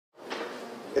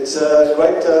It's a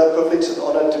great privilege and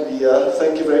honor to be here.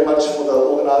 Thank you very much for the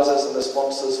organizers and the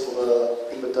sponsors for the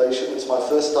invitation. It's my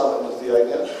first time in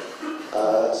Lithuania,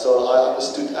 so I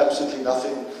understood absolutely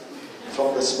nothing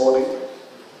from this morning.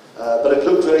 But it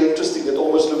looked very interesting. It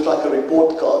almost looked like a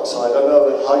report card, so I don't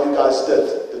know how you guys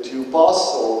did. Did you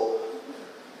pass, or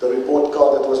the report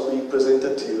card that was being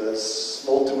presented to you as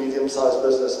small to medium-sized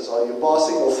businesses? Are you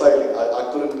passing or failing? I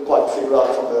couldn't quite figure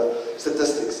out from the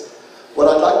statistics. What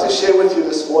I'd like to share with you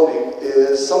this morning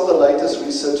is some of the latest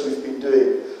research we've been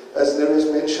doing. As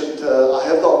Neri's mentioned, I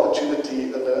have the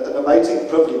opportunity and an amazing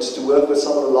privilege to work with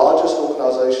some of the largest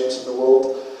organizations in the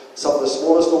world, some of the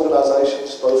smallest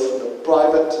organizations, both in the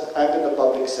private and in the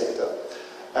public sector.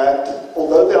 And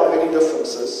although there are many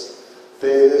differences,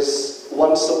 there's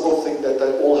one simple thing that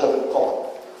they all have in common: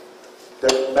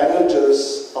 that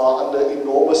managers are under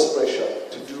enormous pressure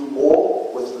to do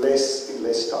more with less in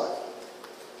less time.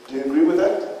 Do you agree with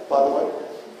that, by the way?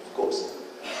 Of course.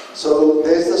 So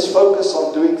there's this focus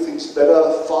on doing things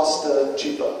better, faster,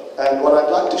 cheaper. And what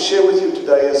I'd like to share with you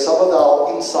today is some of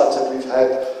our insights that we've had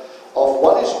of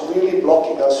what is really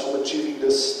blocking us from achieving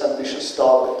this ambitious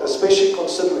target, especially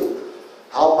considering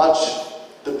how much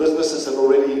the businesses have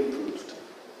already improved.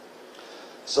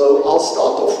 So I'll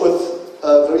start off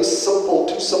with very simple,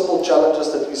 two simple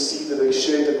challenges that we see that are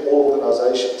shared in all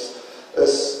organizations.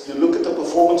 As you look at the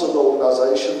performance of the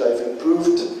organization, they've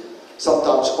improved,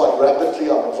 sometimes quite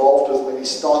rapidly. I'm involved with many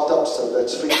startups, so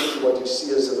that's frequently what you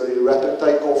see as a very rapid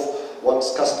takeoff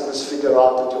once customers figure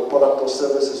out that your product or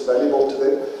service is valuable to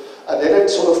them. And then it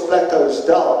sort of plateaus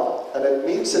down, and it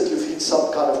means that you've hit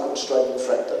some kind of constraining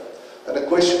factor. And the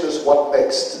question is, what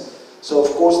next? So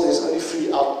of course there's only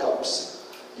three outcomes.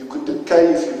 You could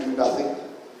decay if you do nothing.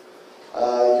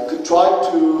 You could try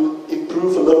to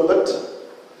improve a little bit.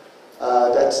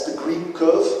 That's the green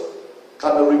curve,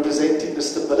 kind of representing the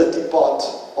stability part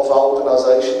of our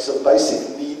organization. So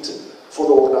basic need for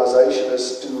the organization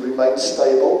is to remain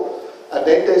stable. And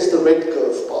then there's the red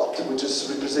curve part, which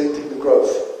is representing the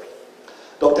growth.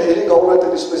 Dr. Eli Goldrat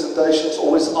in his presentations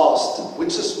always asked,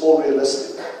 which is more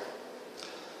realistic?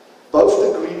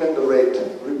 Both the green and the red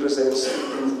represents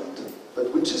improvement,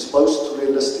 but which is most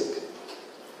realistic?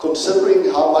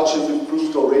 Considering how much you've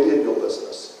improved already in your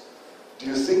business, do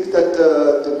you think that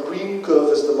the green curve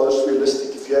is the most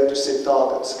realistic if you have to set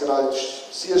targets? Can I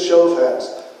see a show of hands?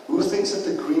 Who thinks that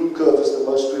the green curve is the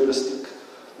most realistic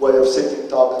way of setting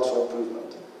targets for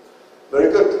improvement?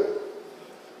 Very good.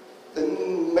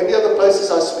 In many other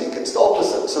places I speak, it's the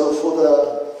opposite. So for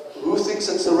the, who thinks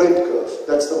it's the red curve?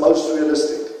 That's the most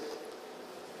realistic.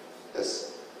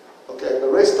 Yes? Okay, the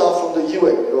rest are from the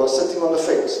UN, who are sitting on the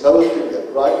fence, no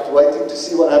opinion, right? Waiting to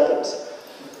see what happens.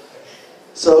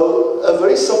 So a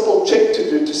very simple check to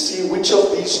do to see which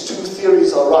of these two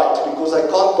theories are right, because they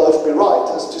can't both be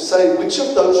right, is to say which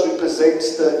of those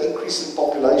represents the increase in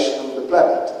population on the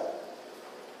planet.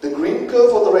 The green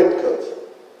curve or the red curve?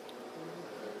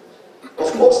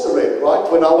 Of course the red,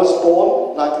 right? When I was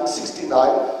born,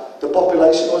 1969, the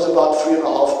population was about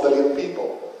 3.5 billion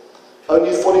people.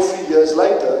 Only 43 years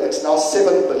later, it's now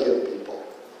 7 billion people.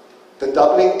 The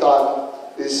doubling time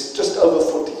is just over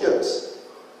 40 years.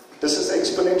 This is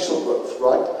exponential growth,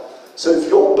 right? So if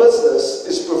your business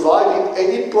is providing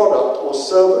any product or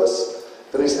service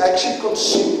that is actually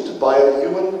consumed by a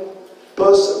human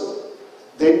person,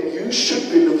 then you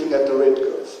should be looking at the red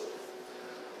curve.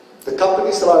 The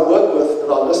companies that I work with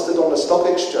that are listed on the stock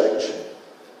exchange,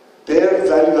 their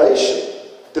valuation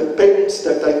depends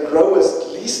that they grow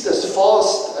at least as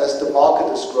fast as the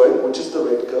market is growing, which is the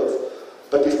red curve.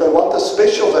 But if they want a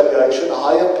special valuation, a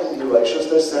higher PE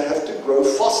ratios, they have to grow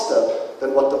faster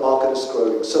than what the market is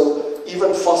growing. So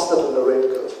even faster than the red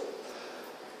curve.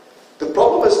 The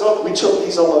problem is not which of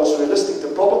these are most realistic.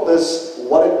 The problem is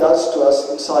what it does to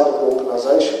us inside of the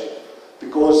organization.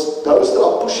 Because those that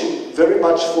are pushing very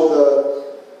much for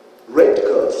the red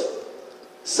curve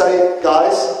say,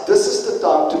 guys, this is the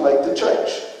time to make the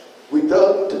change. We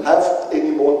don't have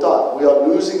any more time. We are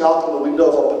losing out on the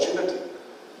window of opportunity.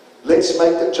 Let's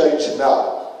make the change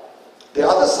now. The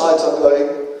other sides are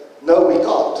going, no, we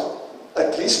can't.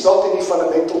 At least not any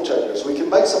fundamental changes. We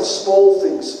can make some small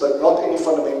things, but not any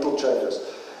fundamental changes.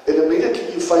 And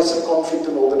immediately you face a conflict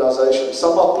in the organization.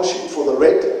 Some are pushing for the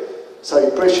red,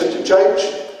 say pressure to change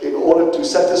in order to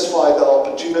satisfy the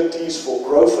opportunities for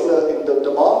growth in the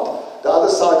demand. The other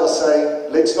side are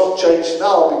saying, let's not change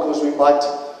now because we might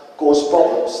cause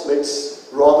problems. Let's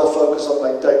rather focus on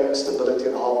maintaining stability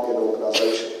and harmony in the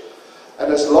organization.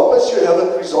 And as long as you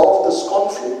haven't resolved this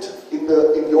conflict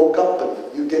in your company,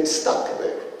 you get stuck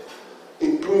there.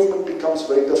 Improvement becomes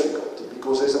very difficult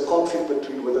because there's a conflict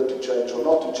between whether to change or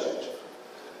not to change.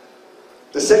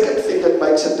 The second thing that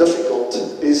makes it difficult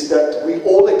is that we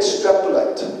all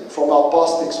extrapolate from our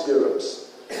past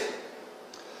experience.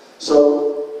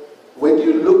 So when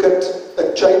you look at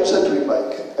a change that we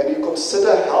make and you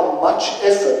consider how much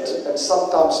effort and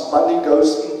sometimes money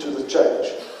goes into the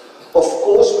change, of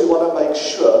course we want to make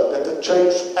sure that the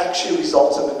change actually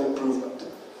results in an improvement.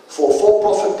 For a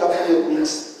for-profit company, it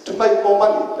means to make more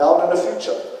money now and in the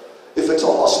future. If it's a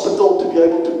hospital, to be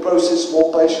able to process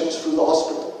more patients through the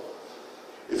hospital.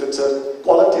 If it's a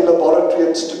quality laboratory,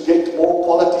 it's to get more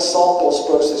quality samples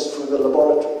processed through the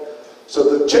laboratory.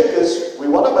 So the check is, we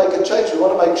want to make a change, we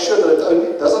want to make sure that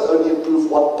it doesn't only improve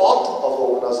one part of the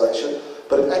organization,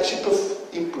 but it actually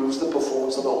improves the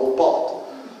performance of the whole part.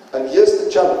 And here's the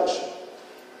challenge.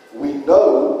 We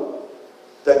know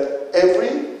that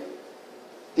every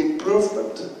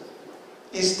improvement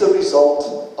is the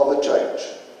result of a change.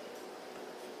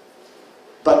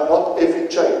 But not every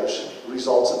change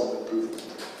results in an improvement.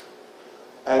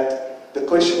 And the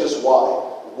question is why?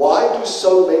 Why do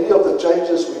so many of the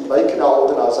changes we make in our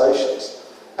organizations,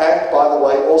 and by the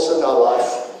way also in our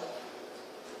life,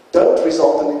 don't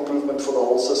result in improvement for the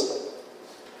whole system?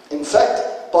 In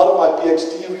fact, part of my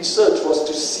PhD research was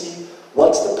to see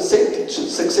what's the percentage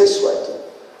success rate.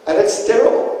 And it's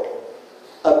terrible.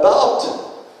 About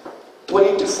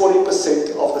 20 to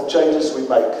 40% of the changes we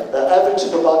make, the average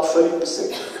of about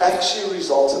 30%, actually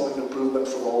results in an improvement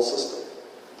for the whole system.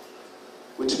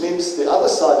 Which means the other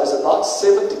side is about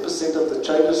 70% of the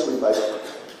changes we make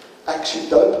actually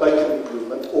don't make an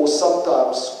improvement or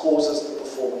sometimes causes the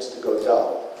performance to go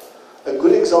down. A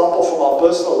good example from our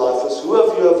personal life is, who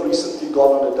of you have recently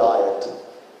gone on a diet?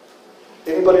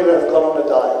 Anybody that have gone on a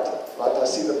diet? Right, I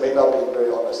see the men are being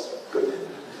very honest. Good.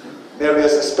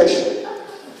 Marius especially.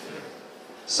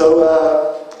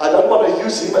 So I don't want to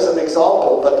use him as an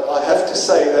example, but I have to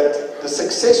say that the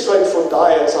success rate for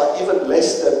diets are even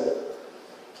less than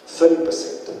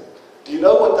 30%. Do you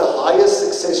know what the highest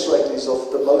success rate is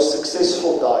of the most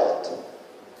successful diet?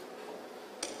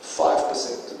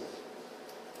 5%.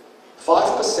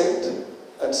 5%,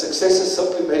 and success is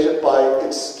simply measured by,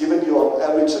 it's given you on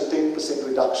average a 10%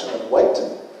 reduction in weight,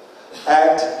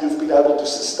 and you've been able to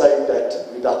sustain that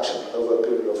reduction over a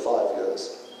period of 5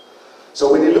 years.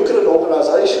 So when you look at an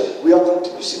organization, we are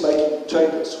continuously making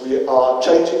changes. We are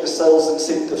changing the sales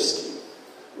incentive scheme,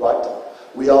 right?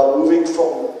 We are moving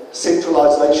from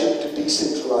centralization to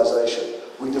decentralization.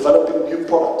 We're developing new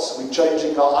products. We're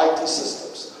changing our IT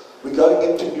systems. We're going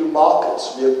into new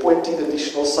markets. We're appointing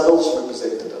additional sales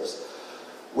representatives.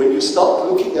 When you start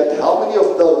looking at how many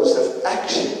of those have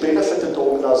actually benefited the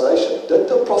organization, did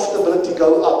the profitability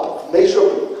go up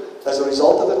measurably as a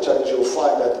result of the change, you'll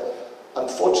find that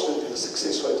unfortunately the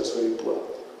success rate is very poor.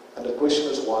 And the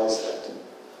question is, why is that?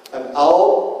 And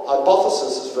our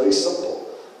hypothesis is very simple.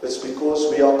 It's because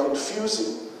we are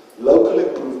confusing local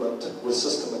improvement with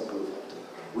system improvement.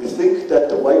 We think that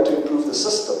the way to improve the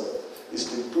system is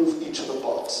to improve each of the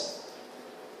parts.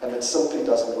 And it simply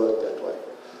doesn't work that way.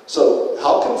 So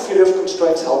how can theory of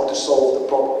constraints help to solve the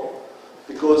problem?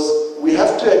 Because we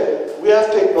have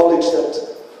to acknowledge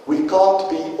that we can't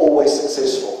be always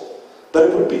successful. But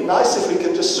it would be nice if we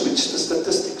can just switch the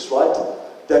statistics, right?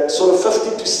 That sort of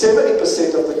 50 to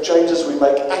 70% of the changes we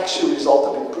make actually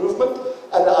result in improvement,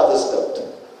 and the others don't.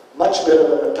 Much better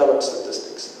than the current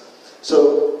statistics.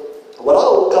 So what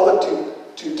I'll cover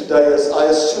to you today is, I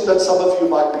assume that some of you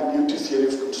might be new to theory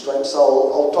of constraints,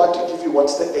 so I'll try to give you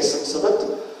what's the essence of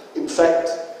it. In fact,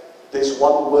 there's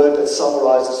one word that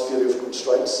summarizes theory of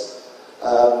constraints.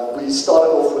 We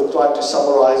started off with trying to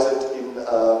summarize it in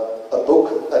a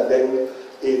book, and then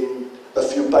in a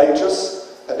few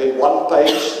pages, and then one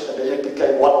page, and then it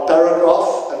became one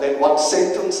paragraph, and then one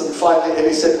sentence, and finally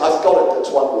Eddie said, I've got it,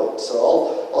 it's one word.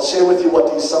 So I'll share with you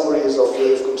what his summary is of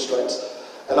theory of constraints.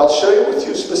 And I'll share with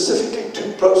you specifically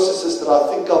two processes that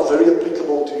I think are very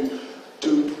applicable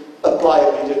to apply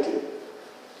immediately.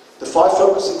 The 5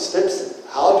 focusing steps.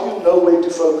 How do you know where to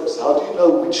focus? How do you know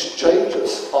which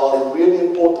changes are really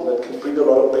important that can bring a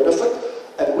lot of benefit,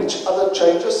 and which other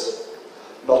changes,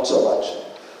 not so much?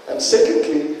 And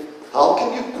secondly, how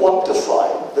can you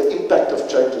quantify the impact of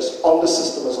changes on the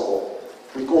system as a whole?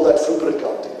 We call that footprint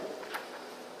accounting.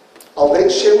 I'll then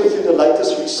share with you the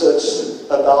latest research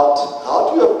about how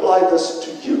do you apply this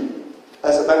to you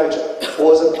as a manager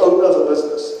or as an owner of a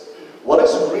business. What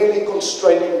is really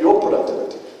constraining your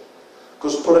productivity?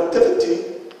 Because productivity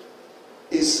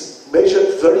is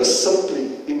measured very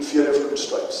simply in theory of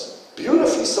constraints.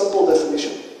 Beautifully simple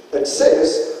definition. It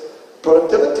says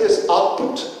productivity is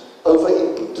output over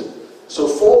input. So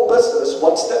for business,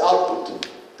 what's the output?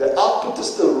 The output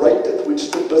is the rate at which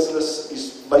the business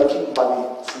is making money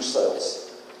through sales.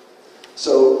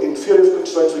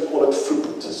 constraints, we call it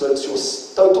throughput. So it's your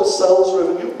total sales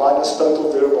revenue minus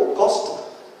total variable cost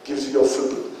gives you your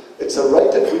throughput. It's a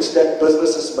rate at which that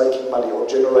business is making money or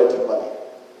generating money.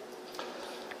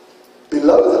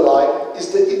 Below the line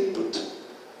is the input.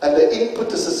 And the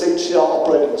input is essentially our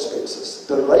operating expenses.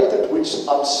 The rate at which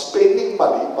I'm spending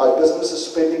money, my business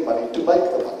is spending money to make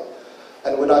the money.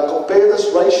 And when I compare this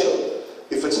ratio,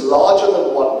 if it's larger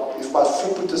than 1, if my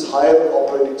throughput is higher than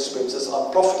operating expenses,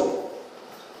 I'm profitable.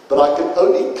 But I can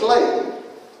only claim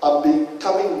I'm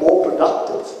becoming more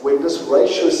productive when this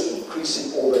ratio is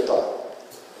increasing all the time.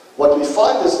 What we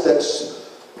find is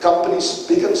that companies,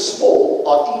 big and small,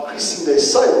 are increasing their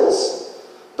sales,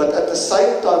 but at the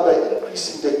same time they're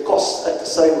increasing their costs at the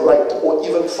same rate or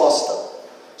even faster.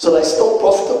 So they're still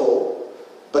profitable,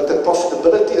 but the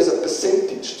profitability as a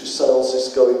percentage to sales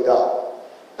is going down.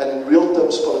 And in real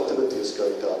terms, productivity is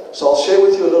going down. So I'll share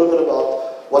with you a little bit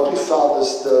about what we found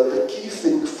is the key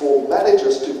thing for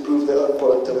managers to improve their own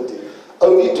productivity.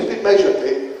 Only to be measured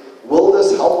there, will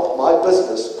this help my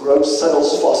business grow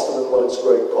sales faster than what it's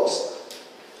growing cost?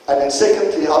 And then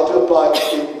secondly, how to apply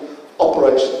it in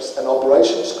operations. And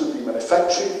operations could be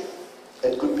manufacturing,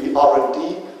 it could be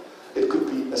R&D, it could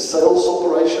be a sales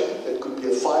operation, it could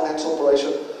be a finance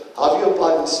operation. How do you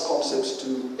apply these concepts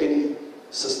to any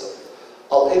system?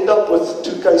 I'll end up with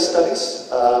 2 case studies.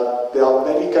 There are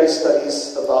many case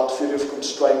studies about theory of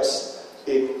constraints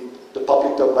in the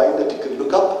public domain that you can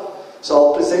look up. So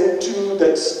I'll present 2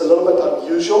 that's a little bit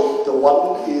unusual. The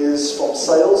one is from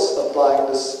sales, applying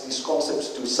these concepts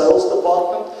to sales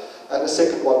department, and the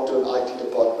second one to an IT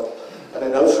department. And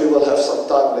then hopefully we'll have some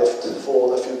time left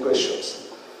for a few questions.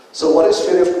 So what is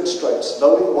theory of constraints?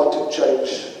 Knowing what to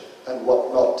change and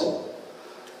what not.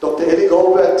 Dr. Eddie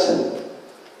Goldblatt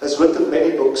has written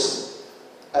many books,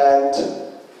 and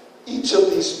each of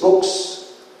these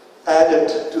books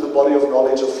added to the body of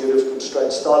knowledge of theory of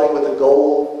constraints, starting with the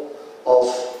goal of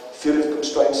theory of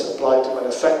constraints applied to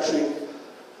manufacturing,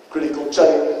 critical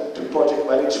chain, to project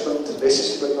management,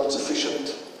 necessary but not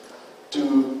sufficient,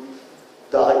 to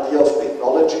the idea of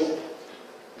technology.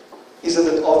 Isn't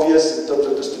it obvious in terms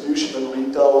of distribution and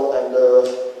retail? And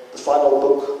the final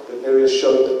book that Mary has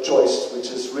showed, The Choice, which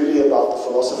is really about the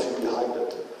philosophy behind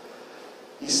it.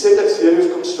 He said that theory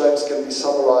of constraints can be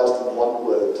summarized in one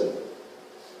word: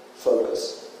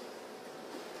 focus.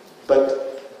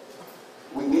 But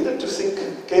we needed to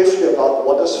think carefully about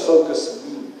what does focus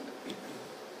mean.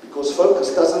 Because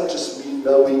focus doesn't just mean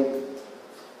knowing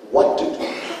what to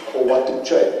do or what to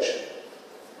change.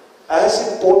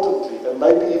 As importantly, and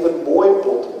maybe even more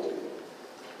importantly,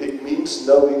 it means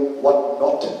knowing what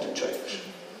not to change.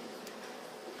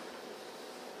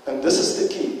 And this is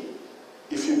the key.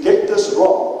 If you get this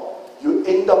wrong, you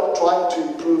end up trying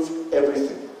to improve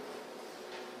everything.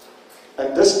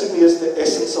 And this to me is the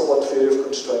essence of what theory of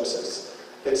constraints is.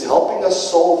 It's helping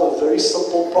us solve a very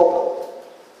simple problem.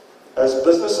 As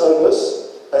business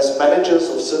owners, as managers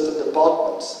of certain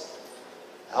departments,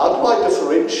 how do I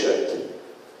differentiate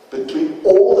between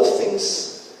all the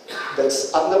things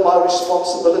that's under my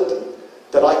responsibility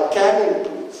that I can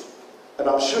improve? And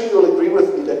I'm sure you'll agree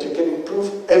with me that you can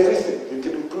improve everything. You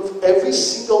can improve every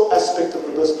single aspect of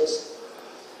the business.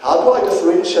 How do I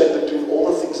differentiate between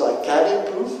all the things I can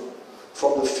improve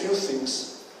from the few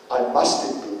things I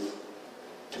must improve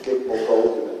to get more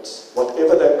goal units?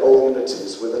 Whatever that goal unit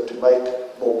is, whether to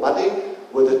make more money,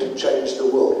 whether to change the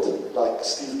world, like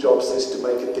Steve Jobs says, to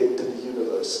make a dent in the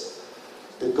universe.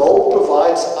 The goal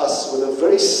provides us with a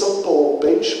very simple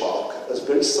benchmark, a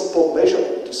very simple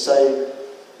measurement to say,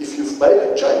 if you've made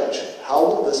a change, how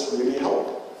will this really help?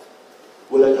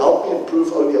 Will it help me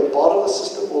improve only a part of the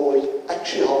system, or will it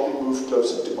actually help me move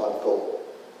closer to my goal?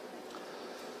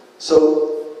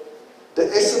 So, the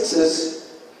essence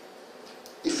is,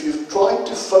 if you've tried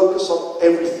to focus on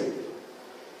everything,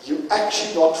 you're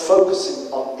actually not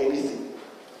focusing on anything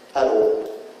at all.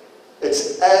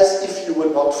 It's as if you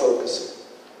were not focusing.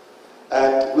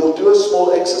 And we'll do a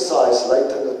small exercise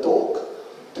later in the talk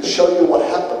to show you what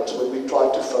happens when we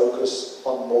try to focus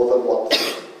on more than one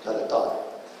thing at a time.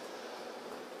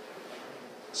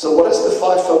 So what is the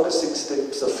 5 focusing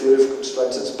steps of theory of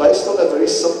constraints? It's based on a very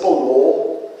simple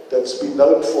law that's been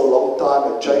known for a long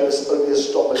time. A chain is only as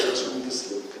strong as its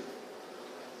weakest link.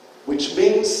 Which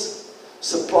means,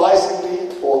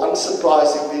 surprisingly or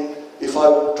unsurprisingly, if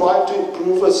I'm trying to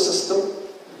improve a system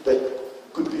that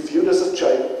could be viewed as a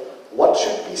chain, what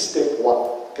should be step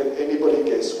 1? Can anybody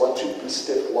guess what should be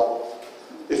step 1?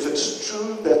 If it's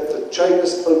true that the chain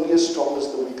is only as strong as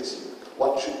the weakest link,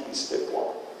 what should be step 1?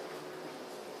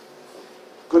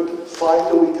 Good, find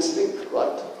the weakest link,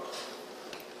 right?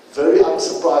 Very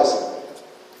unsurprising.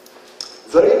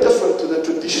 Very different to the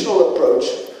traditional approach,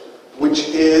 which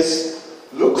is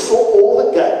look for all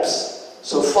the gaps.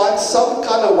 So find some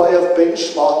kind of way of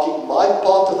benchmarking my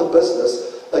part of the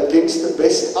business against the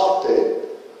best out there,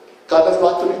 kind of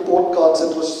like the report cards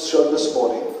that was shown this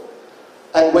morning.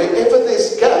 And wherever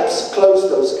there's gaps, close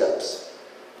those gaps.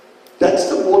 That's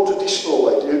the more traditional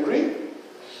way. Do you agree?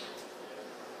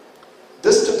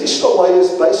 This traditional way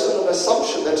is based on an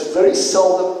assumption that's very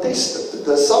seldom tested.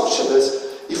 The assumption is,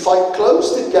 if I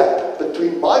close the gap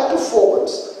between my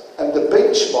performance and the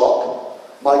benchmark,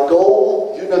 my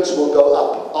goal units will go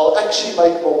up. I'll actually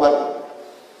make more money.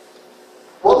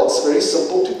 Well, it's very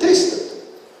simple to test it.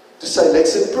 To say,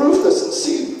 let's improve this and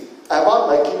see, am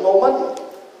I making more money?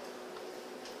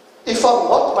 If I'm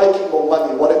not making more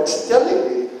money, what it's telling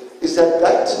me is that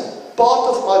that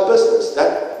part of my business,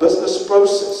 that business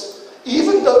process,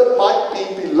 even though it might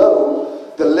be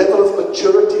below the level of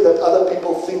maturity that other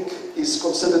people think is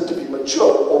considered to be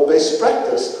mature or best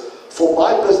practice, for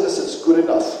my business it's good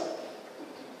enough.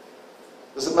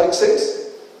 Does it make sense?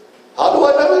 How do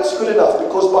I know it's good enough?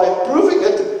 Because by improving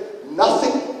it,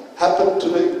 nothing happened to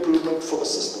the improvement for the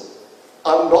system.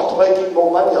 I'm not making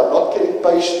more money, I'm not getting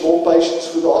more patients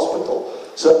through the hospital.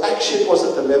 So actually it was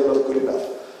at the level of good enough.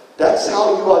 That's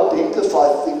how you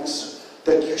identify things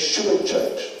that you shouldn't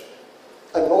change.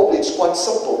 And normally it's quite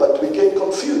simple, but we get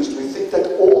confused. We think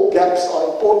that all gaps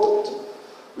are important.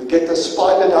 We get a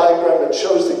spider diagram that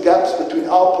shows the gaps between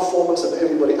our performance and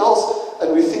everybody else,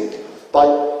 and we think by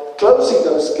closing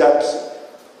those gaps,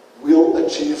 we'll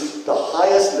achieve the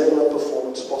highest level of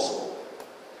performance possible.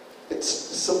 It's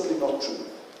simply not true.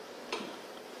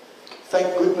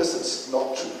 Thank goodness it's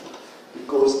not true,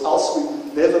 because else we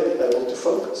would never be able to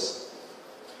focus.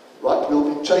 Right?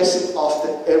 We'll be chasing after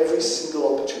every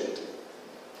single opportunity.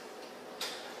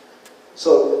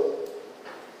 So,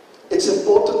 it's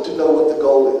important to know what the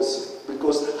goal is,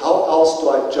 because how else do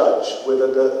I judge whether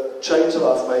the change that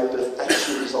I've made has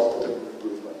actually resulted in an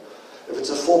improvement? If it's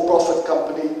a for-profit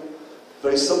company,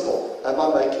 very simple. Am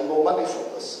I making more money from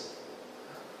this?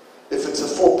 If it's a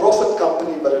for-profit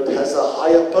company, but it has a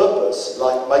higher purpose,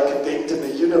 like make a dent in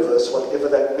the universe, whatever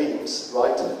that means,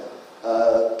 right?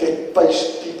 Get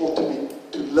people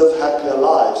to live happier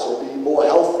lives or be more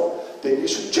healthy, then you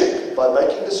should check by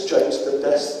making this change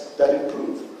that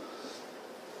improve.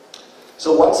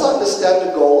 So once I understand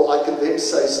the goal, I can then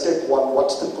say, step one,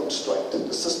 what's the constraint?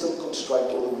 The system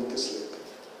constraint or the weakest link.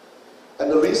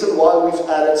 And the reason why we've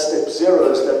added step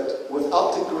 0 is that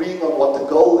without agreeing on what the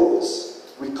goal is,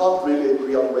 we can't really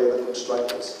agree on where the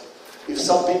constraint is. If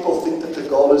some people think that the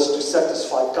goal is to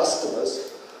satisfy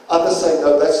customers, others say,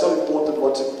 no, that's not important.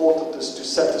 What's important is to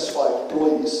satisfy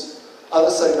employees.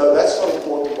 Others say, no, that's not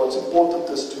important. What's important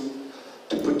is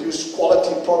to produce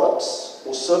quality products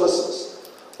or services.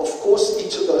 Of course,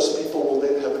 each of those people will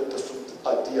then have a different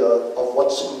idea of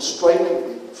what's constraining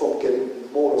me from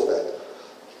getting more of that.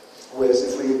 Whereas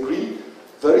if we agree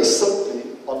very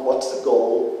simply on what's the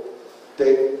goal,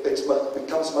 then it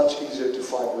becomes much easier to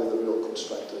find where the real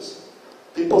constraint is.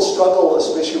 People struggle,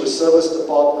 especially with service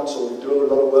departments, or we do a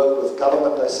lot of work with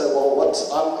government. They say, well,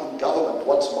 I'm in government,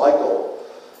 what's my goal?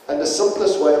 And the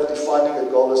simplest way of defining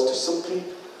a goal is to simply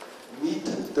meet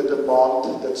the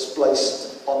demand that's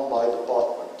placed on my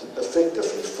department.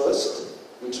 Effectively first,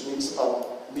 which means I'm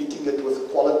meeting it with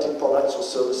quality products or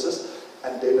services,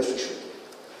 and then efficiently.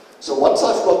 So once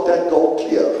I've got that goal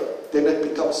clear, then it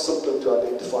becomes simpler to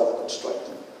identify the constraint.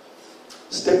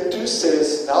 Step 2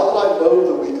 says, now that I know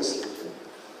the weakest link,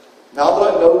 now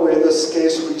that I know where the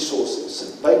scarce resource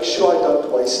is, make sure I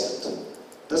don't waste it.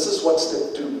 This is what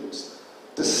step 2 means.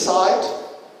 Decide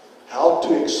how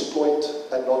to exploit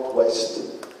and not waste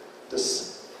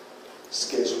this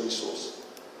scarce resource.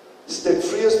 Step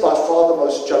 3 is by far the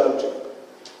most challenging.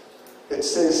 It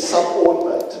says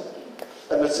subordinate,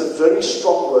 and it's a very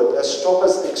strong word, as strong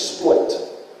as exploit.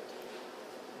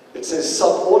 It says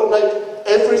subordinate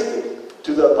everything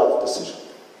to the above decision.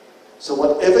 So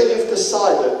whatever you've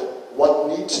decided, what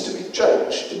needs to be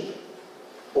changed,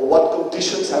 or what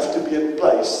conditions have to be in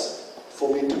place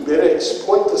for me to better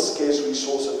exploit the scarce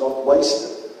resource and not waste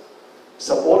it.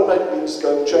 Subordinate means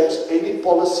go and change any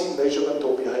policy, measurement,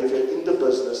 or behavior in the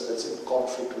business that's in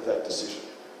conflict with that decision.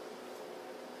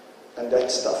 And that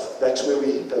stuff, that's where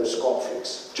we hit those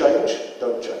conflicts. Change,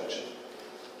 don't change.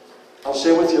 I'll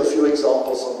share with you a few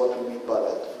examples on what we mean by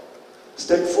that.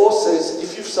 Step 4 says,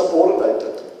 if you've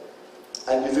subordinated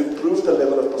and you've improved the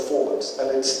level of performance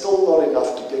and it's still not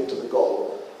enough to get to the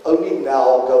goal, only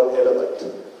now go and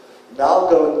elevate. Now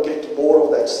go and get more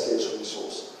of that scarce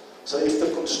resource. So if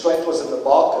the constraint was in the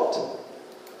market,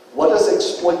 What does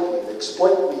exploit mean?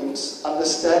 Exploit means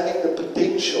understanding the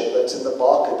potential that's in the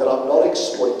market that I'm not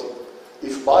exploiting.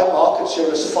 If my market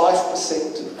share is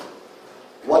 5%,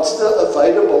 what's the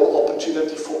available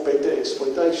opportunity for better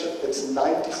exploitation? It's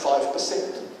 95%.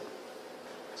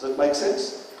 Does that make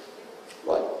sense?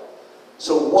 Right.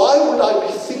 So why would I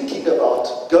be thinking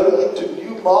about going into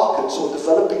new markets or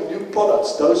developing new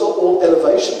products? Those are all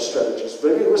elevation strategies.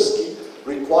 Very risky,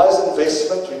 requires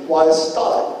investment, requires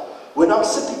time. When I'm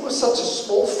sitting with such a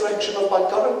small fraction of my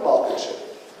current market share,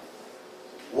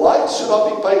 why should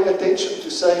I be paying attention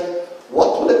to saying,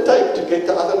 what will it take to get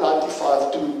the other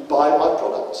 95 to buy my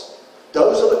products?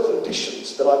 Those are the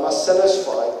conditions that I must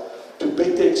satisfy to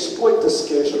better exploit the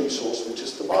scarce resource, which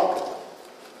is the market.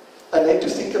 And then to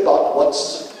think about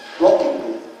what's blocking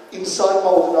me inside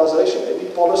my organization. Any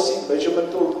policy,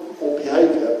 measurement, or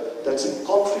behavior that's in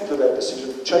conflict with that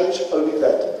decision, change only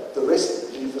that. The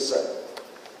rest, leave the same.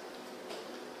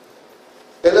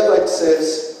 Elevate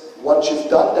says, once you've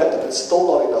done that and it's still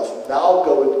not enough, now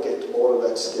go and get more of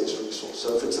that scarce resource.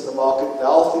 So if it's in the market,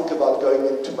 now think about going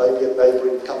into maybe a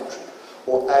neighboring country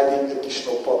or adding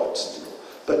additional products to it.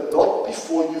 But not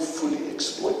before you fully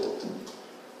exploit it.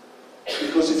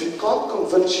 Because if you can't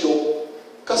convince your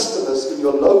customers in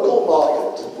your local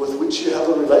market with which you have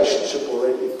a relationship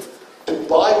already to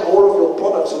buy more of your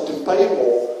products or to pay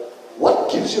more,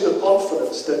 what gives you the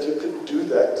confidence that you can do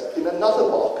that in another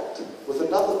market with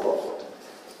another product?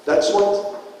 That's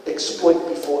what exploit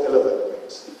before elevate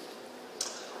means.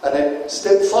 And then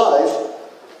step 5,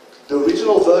 the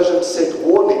original version said,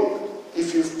 warning,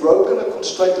 if you've broken a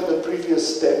constraint in the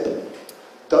previous step,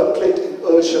 don't let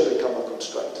inertia become a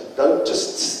constraint. Don't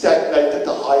just stagnate at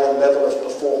a higher level of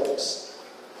performance.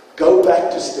 Go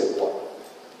back to step 1.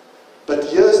 But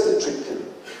here's the trick.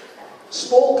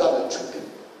 Small kind of trick.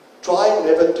 Try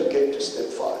never to get to step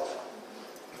 5.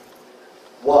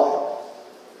 Why?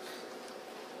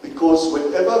 Because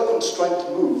whenever a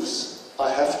constraint moves, I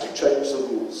have to change the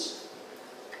rules.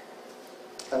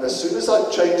 And as soon as I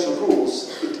change the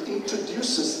rules, it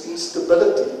introduces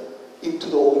instability into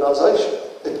the organization.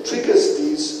 It triggers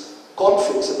these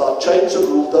conflicts about change the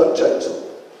rule, don't change the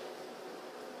rule.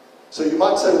 So you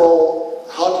might say, well,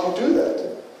 how do you do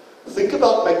that? Think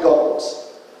about McDonald's.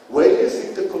 Where do you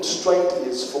think the constraint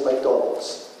is for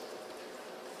McDonald's?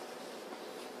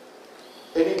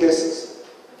 Any guesses?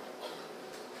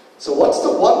 So what's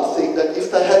the one thing that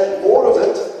if they had more of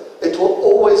it, it will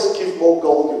always give more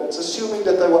goal units, assuming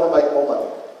that they want to make more money?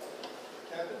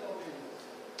 Capital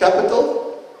movement.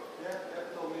 Capital? Yeah,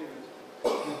 capital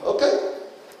movement. Okay.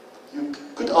 You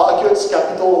could argue it's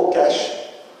capital or cash,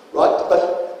 right?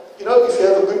 But, you know, if you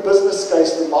have a good business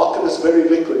case, the market is very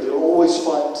liquid. You'll always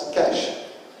find cash.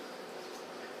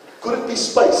 Could it be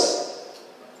space?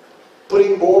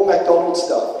 Putting more McDonald's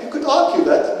down. You could argue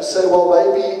that and say, well,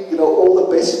 maybe, you know, all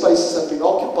the best spaces have been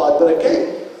occupied. But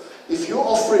again, if you're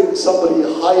offering somebody a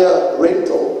higher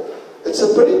rental, it's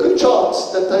a pretty good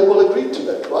chance that they will agree to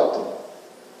that, right?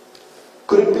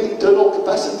 Could it be internal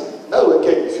capacity? No,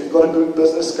 again, if you've got a good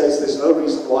business case, there's no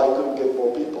reason why you couldn't get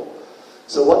more people.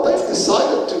 So what they've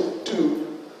decided to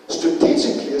do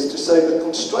strategically is to say the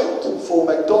constraint for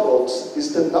McDonald's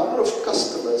is the number of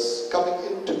customers coming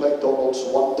into McDonald's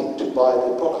wanting to buy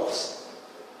their products.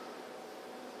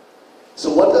 So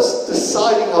what does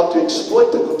deciding how to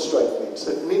exploit the constraint means?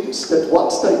 It means that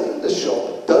once they're in the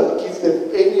shop, don't give them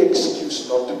any excuse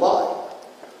not to buy.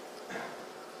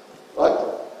 Right?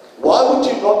 Why would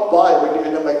you not buy when you're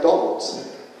in a McDonald's?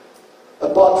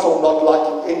 Apart from not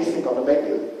liking anything on the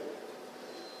menu.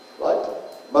 Right?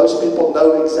 Most people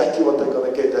know exactly what they're going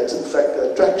to get. That's in fact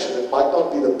the attraction. It might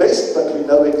not be the best, but we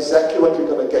know exactly what we're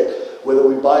going to get. Whether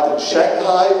we buy it in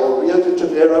Shanghai or Rio de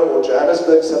Janeiro or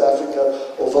Johannesburg, South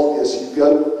Africa or Vilnius,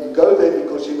 you go there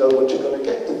because you know what you're going to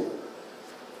get.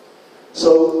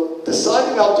 So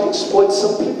deciding how to exploit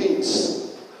simply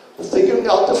means figuring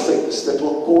out the things that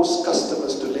will cause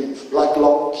customers to leave, like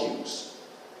long queues,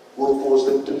 will cause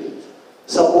them to leave.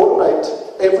 Subordinate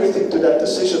everything to that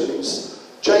decision means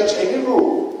change any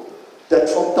rule that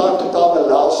from time to time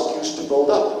allows queues to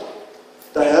build up.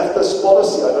 They have this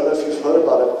policy, I don't know if you've heard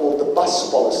about it, called the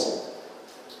bus policy.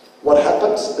 What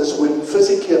happens is when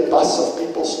physically a bus of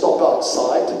people stop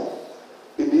outside,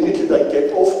 immediately they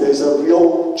get off, there's a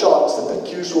real chance that the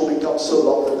queues will become so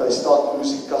long that they start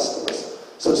losing customers.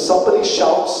 So somebody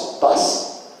shouts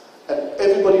bus, and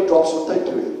everybody drops what they're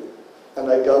doing, and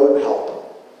they go and help.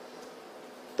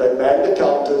 They man the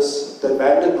counters, they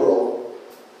man the grill,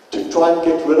 to try and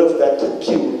get rid of that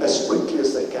queue as quickly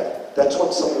as they can. That's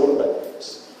what subordinate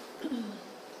means.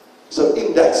 So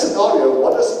in that scenario,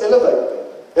 what does elevate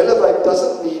mean? Elevate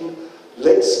doesn't mean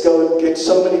let's go and get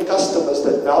so many customers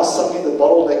that now suddenly the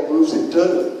bottleneck moves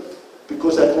internally,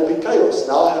 because that will be chaos.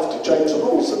 Now I have to change the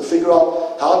rules and figure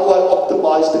out how do I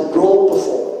optimize the grow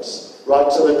performance,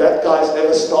 right, so that that guy is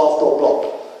never starved or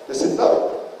blocked. They said, no.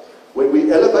 When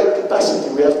we elevate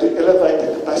capacity, we have to elevate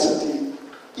the capacity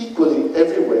equally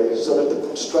everywhere so that the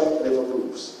constraint never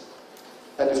moves.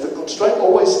 And if the constraint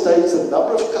always stays the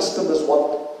number of customers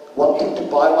wanting to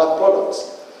buy my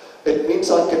products, it means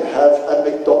I can have a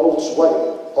McDonald's way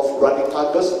of running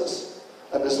my business.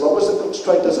 And as long as the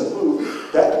constraint doesn't move,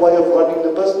 that way of running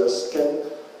the business can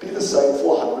be the same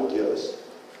for 100 years.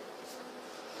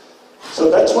 So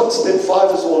that's what step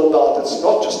 5 is all about. It's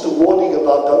not just a warning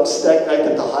about don't stagnate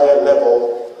at a higher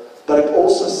level, but it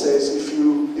also says if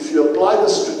you apply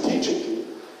this strategically,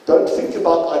 don't think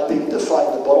about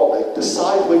identifying the bottleneck,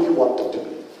 decide where you want it to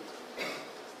be.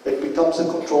 It becomes a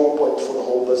control point for the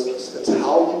whole business. It's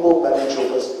how you will manage your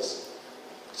business.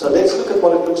 So let's look at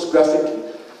what it looks graphically.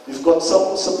 You've got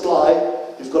some supply,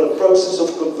 you've got a process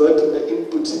of converting the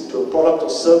inputs into a product or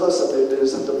service, and then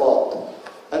there's a demand.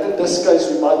 And in this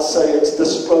case, we might say it's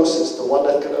this process, the one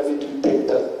that can only do 10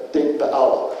 per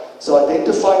hour. So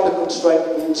identifying the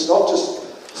constraint means not just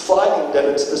finding that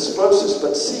it's this process,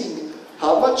 but seeing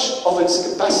how much of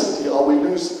its capacity are we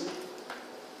losing.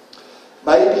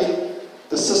 Maybe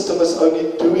the system is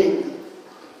only doing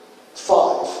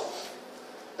 5,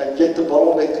 and yet the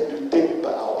bottleneck can do 10 per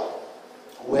hour.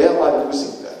 Where am I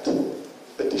losing that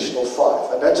additional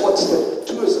 5? And that's what step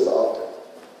 2 is about,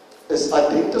 is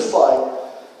identifying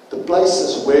the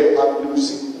places where I'm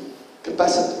losing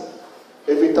capacity.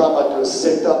 Every time I do a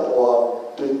setup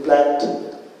or I'm doing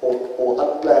planned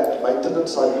or unplanned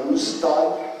maintenance, I lose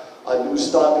time. I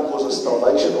lose time because of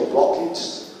starvation or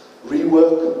blockage,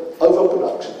 rework,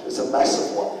 overproduction. It's a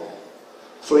massive one.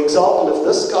 For example, if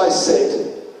this guy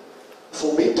said,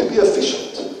 for me to be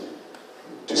efficient,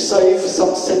 to save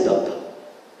some setup,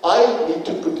 I need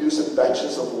to produce in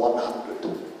batches of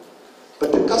 100.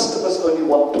 But the customers only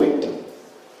want 20.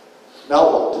 Now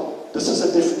what? This is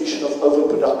a definition of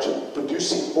overproduction,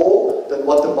 producing more than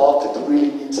what the market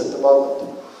really needs at the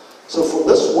moment. So for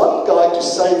this one guy to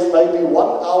save maybe 1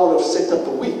 hour of setup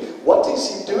a week, what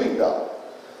is he doing now?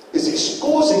 Is he's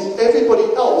causing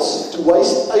everybody else to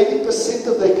waste 80%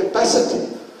 of their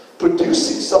capacity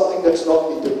producing something that's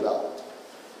not needed now.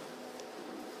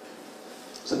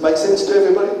 Does it make sense to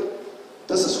everybody?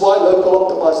 This is why local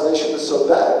optimization is so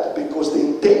bad, because the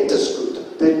intent is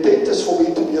good. The intent is for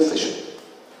me to be efficient.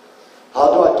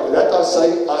 How do I do that? I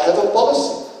say, I have a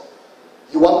policy.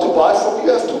 You want to buy from me,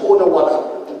 you have to order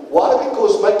 100. Why?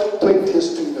 Because making 20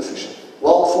 is too inefficient.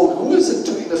 Well, for who is it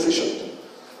too inefficient?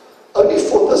 Only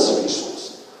for this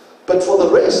resource. But for the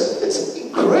rest, it's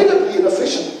incredibly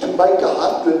inefficient to make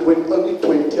 100 when only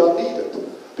 20 are needed.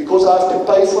 Because I have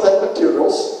to pay for that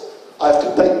materials, I have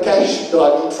to pay cash that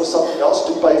I need for something else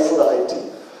to pay for the 80.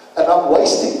 And I'm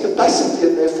wasting capacity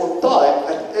and therefore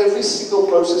time at every single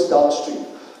process downstream.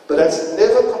 But that's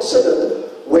never considered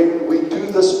when we do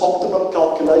this optimum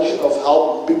calculation of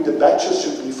how big the batches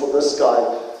should be for this guy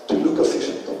to look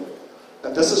efficient.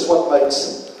 And this is what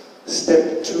makes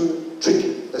step 2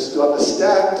 tricky, is to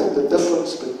understand the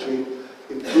difference between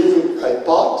improving a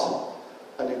part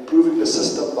and improving the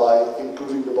system by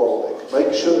improving the bottleneck.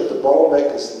 Make sure that the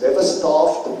bottleneck is never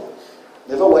starved,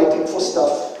 never waiting for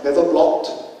stuff, never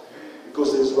blocked,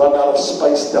 because there's run out of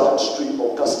space downstream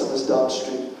or customers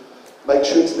downstream. Make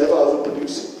sure it's never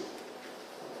overproducing.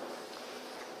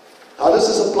 How does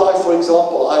this apply? For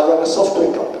example, I run a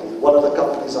software company, one of the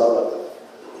companies I run.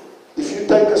 If you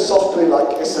take a software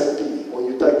like SAP, or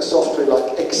you take software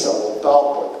like Excel or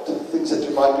PowerPoint, things that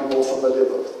you might be more familiar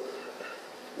with,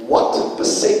 what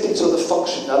percentage of the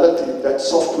functionality that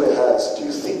software has do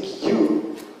you think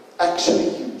you actually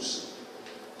use?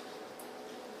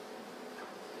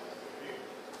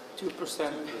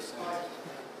 2%.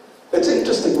 It's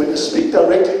interesting, when you speak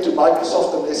directly to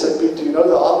Microsoft and SAP, do you know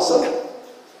the answer?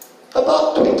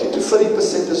 About 20 to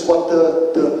 30% is what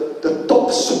the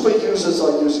top super users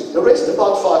are using. The rest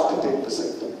about 5 to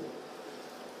 10%.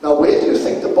 Now, where do you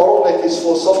think the bottleneck is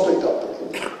for a software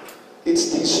company?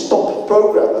 It's these top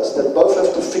programmers that both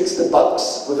have to fix the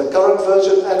bugs with the current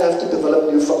version and have to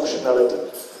develop new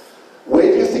functionality.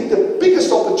 Where do you think the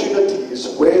biggest opportunity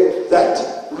is where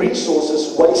that resource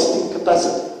is wasting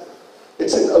capacity?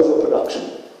 It's in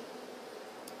overproduction.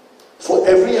 For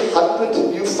every 100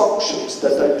 new functions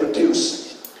that they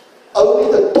produce,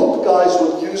 only the top guys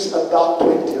will use about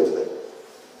 20 of them.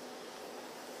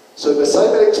 So the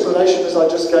same explanation as I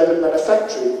just gave in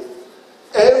manufacturing,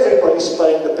 everybody's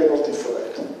paying the penalty for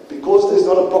it. Because there's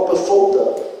not a proper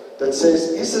filter that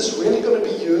says, is this really going to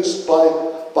be used by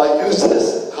by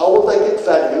users, how will they get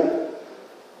value?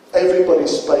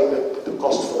 Everybody's paying the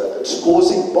cost for that. It's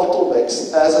causing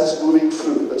bottlenecks as it's moving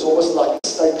through. It's almost like a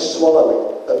snake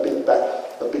swallowing a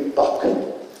big buck.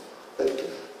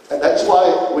 And that's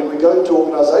why when we go into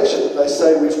organization and they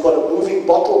say we've got a moving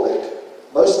bottleneck,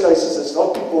 most cases it's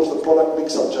not because the product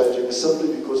mix are changing, it's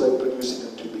simply because they're producing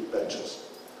in too big batches.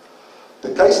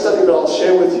 The case study that I'll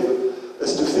share with you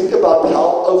is to think about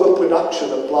how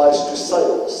overproduction applies to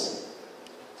sales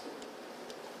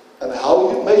and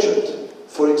how you measure it.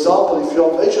 For example, if you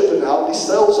are measured in how many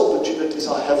sales opportunities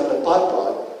I have in a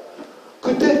pipeline,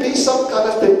 could there be some kind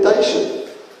of temptation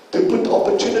to put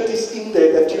opportunities in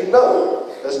there that you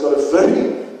know has got a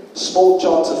very small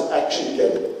chance of actually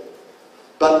getting,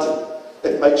 but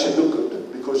it makes you look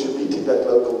good because you're meeting that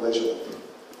local measurement?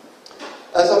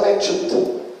 As I mentioned,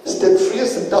 step 3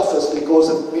 is the toughest because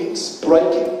it means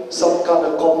breaking some kind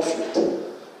of conflict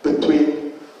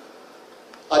between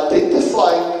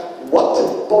identifying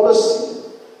what policy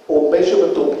or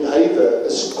measurement or behavior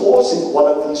is causing one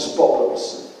of these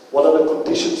problems, what are the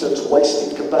conditions that's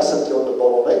wasting capacity on the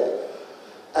bottleneck,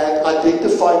 and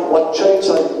identifying what change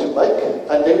I need to make,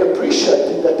 and then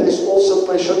appreciating that there's also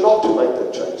pressure not to make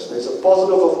that change. There's a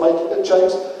positive of making the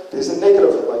change, there's a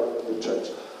negative of making the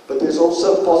change. But there's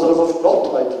also a positive of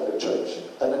not making the change,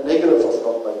 and a negative of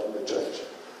not making the change.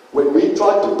 When we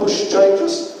try to push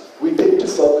changes, we tend to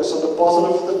focus on the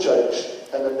positive of the change,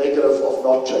 and the negative of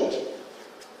not changing.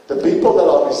 The people that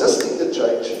are resisting the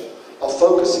change are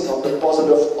focusing on the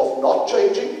positive of not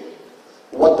changing,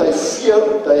 what they fear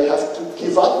they have to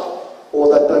give up, or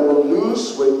that they will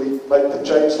lose when we make the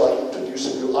change, like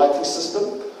introduce a new IT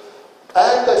system,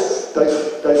 and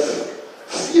they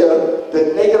fear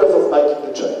the negative of making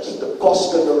the change, the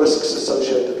cost and the risks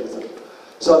associated with it.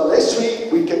 So unless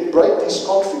we can break these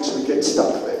conflicts, we get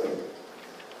stuck there.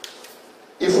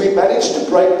 If we manage to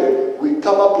break them, we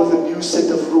come up with a new set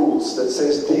of rules that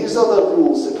says these are the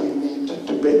rules that we need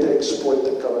to better exploit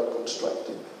the current constraint.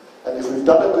 And if we've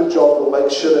done a good job, we'll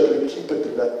make sure that we keep it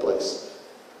in that place.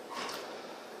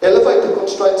 Elevate the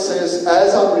constraint says,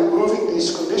 as I'm removing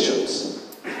these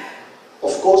conditions,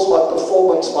 of course my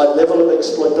performance, my level of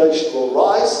exploitation will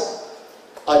rise.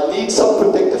 I need some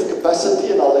protective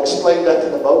capacity, and I'll explain that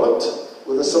in a moment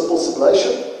with a simple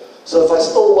simulation. So if I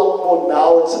still want more,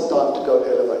 now it's the time to go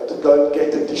and elevate, to go and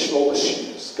get additional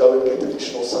machines, go and get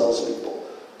additional salespeople.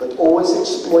 But always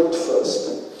exploit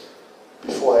first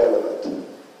before I elevate.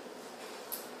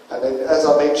 And then, as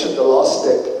I mentioned, the last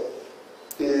step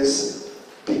is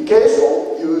be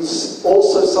careful. You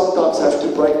also sometimes have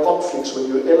to break conflicts when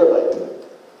you elevate.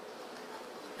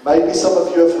 Maybe some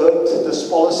of you have heard this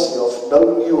policy of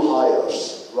no new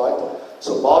hires, right?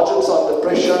 So margins are under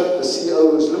pressure, the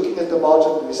CEO is looking at the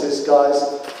margin and he says, guys,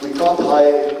 we can't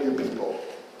hire any new people.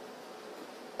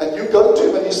 And you go to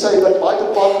him and you say, but my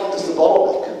department is the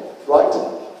bottleneck,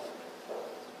 right?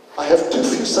 I have too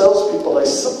few salespeople, they're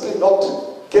simply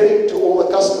not getting to all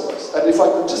the customers. And if I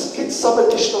could just get some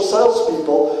additional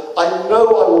salespeople, I know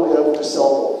I will be able to sell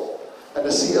more. And the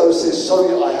CEO says,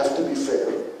 sorry, I have to be fair.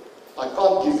 I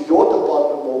can't give your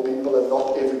department more people and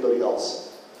not everybody else.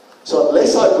 So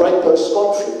unless I break those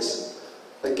conflicts,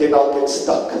 again I'll get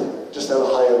stuck, just at a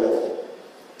higher level.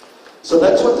 So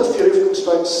that's what the theory of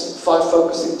constraints, 5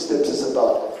 focusing steps is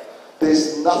about.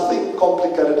 There's nothing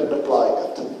complicated in applying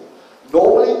it.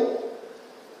 Normally,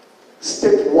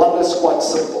 step 1 is quite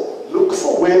simple. Look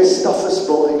for where stuff is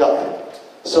building up.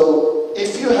 So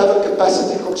if you have a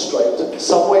capacity constraint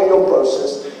somewhere in your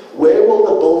process, where will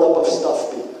the build-up of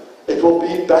stuff be? It will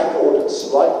be back orders,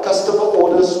 right? Customer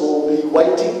orders will be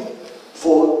waiting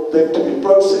for them to be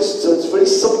processed. So it's very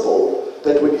simple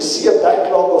that when you see a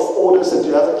backlog of orders that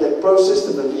you haven't yet processed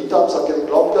and the lead times are getting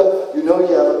longer, you know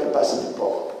you have a capacity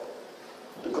problem.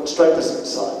 The constraint is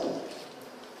inside.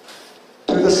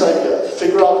 Do the same here.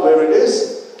 Figure out where it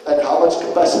is and how much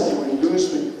capacity we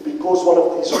lose because one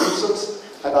of these reasons,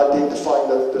 and identifying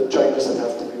the changes that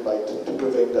have to be made to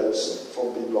prevent those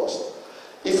from being lost.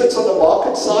 If it's on the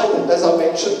market side, as I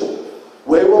mentioned,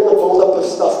 where will the build-up of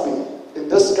stuff be? In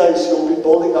this case, you'll be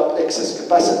building up excess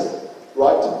capacity,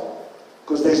 right?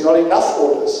 Because there's not enough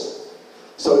orders.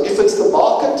 So if it's the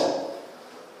market,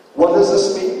 what does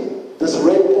this mean? This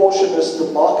red portion is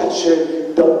the market share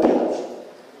you don't have.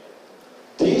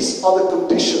 These are the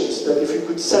conditions that if you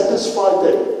could satisfy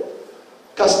them,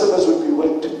 customers would be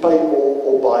willing to pay more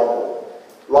or buy more,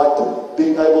 right?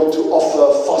 Being able to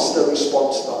offer faster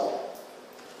response time.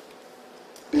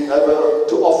 Being able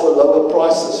to offer lower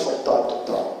prices from time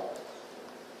to time.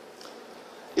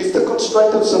 If the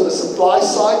constraint is on the supply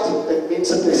side, it means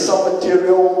that there's some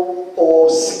material or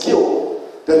skill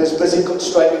that is busy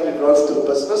constraining the growth to the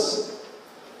business,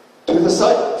 do the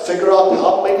same. Figure out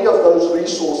how many of those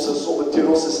resources or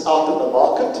materials is out in the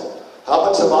market. How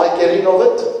much am I getting of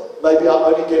it? Maybe I'm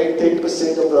only getting 10%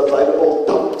 of the available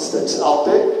tons that's out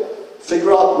there.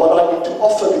 Figure out what I need to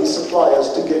offer these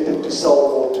suppliers to get them to sell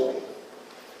more to me.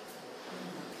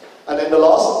 And then the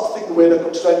last thing where the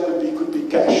constraint could be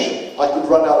cash. I could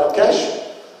run out of cash.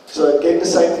 So again, the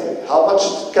same thing. How much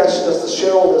cash does the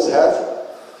shareholders have?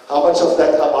 How much of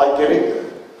that am I getting?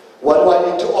 What do I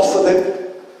need to offer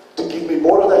them to give me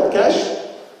more of that cash?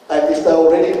 And if they're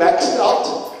already maxed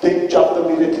out, then jump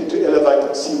immediately to Elevate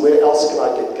and see where else can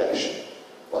I get cash.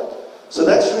 Right? So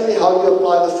that's really how you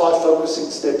apply the 5 focusing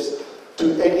steps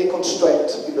to any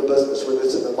constraint in the business, whether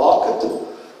it's in the market,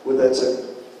 whether it's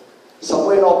in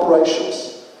somewhere in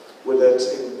operations, whether it's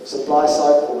in supply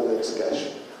side, or whether it's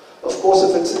cash. Of course,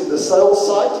 if it's in the sales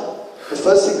side, the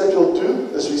first thing that you'll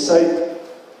do is we say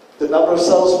the number of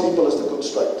salespeople is the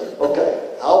constraint.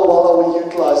 Okay, how well are we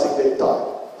utilizing their time?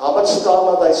 How much time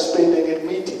are they spending in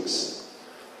meetings?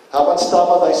 How much time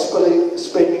are they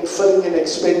spending filling in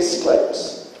expense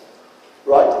claims?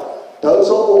 Right? Those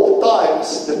are all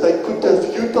times that they could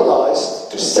have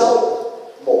utilized to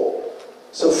sell more.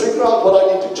 So figure out what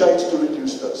I need to change to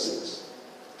reduce those things.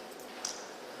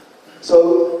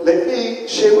 So let me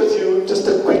share with you just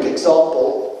a quick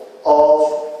example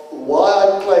of why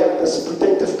I claim this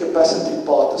protective capacity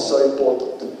part is so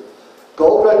important.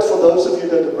 Goldratt, for those of you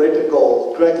that have read the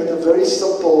Gold, created a very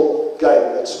simple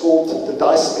game. It's called the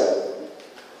dice game.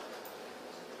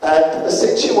 And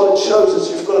essentially what it shows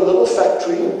is you've got a little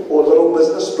factory or a little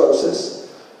business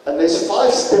process, and there's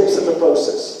 5 steps in the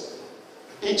process.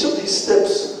 Each of these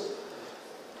steps,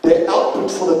 their output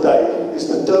for the day is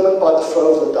determined by the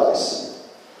throw of the dice.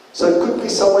 So it could be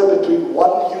somewhere between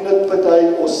 1 unit per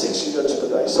day or 6 units per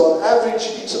day. So on average,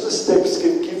 each of the steps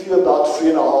can give you about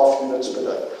 3.5 units per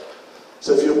day.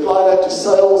 So if you apply that to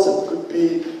sales, it could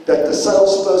be that the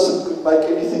salesperson could make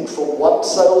anything from 1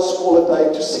 sales call a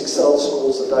day to 6 sales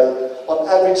calls a day. On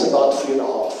average, about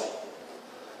 3.5.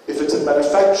 If it's in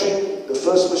manufacturing, the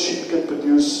first machine can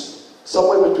produce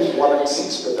somewhere between 1 and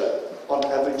 6 per day. On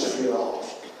average,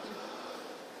 3.5.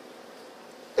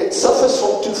 It suffers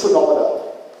from 2 phenomena.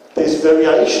 There's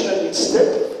variation in each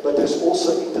step, but there's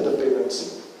also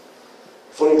interdependency.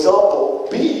 For example,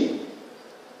 B,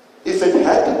 if it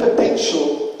had the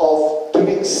potential of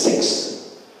doing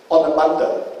 6 on a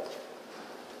Monday,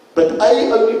 but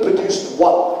A only produced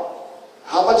 1,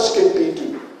 how much can B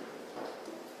do?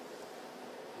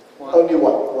 1. Only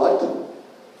 1, right?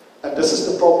 And this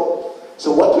is the problem.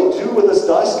 So what we do with this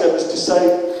dice game is to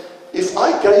say, if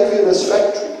I gave you this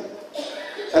factory,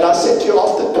 and I said to you,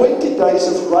 after 20 days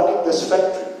of running this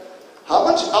factory, how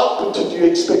much output do you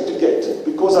expect to get?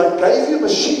 Because I gave you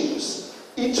machines,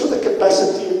 each with a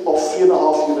capacity of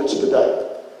 3.5 units per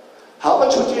day. How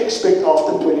much would you expect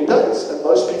after 20 days? And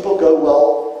most people go,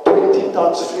 well, 20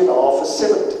 times 3.5 is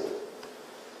 70.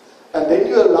 And then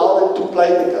you allow them to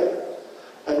play the game.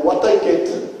 And what they get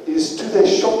is, to their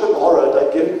shock and horror,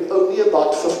 they're getting only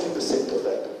about 50% of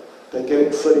that. They're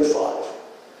getting 35.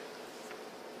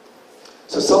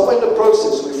 So somewhere in the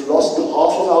process, we've lost half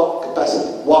of our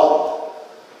capacity. Why?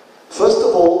 First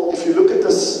of all, if you look at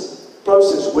this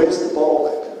process, where's the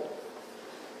bottleneck?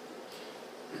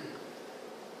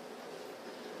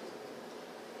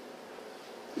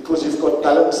 Because you've got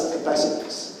balanced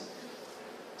capacities.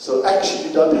 So actually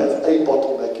you don't have a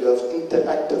bottleneck, you have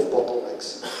interactive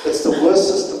bottlenecks. It's the worst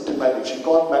system to manage. You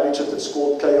can't manage it, it's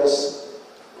called chaos.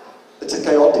 It's a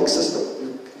chaotic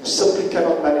system. You simply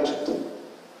cannot manage it.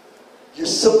 You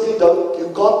simply don't,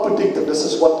 you can't predict, and this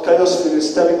is what chaos theory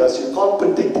is telling us, you can't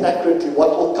predict accurately what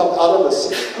will come out of this.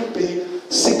 It could be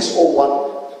 6 or 1.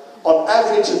 On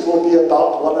average, it will be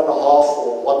about 1.5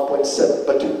 or 1.7.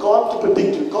 But you can't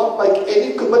predict, you can't make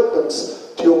any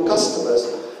commitments to your customers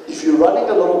if you're running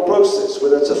a little process,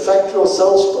 whether it's a factory or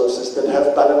sales process, that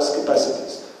have balanced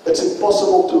capacities. It's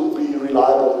impossible to be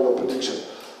reliable in your prediction.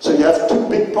 So you have 2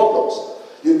 big problems.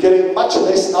 You're getting much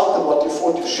less out than what you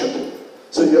thought you should.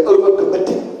 So you're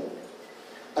over-committing.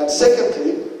 And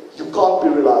secondly, you can't be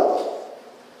reliable.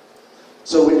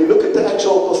 So when you look at the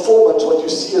actual performance, what you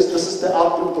see is this is the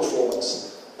output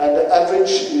performance. And the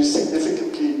average is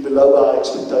significantly below our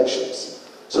expectations.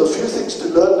 So a few things to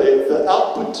learn there. The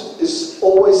output is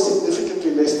always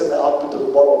significantly less than the output of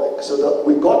the bottleneck. So that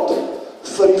we got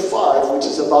 35, which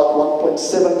is about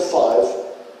 1.75,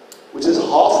 which is half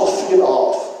of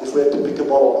 3.5 if we had to pick a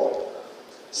bottleneck.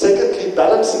 Secondly,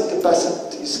 balancing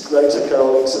capacities creates a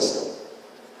chaotic system.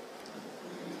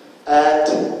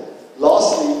 And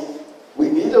lastly, we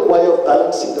need a way of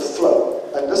balancing the flow.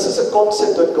 And this is a a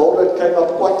concept that Goldred came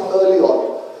up quite early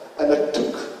on, and it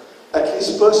took, at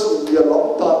least personally, a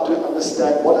long time to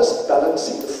understand what does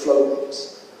balancing the flow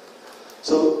means.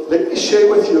 So let me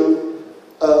share with you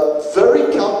a very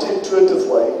counterintuitive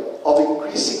way of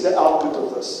increasing the output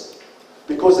of this.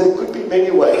 Because there could be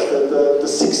many ways. The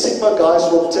Six Sigma guys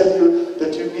will tell you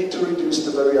that you need to reduce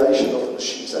the variation of the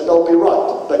machines, and they'll be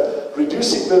right. But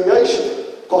reducing variation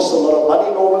costs a lot of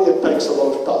money normally, it takes a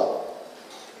lot of time.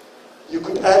 You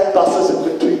could add buffers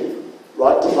in between,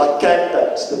 right? Like can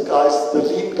banks. The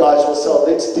lean guys will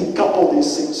say, let's decouple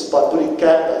these things by putting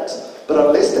can banks. But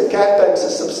unless the can banks are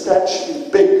substantially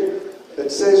big,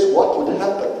 it says what would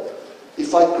happen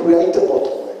if I create a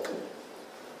bottleneck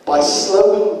by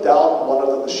slowing down one of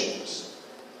the machines.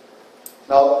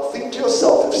 Now, think to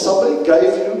yourself, if somebody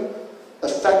gave you a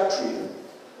factory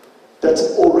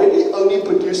that's already only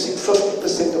producing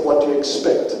 50% of what you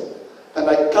expect, and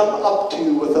they come up to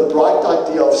you with a bright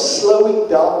idea of slowing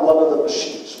down one of the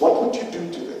machines, what would you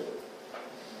do to them?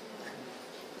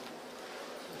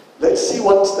 Let's see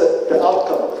what's the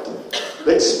outcome of it.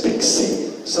 Let's pick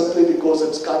C, simply because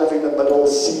it's kind of in the middle.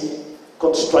 C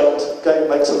constraint, okay,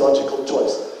 makes a logical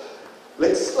choice.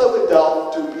 Let's slow it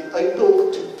down to be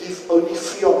able to give only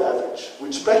 3 on average,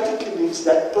 which practically means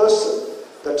that person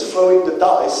that's throwing the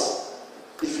dice,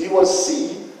 if he was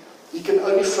C, he can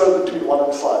only throw between 1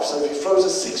 and 5. So if he throws a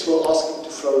 6, we'll ask him to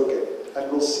throw again,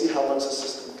 and we'll see how much the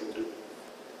system can do.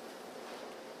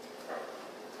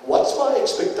 What's my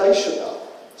expectation now?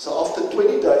 So after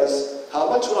 20 days, how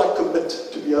much would I commit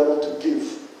to be able to give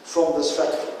from this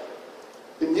factory?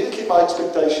 Immediately my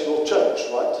expectation will change,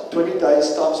 right? 20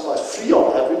 days times by 3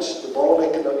 on average, the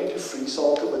bottleneck can only do 3,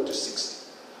 so I'll commit to 60.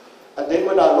 And then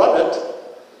when I run it,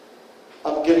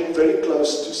 I'm getting very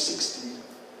close to 60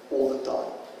 all the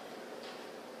time.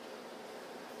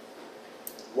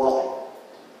 Why?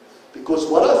 Because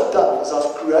what I've done is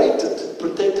I've created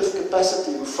protective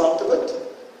capacity in front of it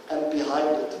and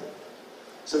behind it.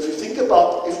 So if you think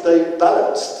about if they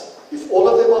balanced, if all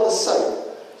of them are the same,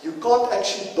 you can't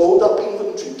actually build up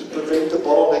inventory to prevent the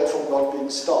bottleneck from not being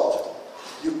starved.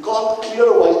 You can't clear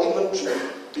away inventory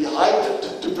behind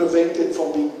it to prevent it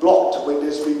from being blocked when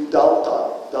there's been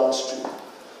downtime downstream.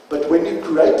 But when you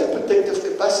create a protective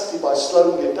capacity by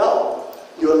slowing it down,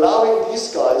 you're allowing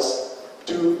these guys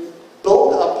to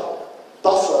build up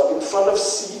buffer in front of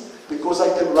C because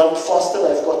they can run faster,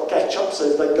 they've got catch-up, so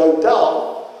if they go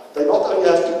down, they not only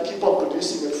have to keep on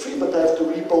producing at 3, but they have to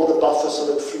rebuild the buffer so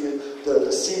that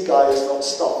the C guy is not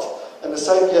starved. And the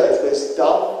same here, if there's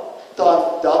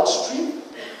downtime downstream,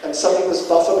 and suddenly this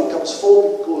buffer becomes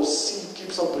full because C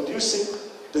keeps on producing,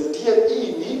 the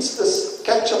DME needs this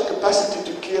catch-up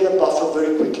capacity to clear the buffer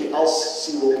very quickly, else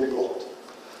C will be blocked.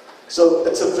 So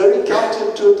it's a very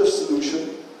counterintuitive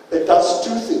solution. It does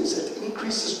 2 things. It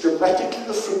increases dramatically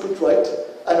the throughput rate,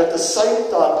 and at the same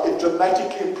time, it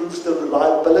dramatically improves the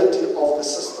reliability of the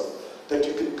system that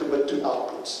you can commit to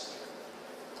outputs.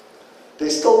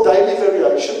 There's still daily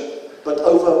variation, but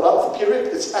over a month period,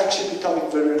 it's actually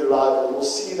becoming very reliable. You'll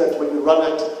see that when you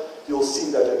run it, you'll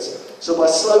see that it's... So by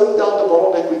slowing down the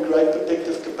bottleneck, we create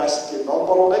protective capacity in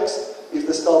non-bottlenecks. If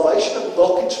the starvation and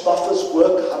blockage buffers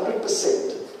work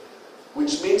 100%,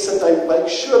 which means that they make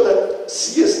sure that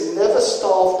C is never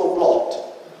starved or blocked,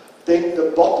 then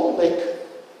the bottleneck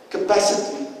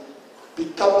capacity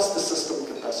becomes the system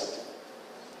capacity.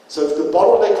 So if the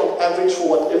bottleneck on average for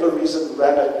whatever reason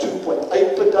ran at 2.8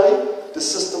 per day, the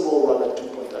system will run at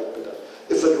 2.8 per day.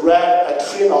 If it ran at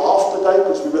 3.5 per day,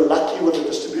 because we were lucky with the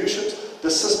distributions, the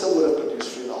system would have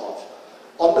produced 3.5,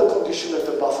 on the condition that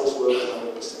the buffers work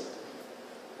 100%.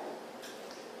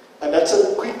 And that's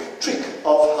a quick trick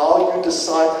of how you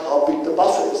decide how big the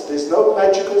buffer is. There's no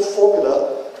magical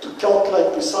formula to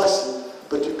calculate precisely,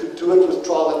 but you could do it with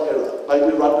trial and error.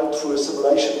 Maybe run it through a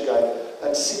simulation game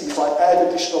and see if I add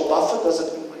additional buffer, does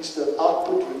it increase the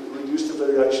output, reduce the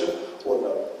variation, or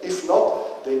no. If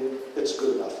not, then it's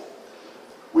good enough.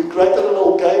 We created a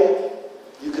little game.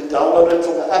 You can download it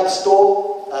from the App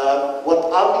Store.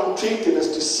 What I'm intrigued in is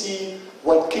to see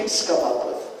what kids come up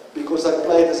with, because I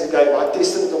play it as a game. I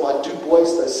tested it on my 2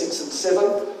 boys, they're 6 and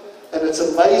 7, and it's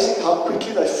amazing how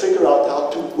quickly they figure out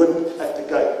how to win at the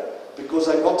game, because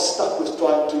they're not stuck with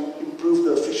trying to improve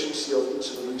the efficiency of each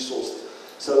of the resources.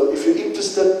 So if you're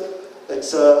interested,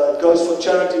 it goes for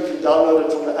charity. You can download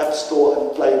it from the App Store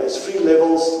and play. There's 3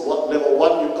 levels. Level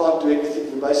 1, you can't do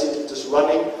anything. You're basically just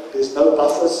running. There's no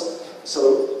buffers.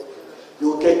 So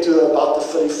you'll get to about the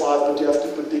 35, but you have to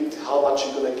predict how much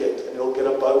you're going to get. And you'll get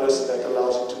a bonus, and that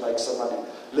allows you to make some money.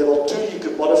 Level 2, you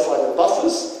can modify the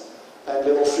buffers. And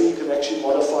level 3, you can actually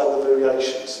modify the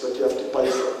variations, but you have to pay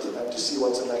for it. and to see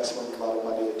what's the maximum amount of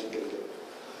money that you can get.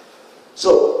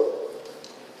 So,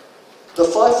 the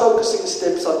 5 focusing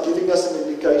steps are giving us an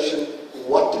indication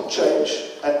what to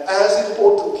change, and as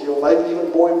importantly, or maybe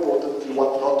even more importantly,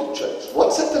 what not to change.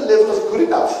 What's at the level of good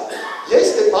enough?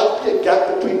 Yes, there might be a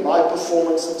gap between my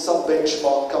performance and some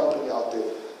benchmark company out there,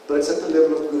 but it's at the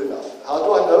level of good enough. How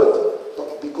do I know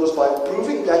it? Because by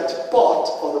improving that part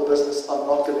of the business, I'm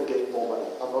not going to get more money.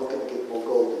 I'm not going to get more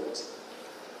gold units.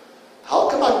 How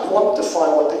can I quantify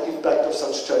what the impact of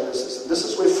such changes is? And this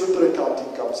is where flipper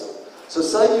accounting comes in. So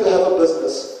say you have a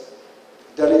business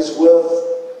that is worth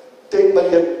 10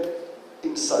 million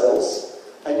in sales,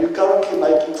 and you're currently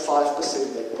making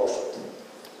 5% net profit.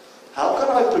 How can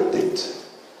I predict,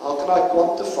 how can I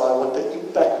quantify what the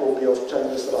impact will be of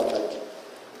changes that I'm making?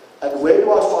 And where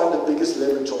do I find the biggest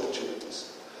leverage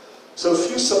opportunities? So a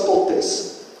few simple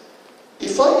tests.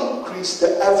 If I increase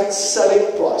the average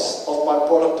selling price of my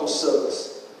product or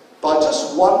service by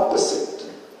just 1%,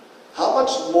 how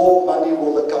much more money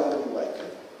will the company make?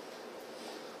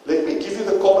 Let me give you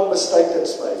the common mistake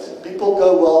that's made. People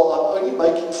go, well, I'm only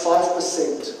making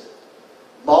 5%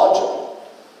 margin.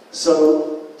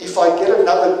 So if I get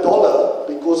another $1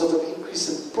 because of an increase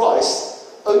in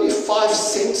price, only 5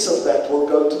 cents of that will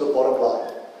go to the bottom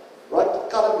line. Right? It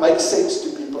kind of makes sense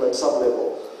to people at some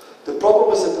level. The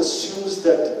problem is it assumes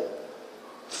that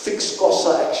fixed costs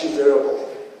are actually variable.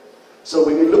 So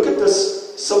when you look at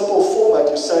this simple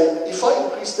format, you say, if I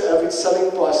increase the average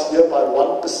selling price here by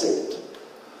 1%,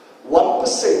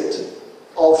 1%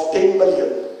 of 10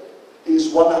 million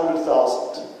is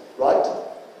 100,000, right?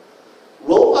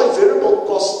 Will my variable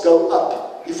cost go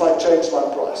up if I change my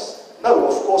price? No,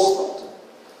 of course not.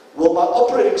 Will my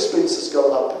operating expenses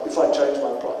go up if I change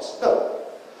my price? No.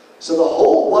 So the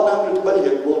whole 100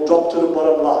 million will drop to the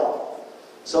bottom line.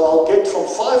 So I'll get from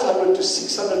 500 to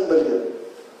 600 million,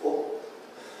 or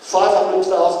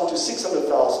 500,000 to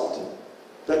 600,000.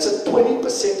 That's a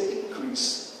 20%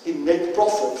 increase in net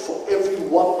profit for every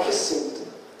 1%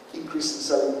 increase in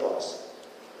selling price.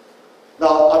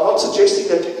 Now, I'm not suggesting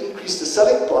that you increase the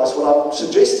selling price. What I'm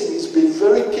suggesting is be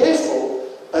very careful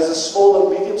as a small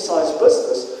and medium-sized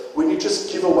business when you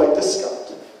just give away discount.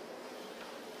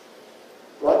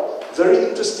 Right? Very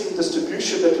interesting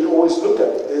distribution that we always look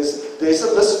at is there's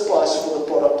a list price for the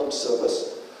product or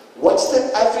service. What's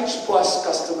the average price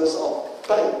customers are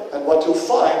paying? And what you'll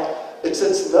find is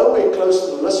it's nowhere close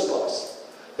to the list price.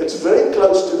 It's very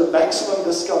close to the maximum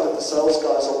discount that the sales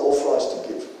guys are authorized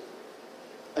to give.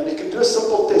 And you can do a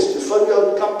simple test. You phone your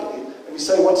own company and you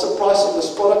say, what's the price of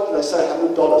this product? And they say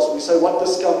 $100. And you say, what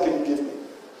discount can you give me?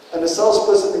 And the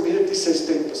salesperson immediately says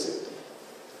 10%.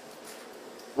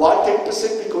 Why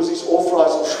 10%? Because he's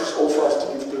authorized or she's authorized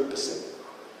to give 10%.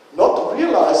 Not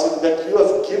realizing that you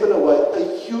have given away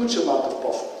a huge amount of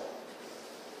profit.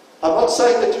 I'm not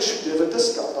saying that you should give a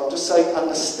discount. I'm just saying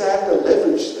understand the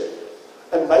leverage there.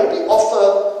 And maybe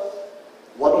offer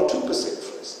 1 or 2%, for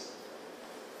instance.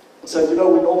 And say, you know,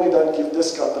 we normally don't give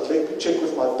discount, but let me check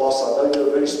with my boss. I know you're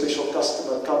a very special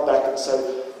customer. Come back and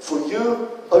say, for you,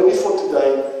 only for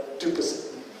today,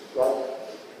 2%. Right?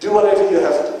 Do whatever you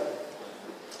have to.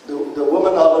 The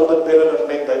women are a little bit better than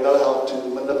men. They know how to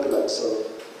manipulate, so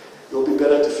you'll be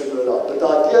better to figure it out. But the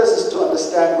idea is to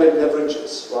understand where leverage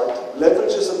is, right?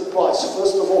 Leverage is in price,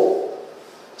 first of all.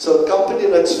 So a company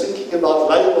that's thinking about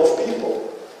laying off people,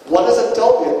 what does it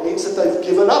tell me? It means that they've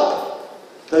given up.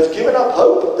 They've given up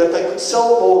hope that they could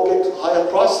sell more, get higher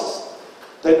prices.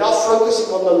 They're now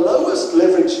focusing on the lowest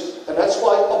leverage, and that's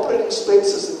why operating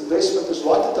expenses and investment is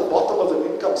right at the bottom of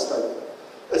an income statement.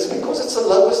 It's because it's the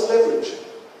lowest leverage.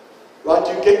 Right?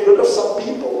 You get rid of some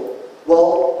people.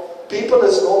 Well, people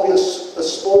is normally a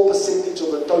small percentage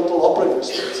of the total operating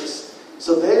expenses.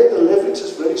 So there, the leverage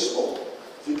is very small.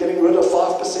 If you're getting rid of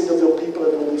 5% of your people,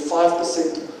 it will be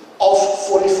 5% of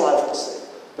 45%.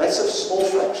 That's a small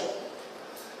fraction.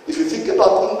 If you think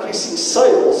about increasing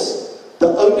sales, the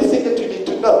only thing that you need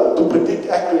to know to predict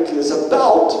accurately is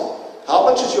about how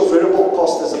much is your variable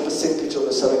cost as a percentage of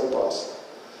the selling price.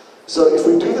 So if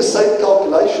we do the same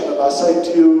calculation and I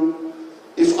say to you,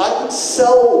 if I could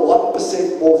sell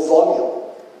 1% more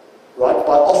volume, right,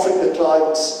 by offering the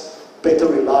clients better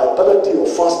reliability or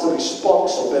faster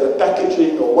response or better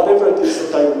packaging or whatever it is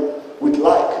that they would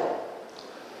like,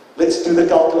 let's do the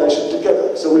calculation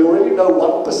together. So we already know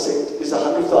 1% is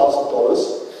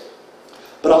 $100,000,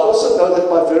 but I also know that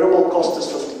my variable cost is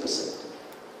 50%.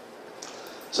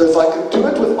 So if I could do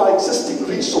it with my existing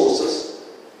resources,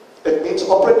 it means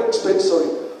operating expense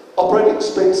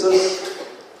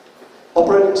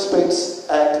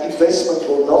and investment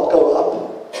will not go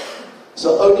up.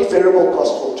 So only variable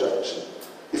cost will change.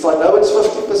 If If I know it's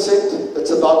 50%, it's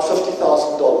about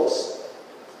 $50,000.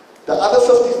 The other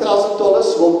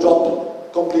 $50,000 will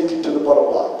drop completely to the bottom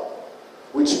line,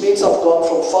 which means I've gone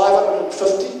from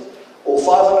 550 or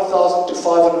 500,000 to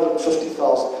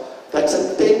 550,000. That's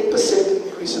a 10%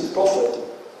 increase in profit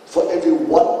for every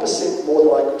 1% more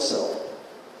that I could sell.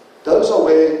 Those are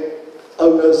where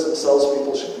owners and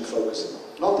salespeople should be focusing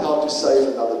on, not how to save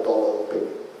another dollar or penny.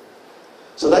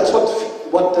 So that's what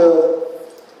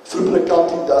throughput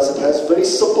accounting does. It has very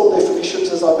simple definitions,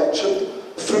 as I mentioned.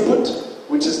 Throughput,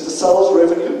 which is the sales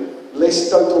revenue, less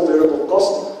total variable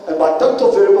cost. And by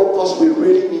total variable cost, we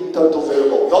really mean total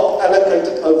variable, not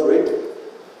allocated overhead.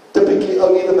 Typically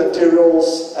only the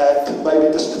materials and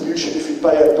maybe distribution if you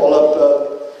pay $1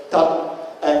 per ton,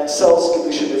 and sales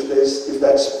commission if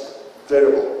that's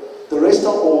variable. The rest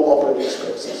are all operating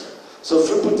expenses. So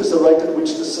throughput is the rate at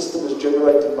which the system is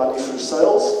generating money through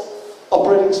sales.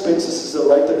 Operating expenses is the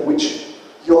rate at which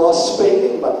you are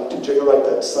spending money to generate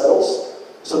that sales.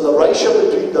 So the ratio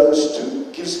between those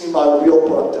two gives me my real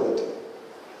productivity.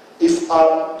 If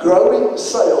I'm growing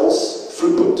sales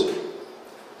throughput,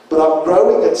 but I'm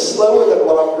growing it slower than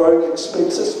what I'm growing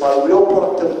expenses, my real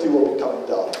productivity will be coming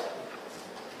down.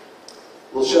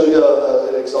 We'll show you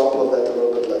an example of that a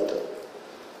little bit later.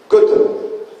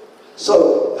 Good.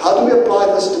 So, how do we apply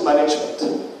this to management?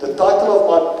 The title of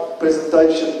my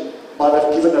presentation might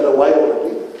have given it away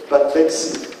already, but let's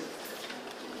see.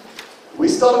 We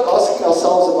started asking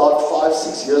ourselves about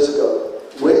 5-6 years ago,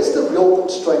 where's the real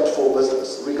constraint for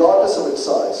business, regardless of its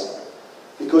size?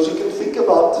 Because you can think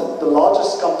about the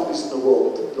largest companies in the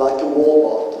world, like a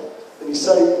Walmart, and you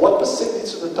say, what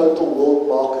percentage of the total world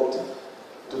market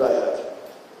do they have?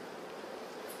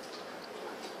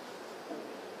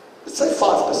 Let's say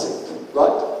 5%,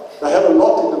 right? They have a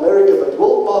lot in America, but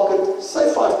world market,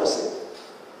 say 5%.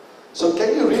 So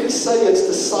can you really say it's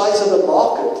the size of the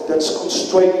market that's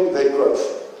constraining their growth?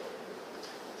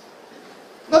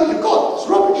 No, you can't. It's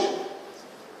rubbish,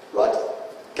 right?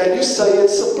 Can you say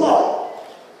it's supply?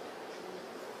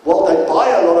 Well, they buy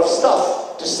a lot of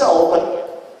stuff to sell,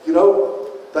 but, you know,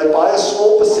 they buy a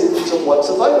small percentage of what's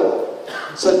available.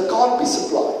 So it can't be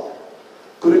supply.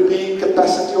 Could it be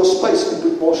capacity or space to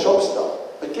put more shops down?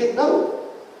 Again, no.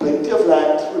 Plenty of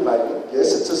land remaining.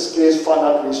 Yes, it's a scarce,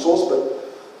 finite resource, but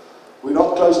we're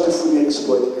not close to fully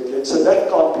exploiting it yet. So that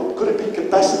can't be it. Could it be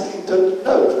capacity in terms?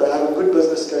 No. If they have a good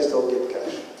business case, they'll get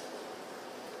cash.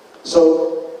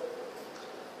 So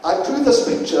I drew this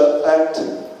picture,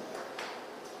 and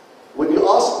when you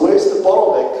ask where's the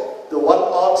bottleneck, the one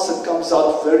answer comes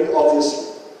out very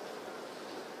obviously.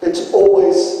 It's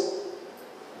always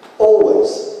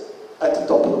at the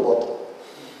top of the bottle.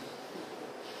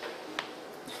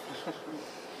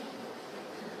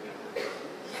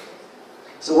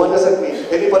 So what does that mean?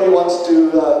 Anybody wants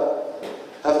to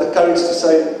have the courage to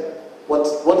say, what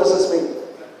does this mean?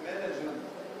 Management.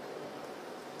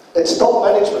 It's top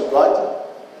management, right?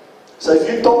 So if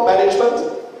you top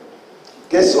management,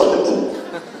 guess what?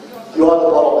 You are the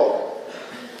bottleneck.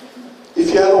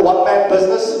 If you have a one-man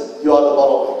business, you are the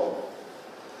bottleneck.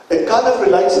 It kind of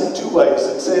relates in two ways.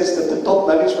 It says that the top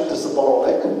management is the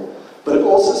bottleneck, but it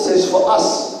also says for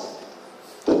us,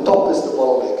 the top is the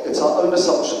bottleneck. It's our own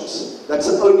assumptions. That's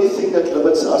the only thing that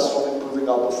limits us from improving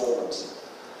our performance.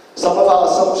 Some of our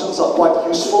assumptions are quite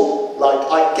useful, like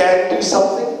I can do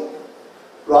something,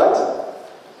 right?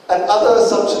 And other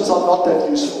assumptions are not that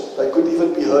useful. They could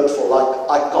even be hurtful, like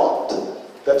I can't.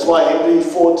 That's why Henry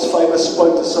Ford's famous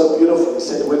quote is so beautiful. He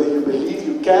said, whether you believe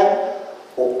you can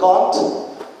or can't,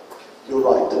 you're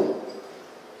right.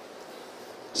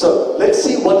 So let's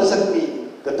see, what does it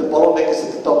mean that the bottleneck is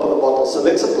at the top of the bottle? So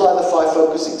let's apply the 5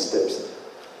 focusing steps.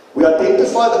 We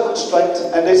identify the constraint,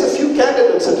 and there's a few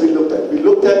candidates that we looked at. We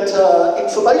looked at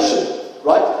information,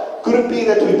 right? Could it be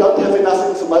that we don't have enough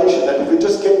information, and if we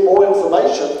just get more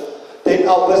information, then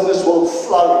our business will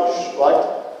flourish,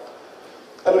 right?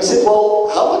 And we said, well,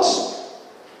 how much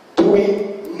do we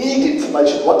need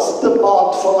information? What's the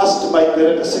demand for us to make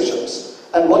better decisions?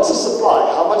 And what's the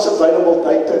supply? How much available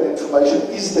data and information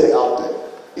is there out there?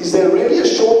 Is there really a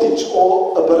shortage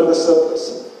or a bit of a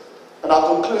surplus? And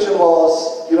our conclusion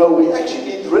was, you know, we actually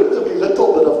need relatively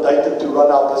little bit of data to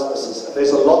run our businesses, and there's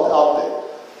a lot out there.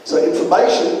 So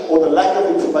information, or the lack of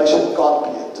information, can't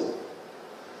be it.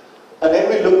 And then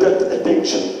we looked at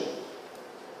attention.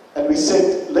 And we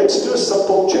said, let's do a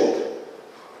simple check.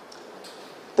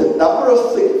 The number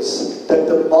of things that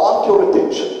demand your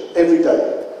attention every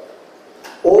day,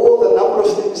 or the number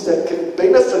of things that can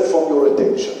benefit from your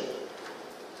attention,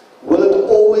 will it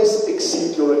always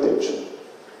exceed your attention?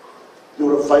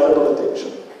 Your available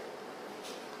attention?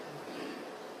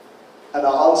 And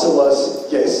our answer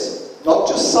was yes. Not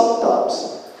just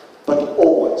sometimes, but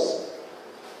always.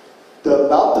 The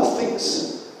amount of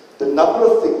things, the number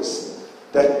of things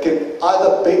that can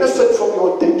either benefit from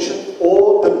your attention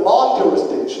or demand your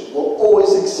attention will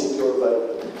always exceed your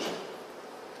available attention.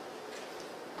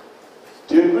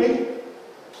 Do you agree?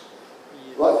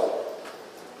 Right?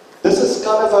 This is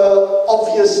kind of an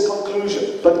obvious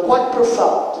conclusion, but quite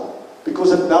profound,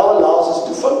 because it now allows us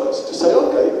to focus, to say,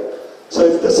 okay, so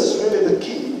if this is really the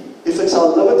key, if it's our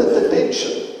limited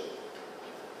attention,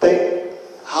 then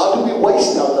how do we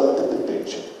waste our limited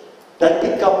attention? That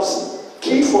becomes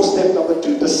key for step number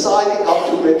 2, deciding how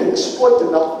to better exploit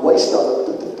and not waste our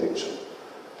limited attention.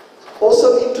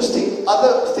 Also interesting,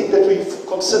 other thing that we've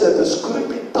considered is, could it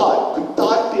be time? Could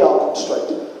time be our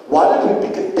constraint? Why did we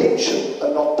pick attention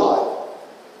and not time?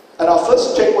 And our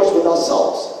first check was with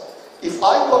ourselves. If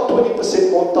I got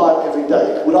 20% more time every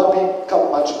day, would I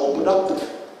become much more productive?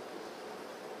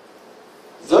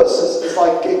 Versus if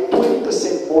I get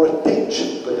 20% more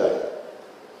attention per day,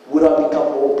 would I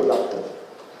become more productive?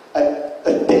 And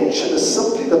attention is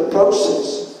simply the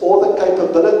process or the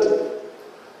capability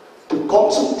to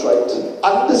concentrate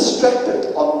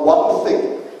undistracted on one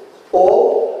thing,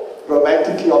 or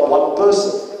romantically on one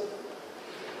person,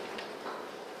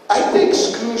 at the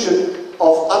exclusion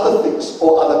of other things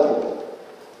or other people.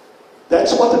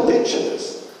 That's what attention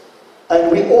is. And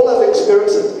we all have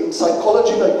experienced it. In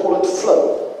psychology they call it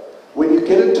flow. When you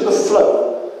get into the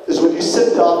flow is when you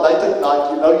sit down late at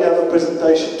night, you know you have a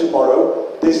presentation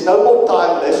tomorrow, there's no more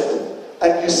time left,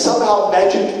 and you somehow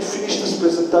magically finish this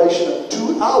presentation in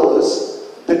 2 hours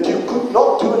that you could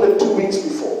not do in 2 weeks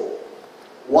before.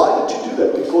 Why did you do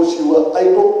that? Because you were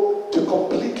able to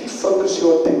completely focus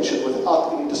your attention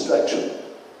without any distraction.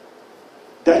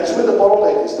 That's where the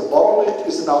bottleneck is. The bottleneck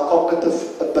is in our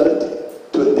cognitive ability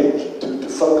to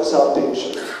focus our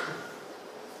attention.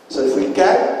 So if we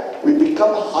can, we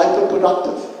become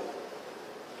hyper-productive.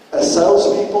 As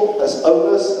salespeople, as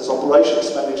owners, as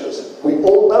operations managers, we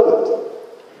all know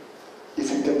it.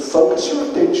 If you can focus your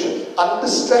attention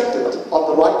undistracted on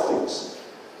the right things,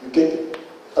 you get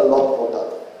a lot more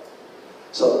done.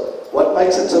 So, what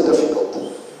makes it so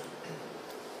difficult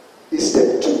is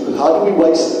step 2. How do we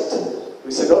waste it?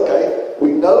 We said, okay,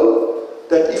 we know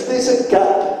that if there's a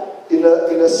gap in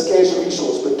a scarce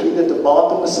resource between the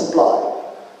demand and the supply,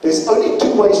 there's only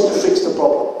 2 ways to fix the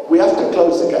problem. We have to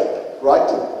close the gap, right?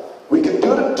 We can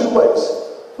do it in 2 ways.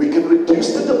 We can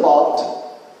reduce the demand,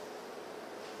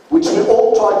 which we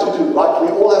all try to do, right? We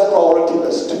all have priority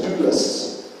lists, to-do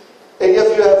lists. Any of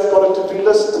you have got a to-do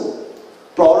list?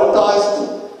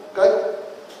 Prioritized? Okay?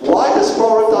 Why does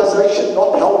prioritization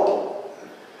not help?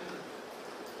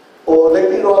 Or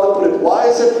let me rather put it, why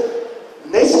is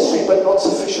it necessary but not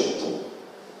sufficient?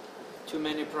 Too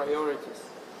many priorities.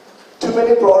 Too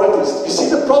many priorities. You see,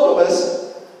 the problem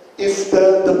is, if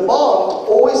the demand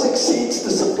always exceeds the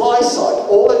supply side,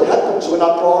 all that happens when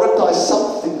I prioritize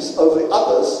some things over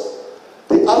others,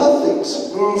 the other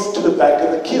things move to the back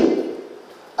of the queue.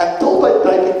 Until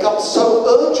they become so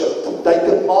urgent, they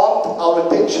demand our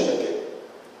attention again.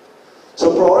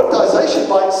 So prioritization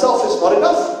by itself is not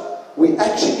enough. We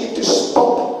actually need to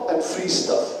stop and freeze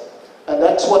stuff. And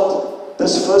that's what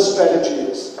this first strategy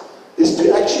is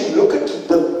to actually look at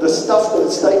the stuff that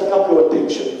is taking up your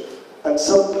attention and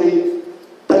simply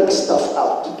take stuff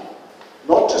out.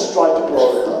 Not just try to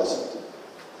prioritize it.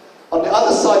 On the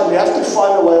other side, we have to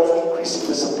find a way of increasing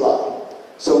the supply.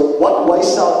 So what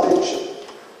wastes our attention?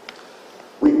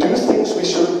 We do things we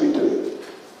shouldn't be doing.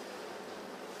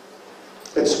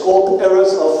 It's called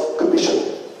errors of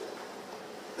commission.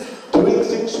 Doing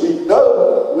things we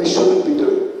know we shouldn't be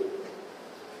doing.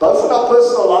 Both in our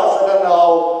personal life and in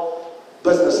our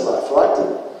business life, right?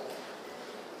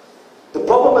 The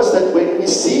problem is that when we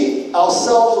see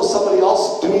ourselves or somebody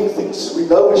else doing things we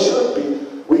know we shouldn't be,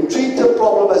 we treat the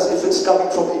problem as if it's coming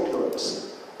from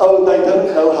ignorance. Oh, they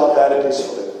don't know how bad it is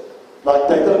for them. Like,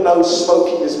 they don't know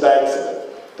smoking is bad for them.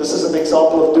 This is an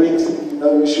example of doing things you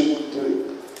know you shouldn't be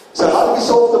doing. So how do we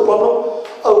solve the problem?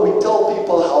 Oh, we tell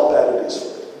people how bad it is for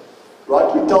them.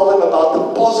 Right? We tell them about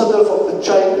the positive of the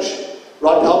change,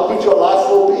 right? How good your life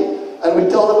will be, and we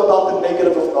tell them about the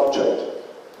negative of not change.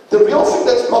 The real thing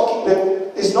that's blocking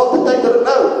them is not that they don't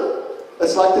know.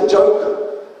 It's like the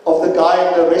joke of the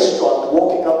guy in the restaurant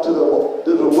walking up to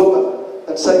the woman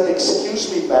and saying,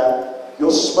 "Excuse me, ma'am,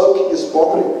 your smoking is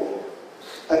bothering me."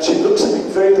 And she looks at him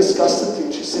very disgustedly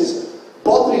and she says,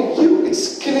 "Bothering you?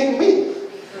 It's killing me."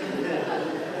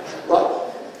 Right?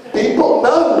 People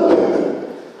know,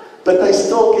 but they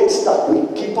still get stuck. We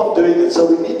keep on doing it. So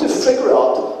we need to figure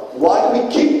out, why do we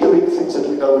keep doing things that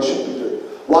we know we should be doing?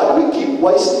 Why do we keep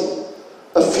wasting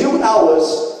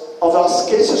hours of our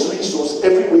scarcest resource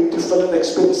every week to fill in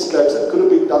expense claims that could have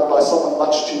been done by someone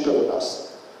much cheaper than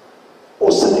us.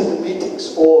 Or sitting in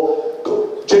meetings, or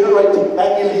generating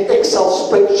manually Excel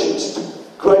spreadsheets to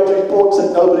create reports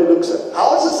that nobody looks at.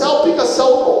 How is this helping us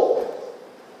sell more?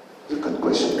 It's a good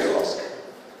question to ask.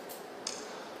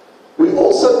 We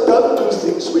also don't do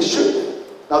things we should.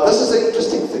 Now this is an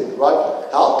interesting thing, right?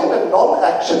 How can a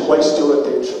non-action waste your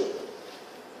attention?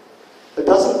 It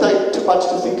doesn't take too much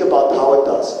to think about how it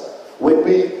does. When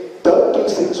we don't do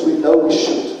things we know we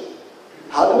should,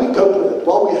 how do we cope with it?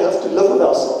 Well, we have to live with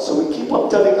ourselves. So we keep on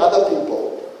telling other people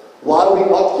why we're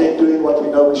not yet doing what we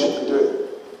know we should be doing.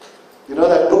 You know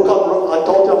that book I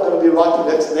told you I'm going to be writing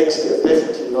next year,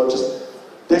 definitely,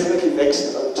 definitely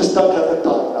next year. Just don't have the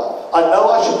time now. I know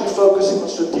I should be focusing on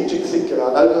strategic thinking.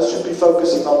 I know I should be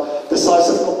focusing on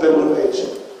decisive competitive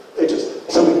edges.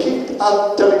 So we keep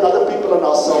telling other people and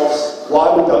ourselves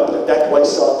why we don't, and that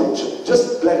wastes our attention.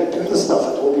 Just bloody do the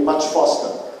stuff, it will be much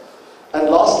faster. And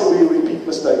lastly, we repeat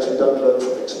mistakes, we don't learn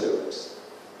from experience.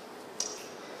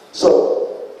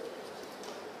 So,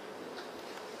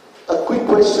 a quick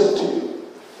question to you.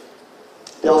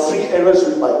 There are 3 errors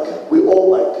we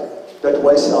all make, that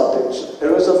waste our attention.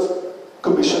 Errors of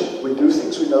commission, we do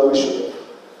things we know we shouldn't.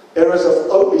 Errors of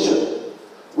omission,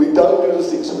 we don't do the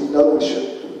things we know we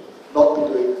should not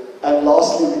be doing. And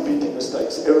lastly, repeating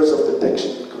mistakes, errors of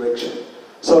detection and correction.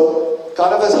 So,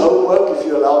 kind of as homework, if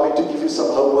you allow me to give you some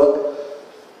homework,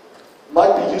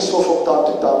 might be useful from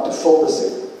time to time to fill this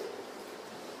in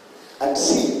and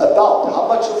see about how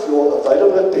much of your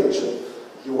available attention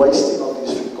you're wasting on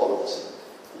these 3 columns.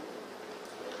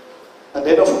 And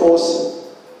then, of course,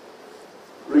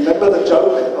 remember the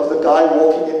joke of the guy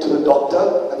walking into the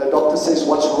doctor, and the doctor says,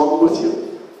 "What's wrong with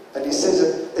you?" And he says,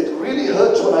 it really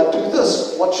hurts when I do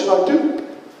this. What should I do?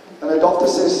 And the doctor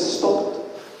says, "Stop it."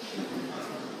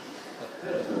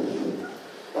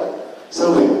 Right?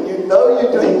 So you know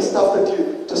you're doing stuff that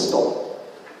you just stop.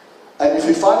 And if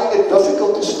you're finding it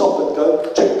difficult to stop it,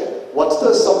 go check. What's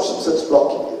the assumptions that's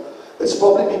blocking you? It's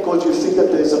probably because you think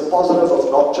that there's a positive of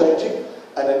not changing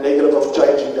and a negative of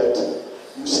changing that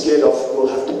you're scared of you'll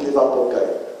have to give up or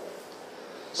go.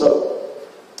 So,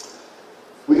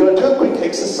 we're going to do a quick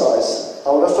exercise. I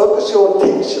want to focus your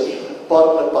attention,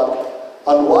 pardon the pun,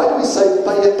 on why do we say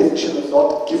pay attention and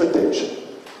not give attention.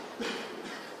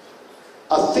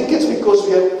 I think it's because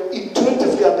we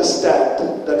intuitively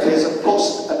understand that there's a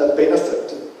cost and a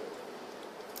benefit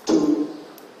to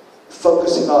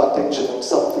focusing our attention on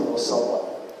something or someone.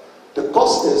 The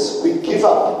cost is we give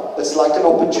up. It's like an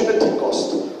opportunity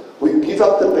cost. We give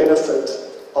up the benefit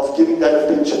of giving that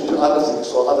attention to other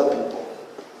things or other people.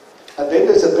 And then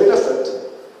there's a benefit.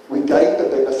 We gain the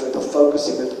benefit of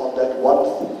focusing it on that one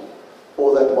thing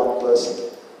or that one person.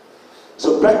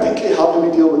 So practically, how do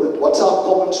we deal with it? What's our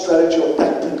common strategy or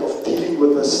tactic of dealing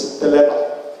with this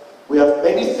dilemma? We have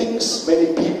many things,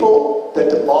 many people that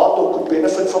demand or could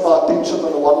benefit from our attention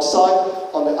on the one side.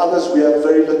 On the others, we have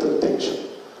very little attention.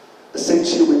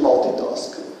 Essentially, we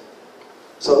multitask.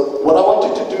 So what I want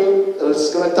you to do,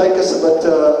 it's going to take us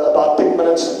about 10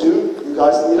 minutes to do. You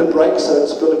guys need a break, so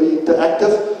it's going to be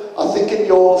interactive. I think in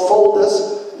your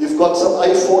folders, you've got some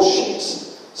A4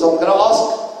 sheets. So I'm going to ask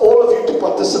all of you to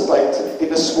participate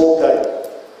in a small game.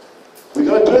 We're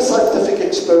going to do a scientific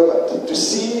experiment to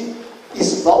see,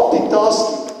 is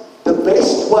multitasking the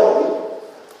best way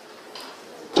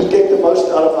to get the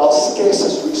most out of our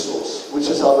scarcest resource, which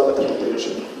is our limited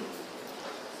attention.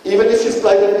 Even if you've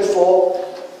played it before,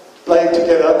 play it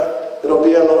together, it'll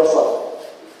be a lot of fun.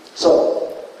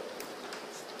 So,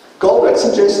 Gold had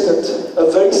suggested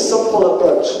a very simple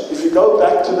approach. If you go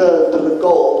back to the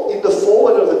goal, in the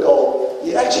forward of the goal,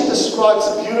 he actually describes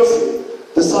beautifully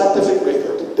the scientific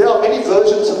method. There are many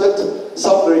versions of it,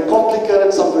 some very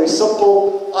complicated, some very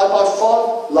simple. I by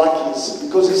far like his,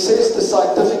 because he says the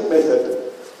scientific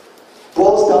method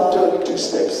boils down to only 2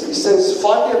 steps. He says,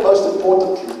 finally and most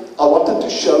importantly, I wanted to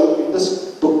show in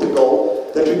this book, The Goal,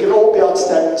 that we can all be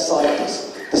outstanding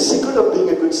scientists. The secret of being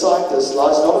a good scientist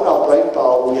lies not in our brain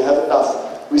power, we have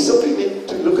enough. We simply need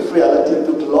to look at reality and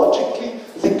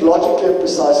think logically and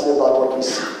precisely about what we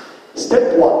see.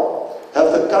 Step 1,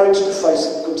 have the courage to face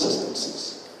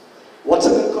inconsistencies. What's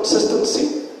an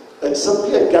inconsistency? It's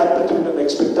simply a gap between an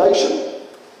expectation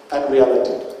and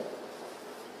reality.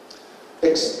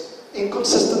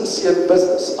 Inconsistency in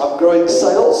business. I'm growing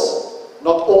sales,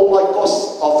 not all my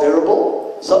costs are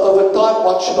variable, so over time,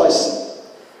 what should I see?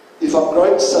 If I'm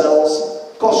growing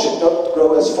sales, costs should not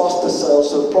grow as fast as sales,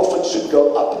 so profit should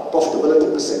go up,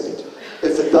 profitability percentage.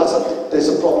 If it doesn't, there's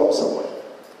a problem somewhere.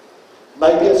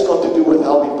 Maybe it's got to do with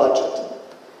how we budget.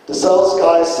 The sales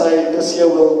guys say this year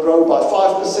we'll grow by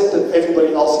 5% and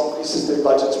everybody else increases their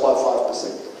budgets by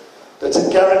 5%. That's a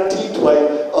guaranteed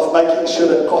way of making sure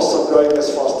that costs are growing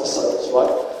as fast as sales,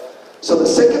 right? So the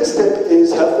second step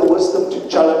is have the wisdom to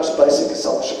challenge basic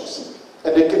assumptions.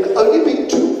 And there can only be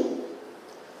two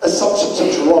assumptions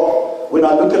that's wrong when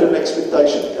I look at an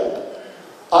expectation gap.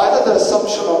 Either the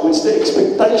assumption on which the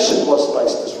expectation was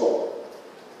based is wrong.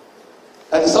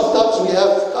 And sometimes we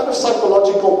have kind of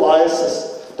psychological biases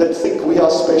that think we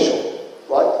are special,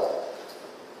 right?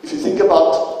 If you think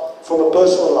about from a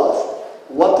personal life,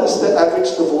 what is the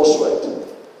average divorce rate?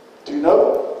 Do you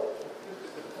know?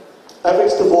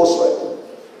 Average divorce rate.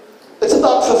 It's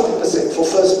about 50% for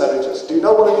first marriages. Do you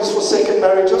know what it is for second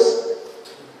marriages?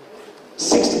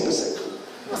 60%.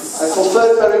 And for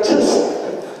third marriages,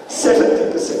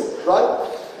 70%, right?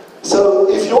 So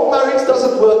if your marriage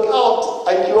doesn't work out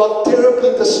and you are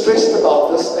terribly distressed about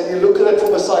this and you look at it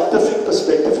from a scientific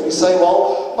perspective and you say,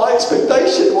 well, my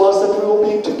expectation was that we will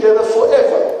be together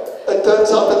forever. It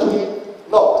turns out that we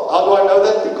not. How do I know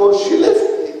that? Because she left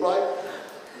me, right?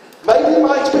 Maybe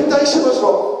my expectation was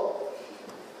wrong.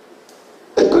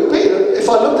 It could be. If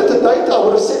I looked at the data, I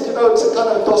would have said, you know, it's a kind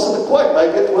of a toss of the coin.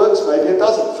 Maybe it works, maybe it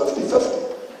doesn't.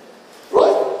 50-50.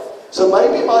 Right? So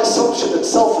maybe my assumption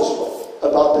itself is wrong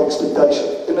about the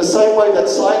expectation. In the same way that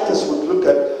scientists would look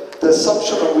at the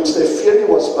assumption on which their theory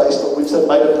was based, on which they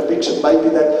made a prediction, maybe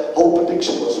that whole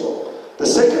prediction was wrong. The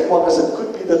second one is it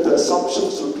could be that the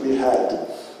assumptions that we had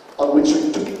on which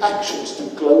we took actions to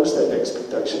close that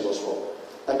expectation was wrong.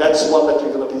 And that's one that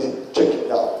you're going to be checking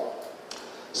now.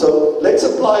 So let's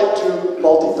apply it to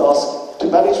multitasking, to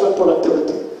management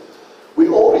productivity.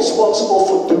 We're all responsible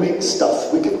for doing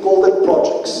stuff. We can call them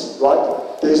projects,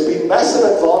 right? There's been massive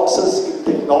advances in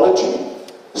technology,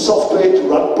 software to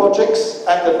run projects,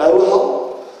 and the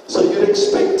know-how. So you'd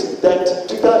expect that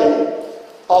today,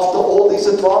 after all these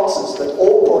advances, that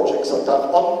all projects are done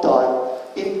on time,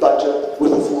 in budget,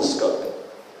 with a full scope.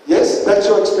 Yes, that's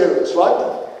your experience,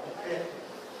 right?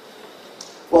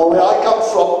 Well, where I come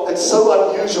from, it's so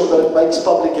unusual that it makes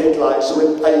public headlines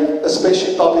when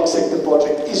especially public sector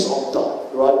project is on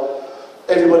time, right?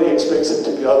 Everybody expects it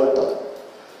to be over time.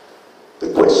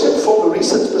 The question from a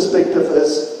research perspective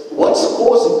is, what's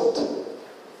causing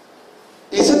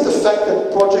it? Is it the fact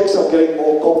that projects are getting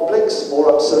more complex,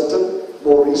 more uncertain,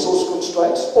 more resource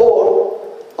constraints, or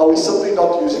are we simply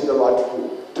not using the right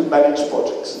tool to manage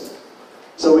projects?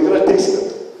 So we're going to test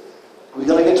it. We're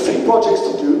going to get 3 projects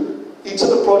to do. Each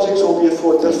of the projects will be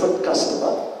for a different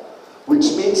customer,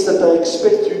 which means that they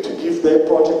expect you to give their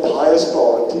project the highest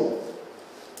priority.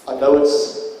 I know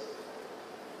it's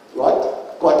right,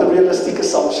 quite a realistic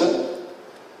assumption.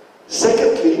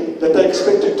 Secondly, that they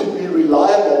expect you to be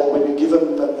reliable when you give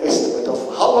them an estimate of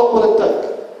how long will it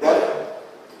take, right?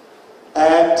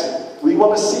 And we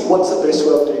want to see what's the best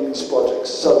way of doing these projects.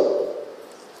 So,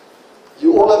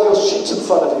 you all have your sheets in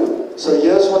front of you. So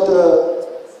here's what the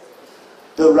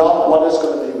round 1 is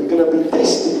going to be. We're going to be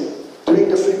testing, doing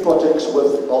the 3 projects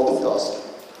with multitasking.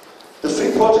 The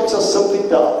 3 projects are simply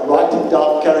writing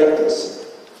down characters.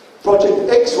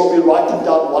 Project X will be writing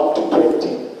down 1 to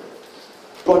 20.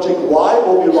 Project Y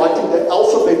will be writing the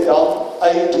alphabet down,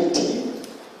 A to T.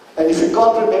 And if you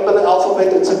can't remember the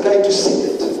alphabet, it's okay to sing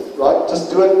it, right? Just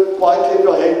do it quietly in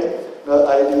your head. No,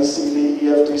 A, B, C, D, E,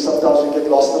 F, G. Sometimes we get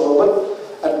lost a little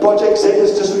bit. And Project Z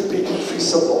is just repeating 3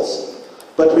 symbols.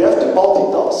 But we have to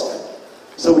multitask.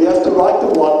 So we have to write the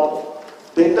 1,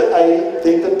 then the A,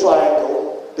 then the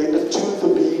triangle, then the 2,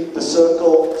 the B, the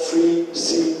circle, 3,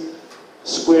 C,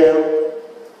 square.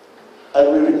 And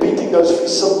we're repeating those 3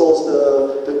 symbols,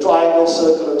 the triangle,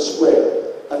 circle, and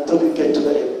square, until you get to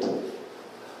the end.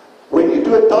 When you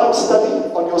do a time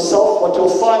study on yourself, what you'll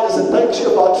find is it takes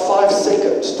you about 5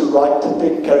 seconds to write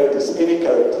 10 characters, any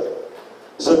character.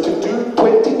 So to do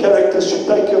 20 characters should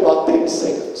take you about 10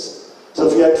 seconds. So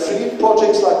if you had 3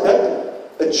 projects like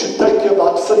that, it should take you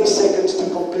about 30 seconds to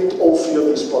complete all 3 of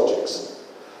these projects.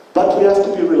 But we have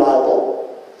to be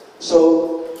reliable.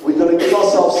 So we're going to give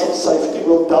ourselves some safety.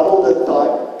 We'll double the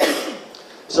time.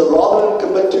 So rather than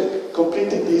commit to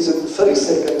completing these in 30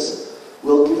 seconds,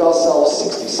 we'll give ourselves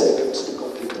 60 seconds to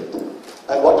complete it.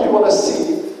 And what we want to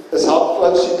see is how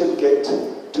close you can get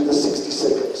to the 60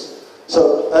 seconds.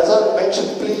 So as I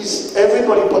mentioned, please,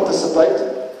 everybody participate.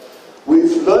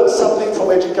 We've learned something from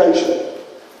education,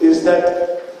 is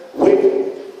that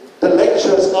when the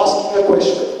lecturer is asking a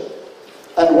question,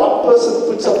 and one person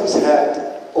puts up his hand,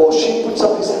 or she puts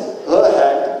up her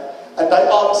hand, and they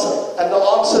answer, and the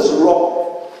answer is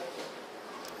wrong,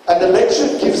 and the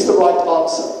lecturer gives the right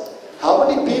answer, how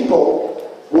many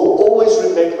people will always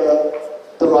remember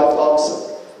the right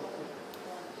answer?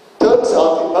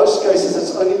 most cases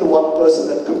it's only the one person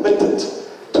that committed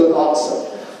to an answer.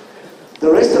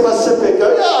 The rest of us sit there and go,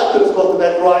 yeah, I could have gotten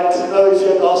that right, you know, if you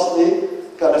had asked me,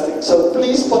 kind of thing. So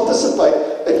please participate.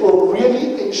 It will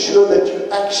really ensure that you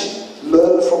actually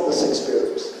learn from this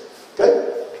experience. Okay?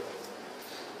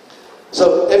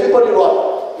 So everybody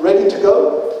right, ready to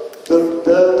go?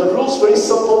 The rule's very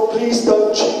simple. Please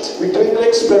don't cheat. We're doing an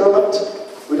experiment.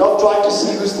 We're not trying to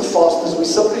see who's the fastest. We're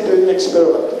simply doing an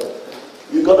experiment.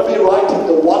 You've got to be writing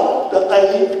the 1, the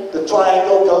A, the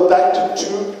triangle, go back to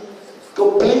 2,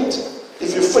 complete.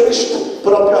 If you're finished,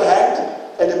 put up your hand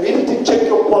and immediately check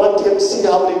your quality and see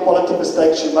how many quality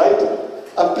mistakes you made.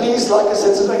 And please, like I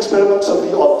said, it's an experiment, so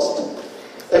be honest.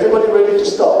 Everybody ready to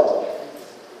start?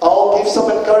 I'll give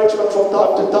some encouragement from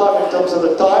time to time in terms of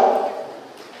the time.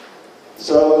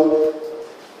 So,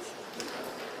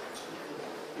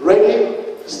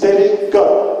 ready, steady,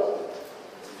 go.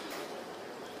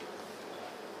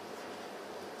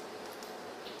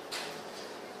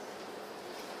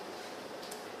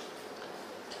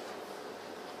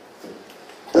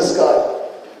 This guy,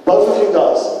 both of you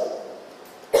guys,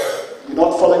 you're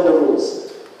not following the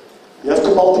rules. You have to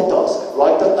multitask.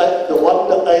 Write the 1,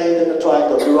 the A, then the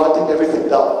triangle. You're writing everything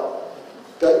down.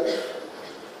 Okay?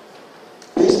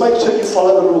 Please make sure you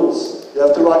follow the rules. You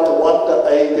have to write the 1, the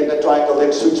A, then the triangle,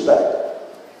 then switch back.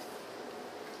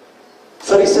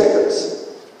 30 seconds.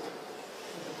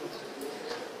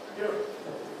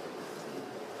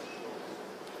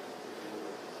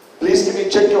 Please give me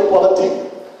check your quality,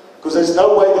 because there's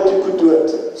no way that you could do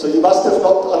it. So you must have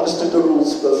not understood the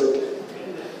rules perfectly.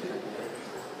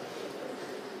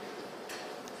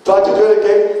 Try to do it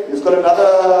again. You've got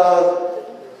another,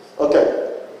 okay,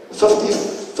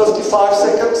 55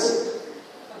 seconds.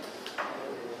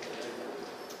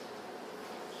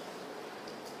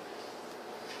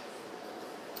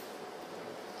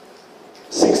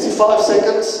 Five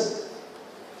seconds.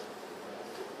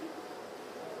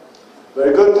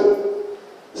 Very good.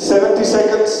 70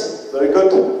 seconds. Very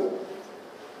good.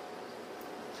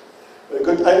 Very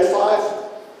good. 85.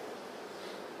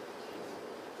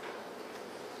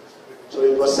 So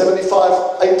it was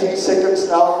 75, 80 seconds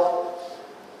now.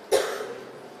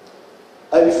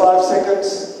 85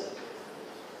 seconds.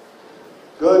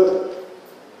 Good.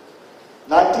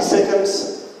 90 seconds.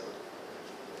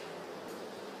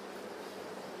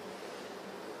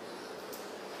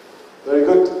 Very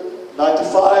good.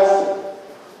 95.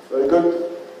 Very good.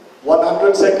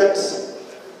 100 seconds.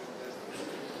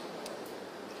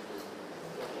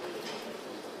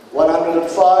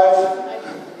 105.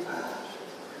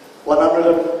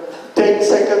 110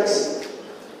 seconds.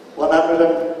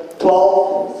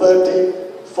 112, 13,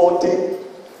 14.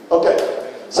 Okay.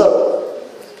 So,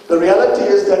 the reality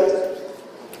is that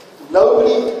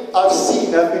nobody I've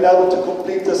seen have been able to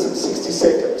complete this in 60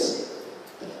 seconds.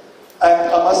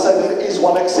 And I must say there is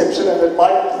one exception, and it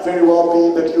might very well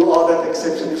be that you are that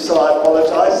exception. If so, I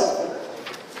apologize.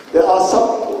 There are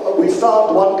some, we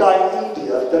found one guy in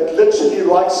India that literally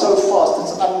writes so fast,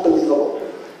 it's unbelievable.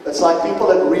 It's like people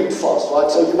that read fast, right?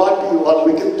 So you might be one,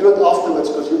 we can do it afterwards,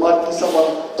 because you might be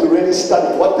someone to really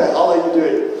study. What the hell are you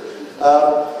doing?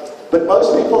 But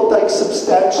most people take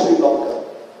substantially longer.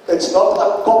 It's not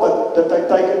uncommon that they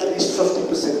take at least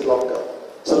 50% longer.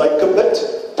 So they commit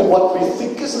to what we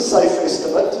think is a safe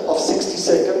estimate of 60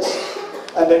 seconds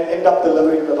and then end up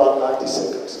delivering in about 90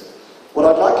 seconds. What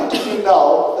I'd like you to do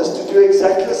now is to do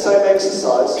exactly the same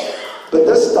exercise, but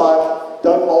this time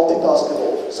don't multitask at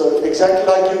all. So exactly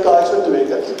like you guys were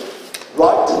doing it.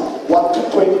 Write 1 to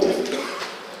 20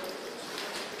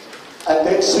 and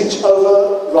then switch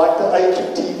over, write the A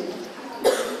to T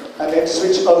and then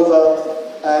switch over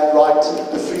and write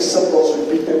the 3 symbols,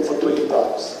 repeat them for 20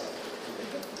 times.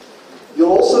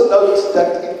 You'll also note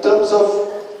that in terms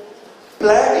of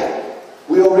planning,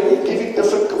 we're already giving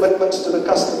different commitments to the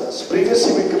customers.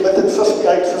 Previously we committed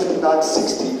 58, 59,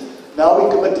 60. Now we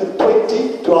committed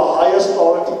 20 to our highest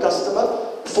priority customer,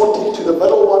 40 to the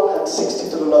middle one, and 60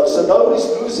 to the lowest. So nobody's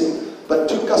losing, but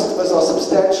 2 customers are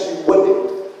substantially winning.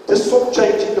 Just from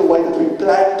changing the way that we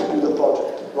plan to do the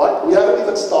project, right? We haven't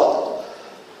even started.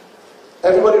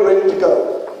 Everybody ready to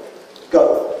go?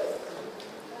 Go.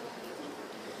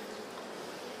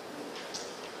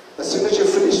 As soon as you're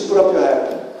finished, put up your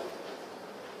hand.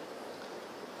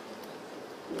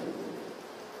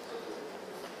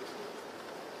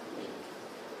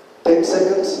 Ten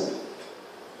seconds.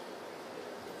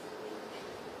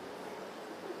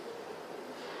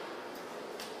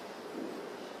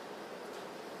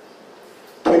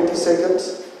 20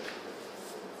 seconds.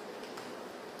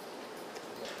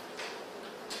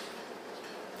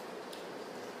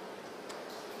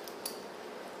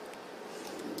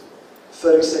 15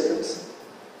 30 seconds.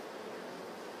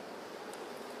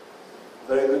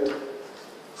 Very good.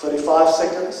 35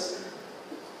 seconds.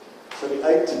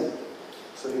 38,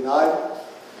 39,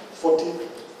 40,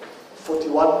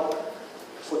 41,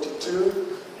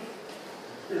 42,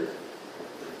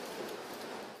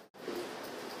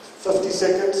 50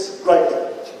 seconds. Great.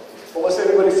 Almost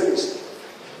everybody finished.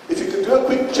 If you could do a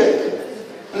quick check,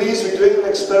 please, we're doing an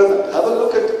experiment. Have a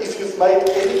look at if you've made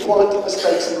any quality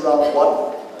mistakes in round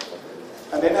 1,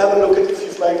 and then have a look at if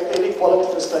you've made any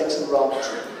quality mistakes in round 2.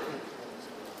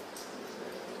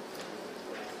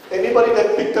 Anybody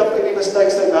that picked up any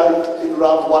mistakes they made in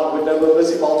round 1 when they were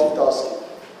busy multitasking?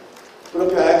 Put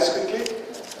up your hands quickly.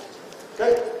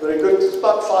 Okay, very good. It's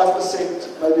about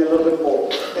 5%, maybe a little bit more.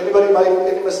 Anybody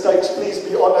made any mistakes, please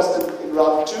be honest in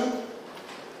round 2.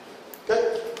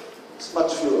 Okay, it's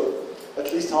much fewer.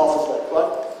 At least half of that,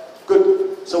 right?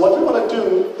 Good. So what we want to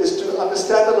do is to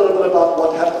understand a little bit about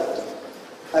what happened.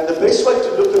 And the best way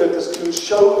to look at it is to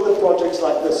show the projects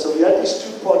like this. So we had these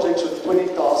 2 projects with 20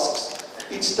 tasks,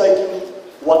 each taking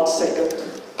 1 second,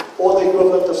 or the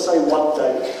equivalent of, say, 1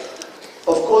 day.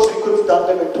 Of course, we could have done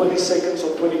them in 20 seconds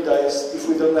or 20 days if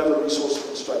we didn't have a resource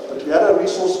constraint. But we had a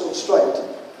resource constraint,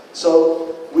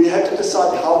 so we had to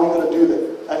decide how we're going to do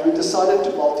them. And we decided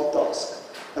to multitask.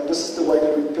 And this is the way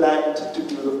that we planned to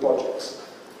do the projects.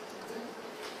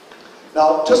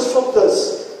 Now, just from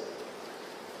this,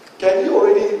 can you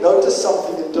already notice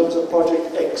something in terms of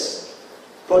Project X?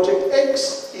 Project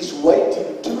X is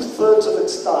waiting 2/3 of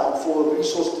its time for a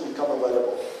resource to become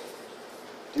available.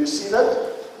 Do you see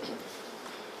that?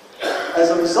 As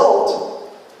a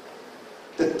result,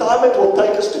 the time it will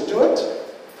take us to do it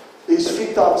is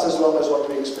 3 times as long as what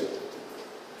we expected.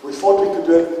 We thought we could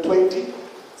do it in 20.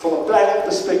 From a planning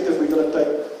perspective, we're going to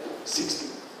take 60.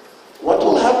 What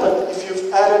will happen if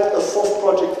you've added a 4th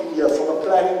project in here from a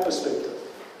planning perspective?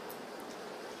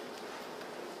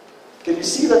 Can you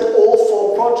see that all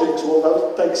 4 projects will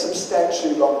now take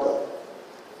substantially longer?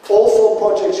 All 4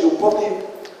 projects, you'll probably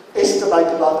estimate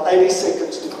about 80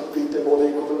 seconds to complete them, or the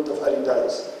equivalent of 80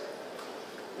 days.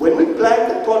 When we plan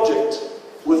the project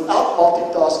without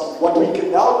multitasking, what we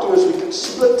can now do is we can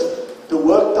split the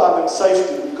work time and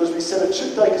safety, because we said it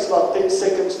should take us about 10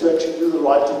 seconds to actually do the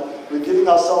writing. We're giving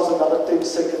ourselves another 10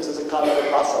 seconds as a kind of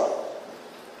a buffer.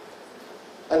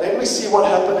 And then we see what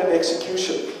happened in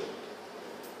execution.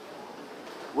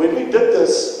 When we did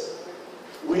this,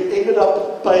 we ended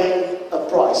up paying a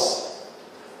price.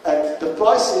 And the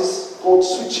price is called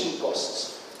switching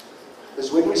costs.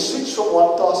 Is when we switch from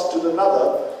one task to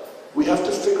another, we have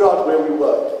to figure out where we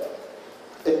were.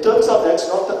 It turns out that's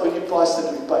not the only price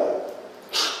that we pay.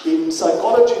 In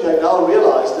psychology, they now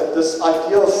realize that this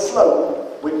idea of flow,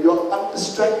 when you're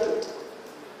undistracted,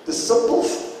 the simple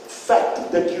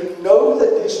fact that you know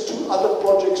that there's 2 other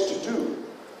projects to do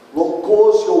will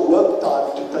cause your work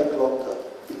time to take longer,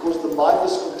 because the mind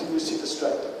is continuously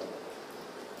distracted.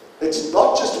 It's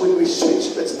not just when we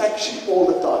switch, it's actually all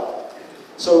the time.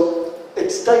 So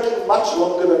it's taking much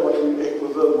longer than what we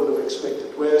would have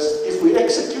expected. Whereas if we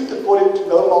execute according to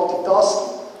no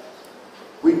multitasking,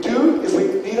 we do, if we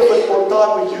need a bit more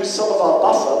time, we use some of our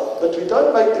buffer, but we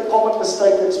don't make the common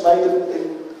mistake that's made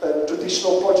in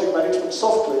traditional project management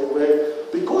software, where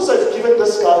because I've given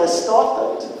this guy a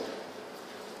start date,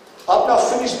 I'm now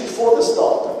finished before the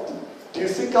start date. Do you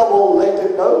think I will let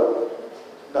him know?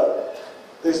 No.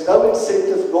 There's no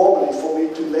incentive normally for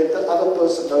me to let the other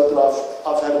person know that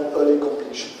I've had an early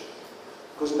completion.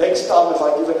 Because next time if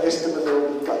I give an estimate, they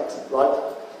will be cut, right?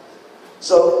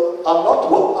 So I'm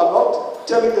not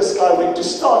telling this guy when to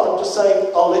start. I'm just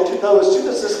saying, I'll let you know as soon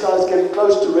as this guy is getting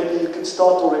close to ready, you can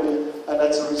start already, and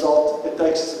as a result, it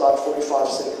takes us about 45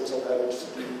 seconds on average to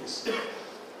do this.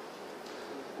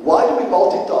 Why do we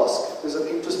multitask? Is an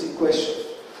interesting question.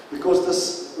 Because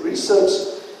this research,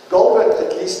 Goldberg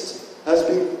at least, has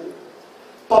been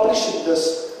publishing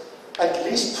this at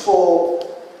least for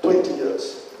 20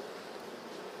 years.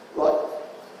 Right?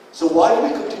 So why do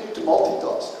we continue to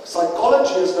multitask?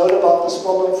 Psychology has known about this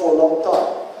problem for a long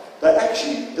time.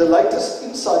 The latest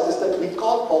insight is that we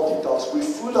can't multitask. We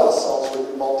fool ourselves when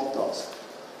we multitask.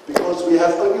 Because we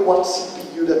have only one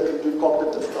CPU that can do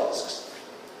cognitive tasks.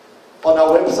 On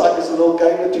our website there's a little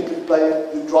game that you can play.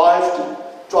 You drive to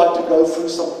try to go through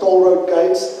some toll road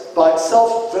gates. By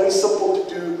itself, very simple to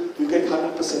do, you get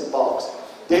 100% marks.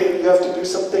 Then you have to do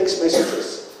some text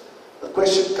messages. A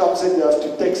question comes in, you have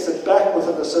to text it back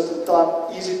within a certain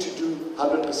time, easy to do,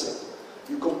 100%.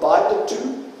 You combine the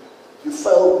two, you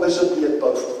fail miserably at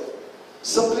both of them.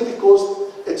 Simply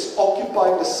because it's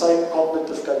occupying the same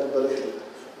cognitive capability.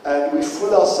 And we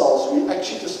fool ourselves, we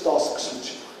actually just task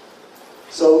switching.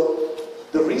 So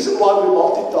the reason reason why we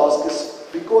multitask is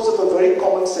because of a very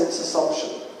common sense assumption.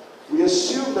 We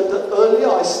assume that the earlier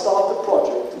I start the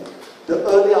project, the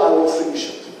earlier I will finish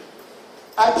it.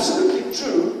 Absolutely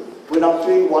true when I'm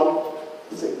doing one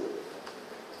thing.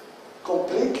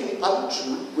 Completely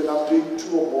untrue when I'm doing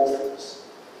two or more things.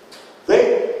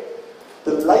 Then,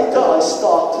 the later I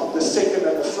start the second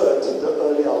and the third, the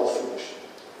earlier I'll finish.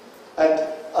 And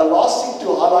a last thing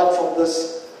to highlight from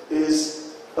this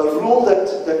is a rule that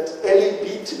Ellie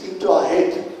beat into our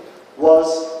head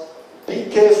was, be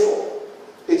careful.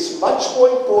 It's much more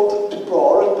important to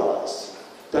prioritize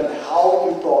than how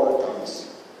you prioritize.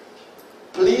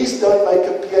 Please don't make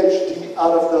a PhD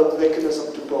out of the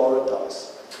mechanism to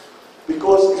prioritize.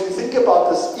 Because if you think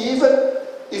about this, even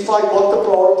if I got the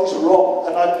priorities wrong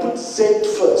and I put Z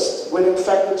first, when in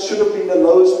fact it should have been the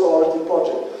lowest priority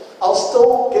project, I'll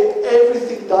still get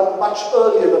everything done much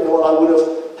earlier than what I would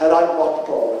have had I not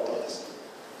prioritized.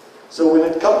 So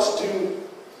when it comes to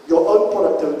your own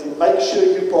productivity, make sure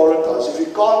you prioritize. If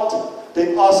you can't,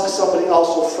 then ask somebody else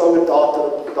or throw a dart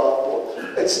at a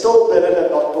dartboard. It's still better than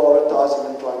not prioritizing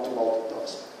and trying to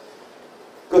multitask.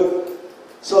 Good.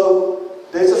 So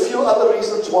there's a few other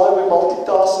reasons why we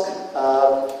multitask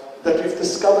that we've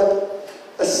discovered.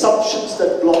 Assumptions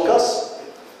that block us.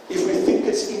 If we think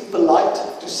it's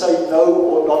impolite to say no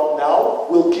or not now,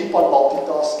 we'll keep on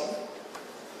multitasking.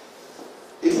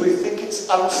 If we think it's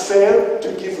unfair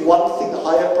to give one thing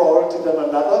higher priority than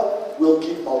another, we'll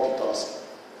keep multitasking.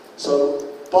 So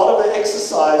part of the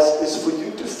exercise is for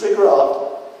you to figure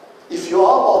out if you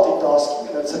are multitasking,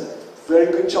 and it's a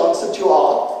very good chance that you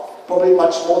are, probably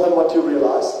much more than what you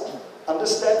realize.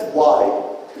 Understand why,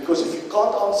 because if you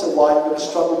can't answer why, you're going to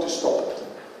struggle to stop it.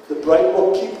 The brain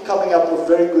will keep coming up with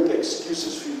very good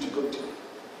excuses for you to continue.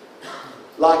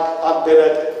 Like, I'm better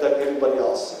at it than everybody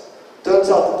else. Turns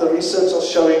out that the research is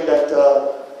showing that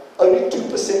only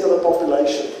 2% of the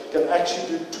population can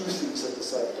actually do two things at the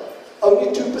same time.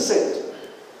 Only 2%.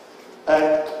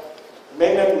 And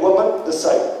men and women, the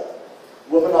same.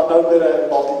 Women are no better at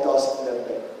multitasking than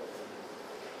men.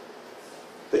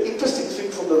 The interesting thing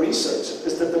from the research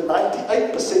is that the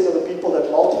 98% of the people that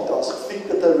multitask think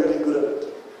that they're really good at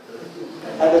it.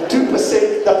 And the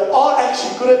 2% that are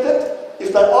actually good at it,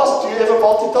 if they ask, do you ever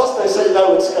multitask? They say,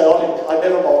 no, it's chaotic. I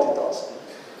never multitask.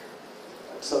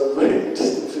 So, very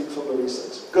interesting thing from the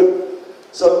research. Good.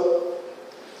 So,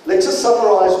 let's just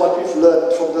summarize what we've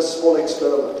learned from this small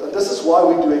experiment. And this is why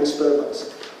we do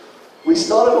experiments. We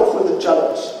started off with a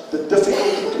challenge, the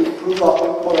difficulty to improve our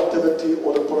own productivity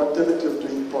or the productivity of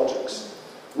doing projects.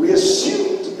 We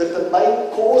assumed that the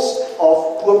main cause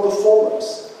of poor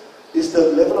performance is the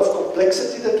level of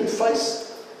complexity that we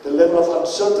face, the level of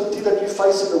uncertainty that we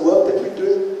face in the work that we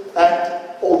do, and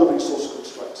all the resource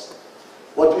constraints.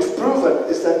 What we've proven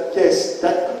is that, yes,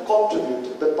 that could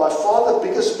contribute, but by far the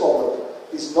biggest problem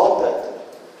is not that.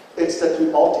 It's that we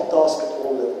multitask at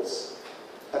all levels.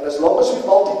 And as long as we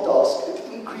multitask,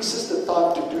 it increases the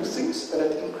time to do things, and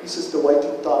it increases the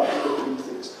waiting time in between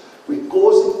things. We're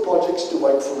causing projects to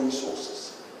wait for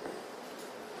resources.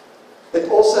 It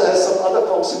also has some other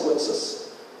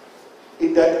consequences,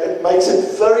 in that it makes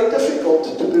it very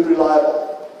difficult to be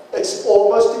reliable. It's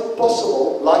almost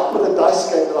impossible, like with the dice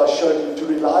game that I showed you,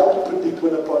 to reliably predict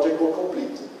when a project will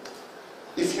complete.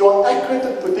 If you are accurate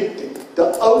at predicting,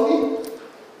 the only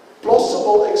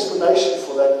plausible explanation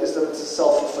for that is that it's a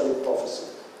self-fulfilling prophecy.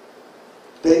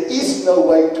 There is no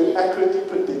way to accurately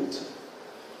predict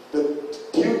the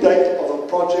due date of a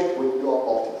project when you are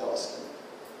multitasking.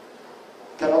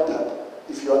 Cannot happen.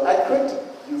 If you are accurate,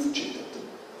 you've cheated.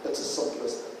 That's as simple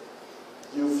as that.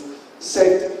 You've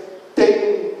said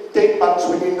 10 months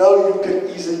when you know you can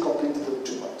easily complete it in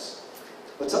 2 months.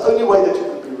 That's the only way that you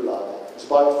can be reliable. It's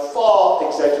by far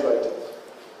exaggerated.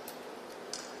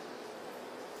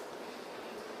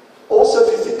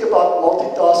 Also, if you think about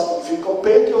multitasking, if you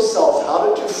compared yourself, how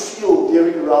did you feel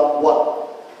during round 1?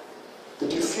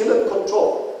 Did you feel in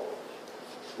control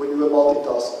when you were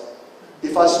multitasking?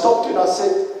 If I stopped you and I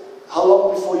said, how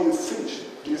long before you finish?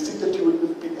 Do you think that you would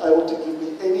have been able to give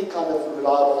me any kind of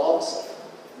reliable answer?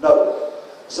 No.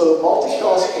 So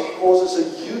multitasking causes a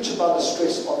huge amount of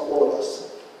stress on all of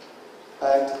us.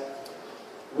 And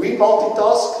we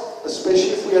multitask,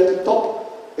 especially if we're at the top,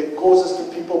 it causes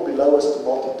the people below us to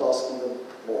multitask even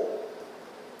more.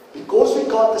 Because we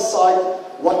can't decide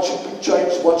what should be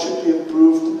changed, what should be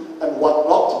improved, and what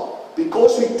not,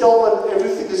 because we tell them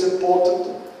everything is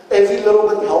important, every little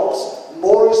bit helps,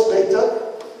 more is better,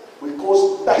 we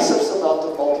cause massive amount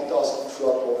of multitasking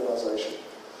throughout the organization.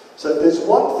 So there's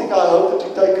one thing I hope that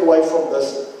you take away from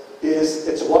this, is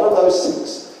it's one of those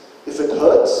things. If it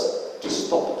hurts, just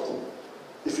stop it.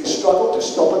 If you struggle to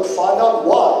stop it, find out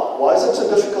why. Why is it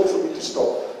so difficult for me to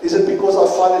stop? Is it because I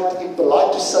find it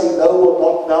impolite to say no or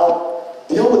not now?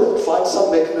 Deal with it. Find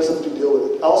some mechanism to deal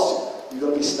with it. Else, you're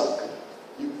going to be stuck.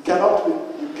 You cannot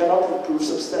improve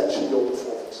substantially your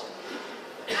performance.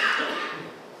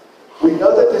 We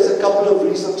know that there's a couple of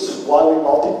reasons why we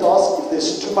multitask. If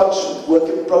there's too much work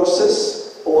in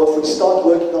process, or if we start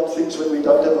working on things when we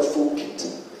don't have a full kit.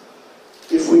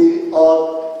 If we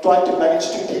are trying to manage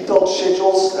too detailed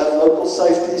schedules, have local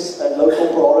safeties and local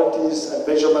priorities and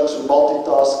measurements, we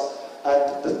multitask.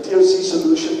 And the TOC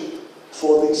solution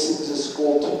for these things is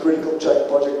called critical change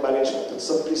project management. It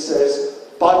simply says,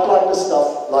 pipeline the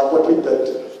stuff like what we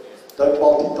did. Don't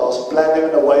multitask. Plan them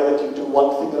in a way that you do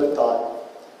one thing at a time.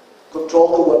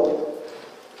 Control the work.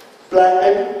 Plan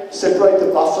them, separate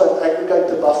the buffer and aggregate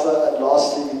the buffer, and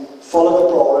lastly, follow the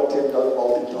priority and don't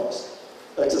multitask.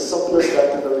 It's as simple as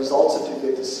that, and the results that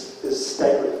you get is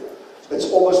staggering.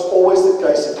 It's almost always the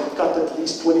case that you cut at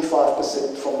least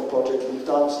 25% from the project lead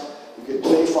times, you get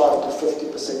 25 to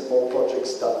 50% more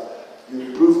projects done. You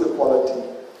improve the quality,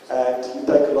 and you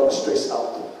take a lot of stress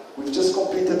out. We've just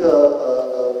completed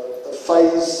a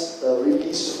phase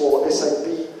release for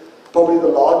SAP, probably the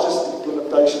largest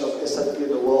implementation of SAP in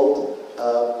the world.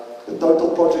 The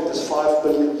total project is $5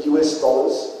 billion US.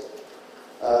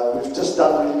 We've just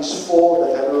done release 4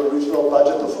 that had an original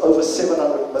budget of over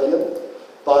 700 million.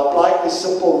 By applying these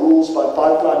simple rules, by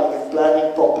pipelining and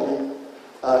planning properly,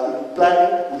 in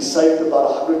planning we saved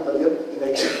about 100 million, in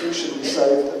execution we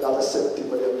saved another $70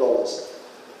 million.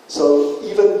 So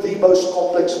even the most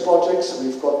complex projects,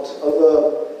 we've got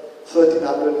over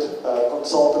 1,300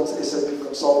 consultants, SAP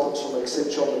consultants from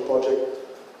Accenture on the project.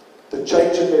 The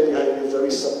change in their behavior is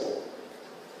very simple.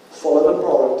 Follow the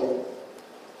priority.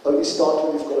 Only start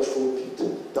when you've got a full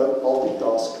kit. Don't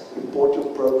multitask. Report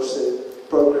your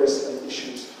progress and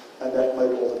issues, and that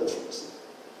made all the difference.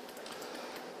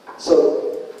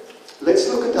 So let's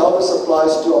look at how this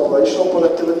applies to operational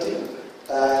productivity.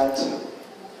 And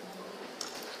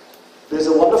there's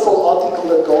a wonderful article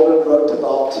that Golden wrote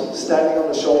about standing on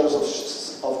the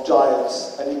shoulders of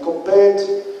giants, and he compared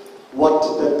what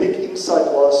the big insight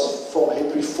was from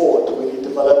Henry Ford when he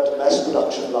developed mass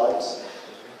production lines,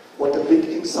 what the big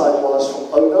insight was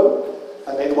from Ono,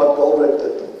 and then what Golden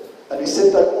did. And he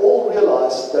said they all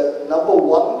realized that number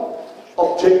one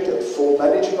objective for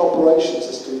managing operations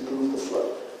is to improve the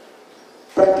flow.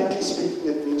 Practically speaking,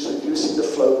 it means reducing the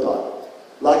flow time.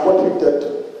 Like what we did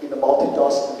in the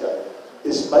multitasking game,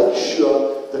 is make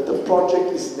sure that the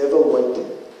project is never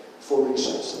waiting for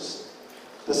resources.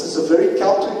 This is a very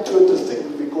counterintuitive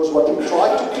thing, because what we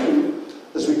try to do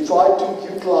is we try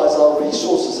to utilize our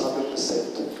resources 100%.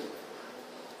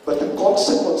 But the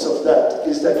consequence of that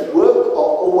is that work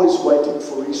are always waiting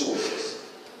for resources.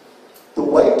 The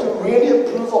way to really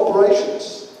improve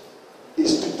operations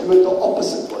is to do it the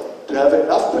opposite way, to have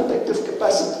enough predictive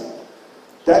capacity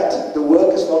that the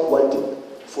work is not waiting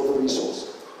for the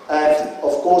resource. And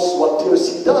of course, what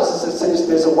TOC does is it says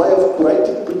there's a way of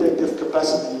creating predictive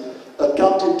capacity, a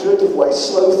counterintuitive way,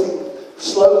 slow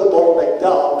the bottleneck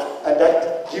down, and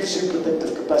that gives you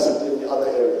predictive capacity in the other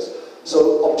areas.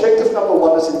 So objective number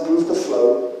one is improve the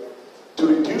flow. To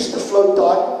reduce the flow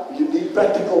time, you need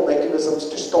practical mechanisms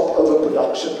to stop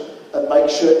overproduction and make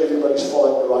sure everybody's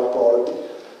following the right priority.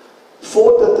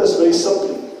 Ford did this very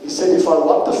simply. He said, if I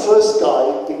want the first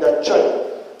guy in that chain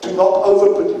to not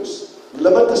overproduce,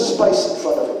 limit the space in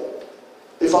front of him.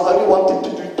 If I only want him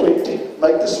to do 20,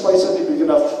 make the space only big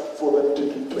enough for them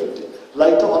to do 20.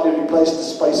 Later on, you replace the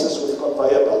spaces with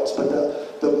conveyor belts, but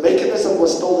the mechanism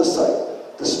was still the same.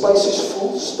 The space is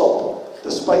full, stop.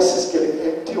 The space is getting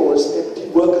empty or is empty.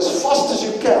 Work as fast as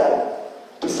you can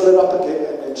to fill it up again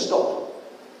and then stop.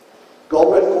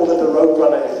 Goldberg called it a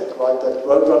roadrunner ethic, right? That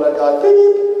roadrunner guy,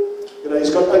 beep, you know, he's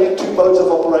got only two modes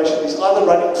of operation. He's either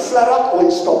running flat out or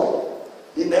he's stopping.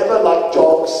 He never like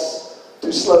jogs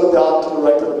to slow down to the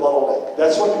rate of the bottleneck.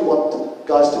 That's what we want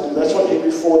guys to do. That's what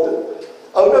Henry Ford did.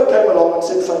 Ono came along and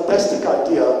said, fantastic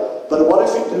idea, but what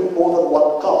if you do more than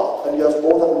one car and you have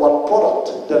more than one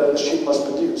product that a machine must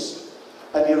produce?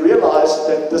 And he realized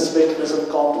that this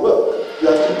mechanism can't work. You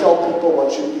have to tell people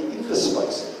what should be in the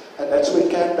space. And that's where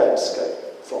Kanbans came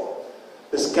from.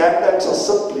 Because Kanbans are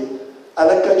simply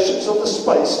allocations of the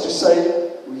space to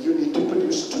say, you need to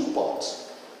produce two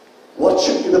parts. What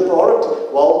should be the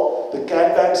priority? Well, the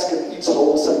Kanbans can each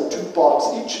hold, say, 2 parts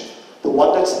each. The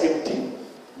one that's empty,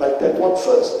 make that one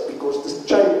first, because the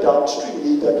chain downstream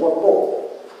need that one more.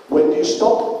 When do you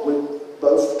stop? When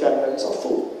both Kanbans are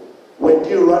full. When do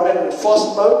you run in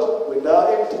fast mode? When they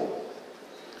are empty.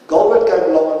 Goldberg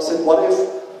came along and said, what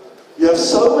if you have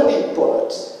so many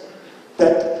products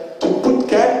that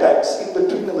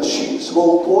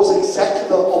will cause exactly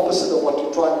the opposite of what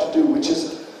you're trying to do, which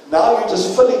is now you're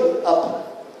just filling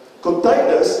up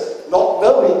containers, not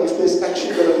knowing if there's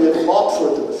actually going to be a demand for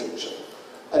it in the future.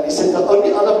 And he said the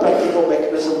only other practical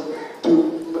mechanism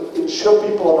to ensure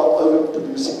people are not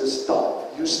overproducing is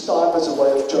time. Use time as a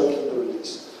way of choking the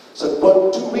release. So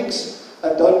quote 2 weeks,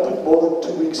 and don't put more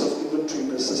than 2 weeks of inventory in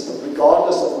the system,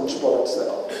 regardless of which products they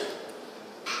are.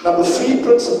 Number 3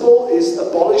 principle is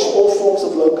abolish all forms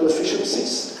of local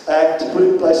efficiencies and to put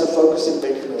in place a focusing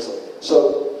mechanism.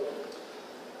 So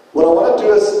what I want to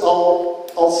do is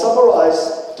I'll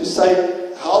summarize to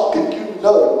say, how can you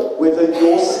know whether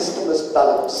your system is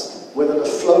balanced, whether the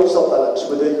flows are balanced,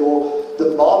 whether your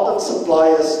demand and supply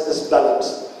is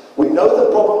balanced. We know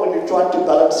the problem when you're trying to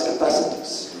balance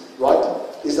capacities, right,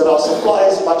 is that our supply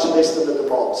is much less than the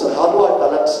demand. So how do I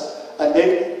balance, and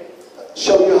then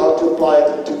show you how to apply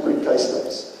it in 2 quick case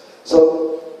studies.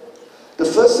 So the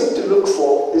first thing to look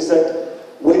for is that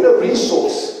when a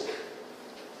resource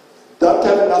don't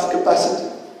have enough capacity,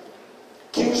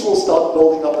 queues will start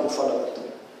building up in front of it.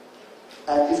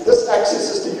 And if this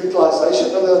accesses the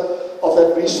utilization of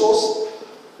that resource,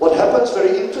 what happens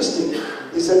very interesting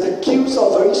is that the queues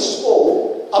are very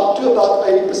small, up to about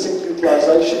 80%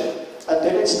 utilization, and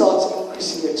then it starts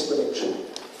increasing exponentially.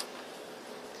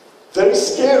 Very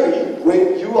scary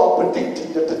when you are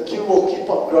predicting that the queue will keep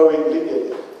on growing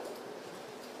linearly.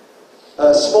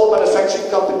 A small manufacturing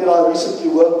company that I recently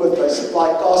worked with, they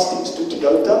supply castings to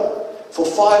Toyota. For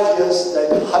 5 years, they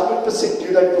had 100%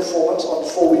 due date performance on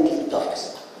 4-week lead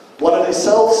times. One of their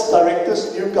sales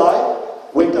directors, new guy,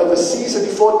 went overseas and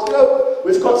he thought, you know,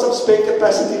 we've got some spare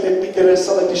capacity, let me get us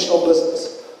some additional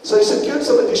business. So he secured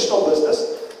some additional business.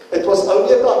 It was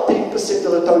only about 10%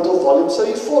 of the total volume, so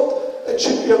he thought it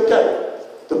should be okay.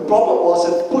 The problem was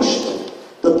it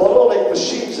pushed the bottleneck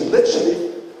machines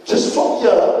literally just from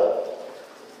here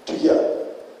to here.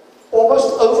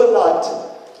 Almost overnight,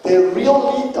 their real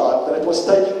lead time that it was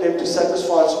taking them to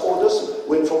satisfy its orders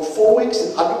went from 4 weeks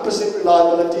and 100%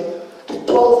 reliability to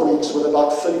 12 weeks with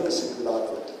about 30%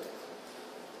 reliability.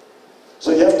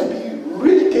 So you have to be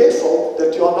really careful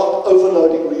that you are not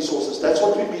overloading resources. That's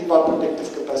what we mean by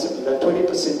protective capacity. That 20%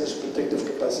 is protective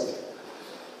capacity.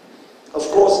 Of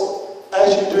course,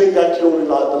 as you're doing that, your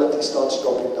reliability starts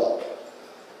dropping down.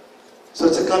 So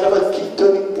it's a kind of a key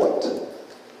turning point.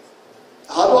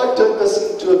 How do I turn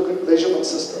this into a good measurement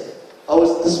system? I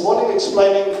was this morning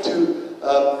explaining to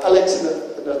Alex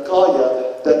in a car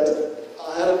here that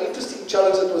I had an interesting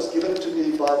challenge that was given to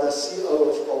me by the CEO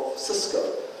of Cisco.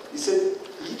 He said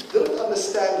he didn't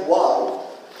understand why,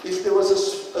 if there was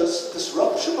a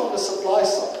disruption on the supply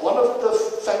side, one of the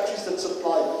factories that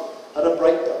supplied had a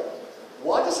breakdown,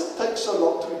 why does it take so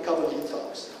long to recover lead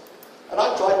times? And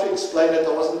I tried to explain it,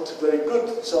 I wasn't very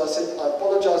good, so I said, I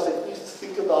apologize, let me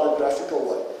think about a graphical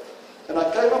way. And I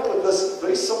came up with this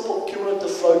very simple cumulative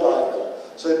flow diagram.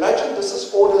 So imagine this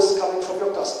is orders coming from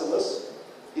your customers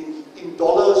in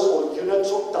dollars or units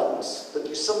or tons that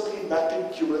you simply map in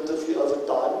cumulatively over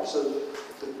time. So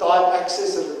the time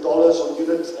axis and the dollars or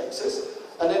units axis.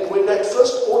 And then when that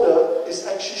first order is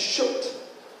actually shipped,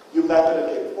 you map it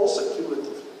again, also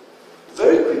cumulatively.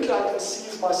 Very quickly I can see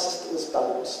if my system is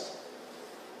balanced.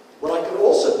 What I can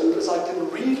also do is I can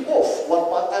read off what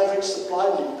my average supply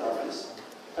lead time is,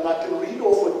 and I can read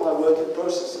off what my work in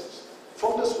process is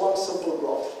from this one simple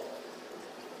graph.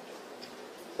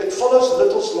 It follows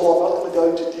Little's law. I'm not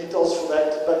going to go into details for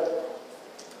that, but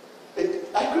it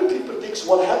accurately predicts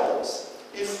what happens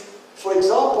if, for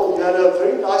example, you had a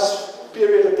very nice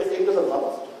period at the end of the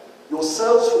month, your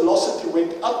sales velocity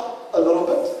went up a little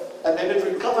bit, and then it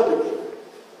recovered again.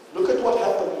 Look at what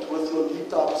happened with your lead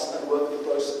times and work in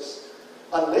process.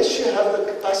 Unless you have the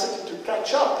capacity to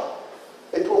catch up,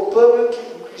 it will permanently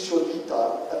increase your lead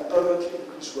time and permanently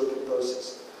increase work in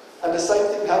process. And the same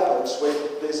thing happens when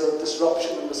there's a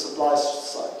disruption in the supply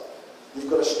side. You've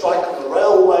got a strike on the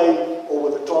railway, or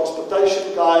with the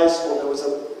transportation guys, or there was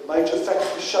a major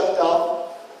factory shutdown.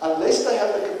 Unless they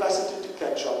have the capacity to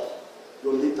catch up,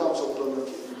 your lead times will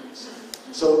permanently increase.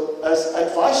 So, as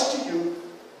advice to you,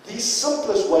 the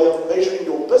simplest way of measuring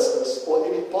your business or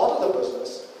any part of the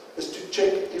business is to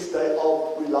check if they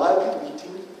are reliably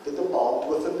meeting the demand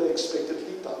within the expected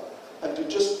lead time, and to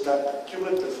just map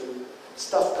cumulatively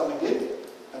stuff coming in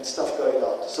and stuff going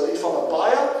out. So if I'm a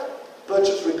buyer,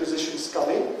 purchase requisitions come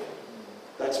in,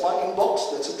 that's my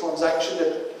inbox, that's a transaction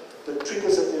that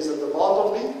triggers that there's a demand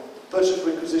on me, purchase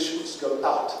requisitions go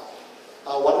out.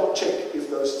 I want to check if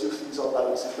those two things are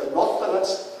balanced. If they're not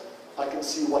balanced, I can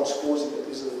see what's causing it.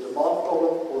 Is it a demand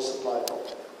problem or supply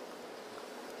problem?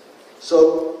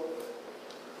 So,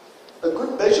 a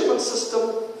good measurement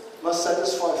system must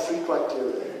satisfy 3 criteria.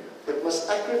 criteria. It must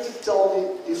accurately tell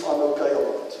me if I'm okay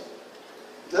or not.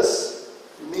 This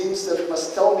means that it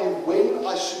must tell me when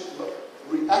I should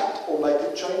react or make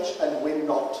a change and when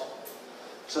not.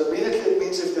 So immediately it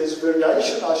means if there's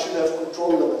variation, I should have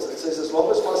control limits. It says as long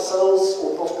as my sales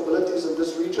or profitability is in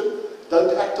this region,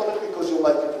 don't act on it because you'll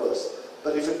make it worse.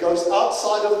 But if it goes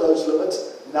outside of those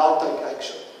limits, now take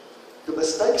action. The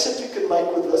mistakes that you can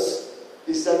make with this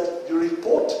is that you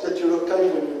report that you're okay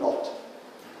when you're not.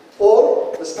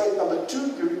 Or, mistake number 2,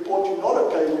 you report you're not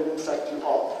okay when in fact you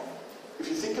are. If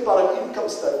you think about an income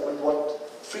statement, what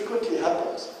frequently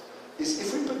happens is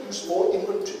if we produce more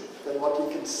inventory than what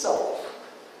we can sell,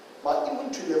 my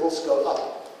inventory levels go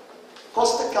up.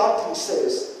 Cost accounting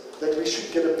says that we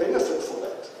should get a benefit for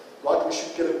that, right? We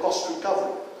should get a cost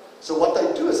recovery. So what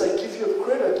they do is they give you a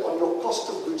credit on your cost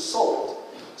of goods sold.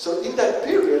 So in that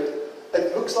period,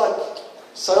 it looks like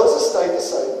sales have stayed the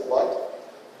same, right?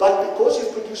 But because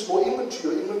you've produced more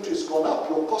inventory, your inventory has gone up,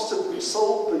 your cost of goods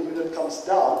sold per unit comes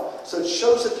down, so it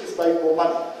shows that you've made more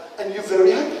money, and you're very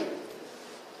happy.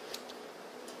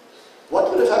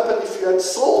 What would have happened if you had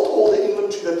sold all the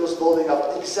inventory that was building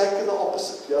up? Exactly the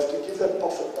opposite. You have to give that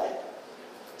profit back.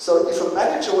 So if a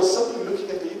manager was simply looking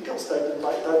at the income statement,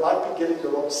 they might be getting the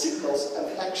wrong signals and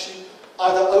actually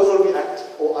either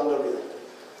overreact or underreact.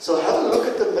 So have a look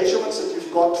at the measurements that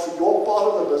you've got for your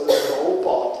part of the business, the whole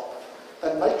part,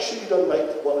 and make sure you don't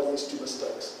make one of these 2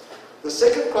 mistakes. The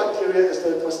second criteria is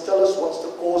that it must tell us what's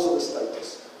the cause of the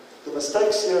status. The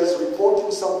mistakes here is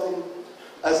reporting something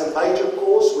as a major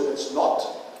cause when it's not,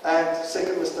 and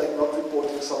second mistake, not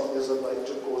reporting something as a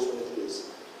major cause when it is.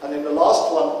 And then the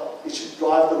last one, it should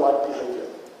drive the right behavior.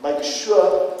 Make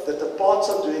sure that the parts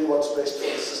are doing what's best for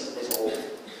the system as a whole.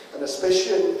 And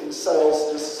especially in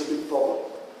sales, this is a big problem.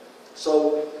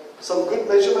 So, some good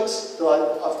measurements that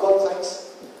I've got,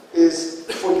 thanks, is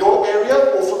for your area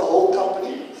or for the whole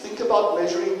company, think about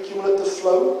measuring cumulative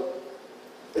flow.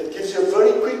 It gives you a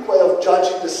very quick way of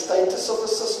judging the status of the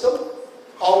system.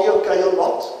 Are we okay or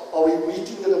not? Are we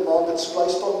meeting the demand that's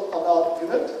placed on our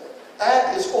unit?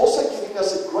 And it's also giving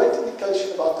us a great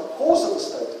indication about the cause of the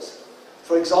status.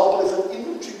 For example, if an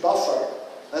inventory buffer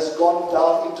has gone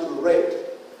down into the red,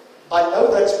 I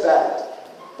know that's bad,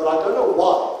 but I don't know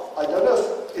why. I don't know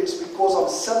if it's because I'm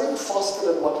selling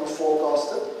faster than what we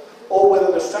forecasted, or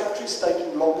whether the factory is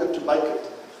taking longer to make it.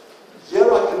 Here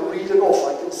I can read it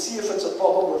off. I can see if it's a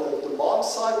problem with the demand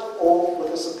side or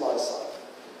with the supply side.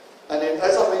 And then,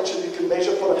 as I mentioned, you can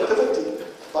measure productivity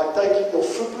by taking your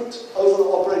throughput over the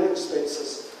operating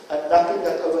expenses and mapping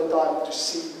that over time to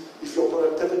see if your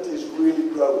productivity is really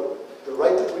growing. The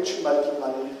rate at which you're making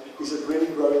money, is it really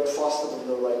growing faster than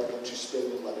the rate at which you're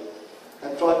spending money?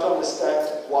 And try to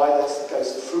understand why that's the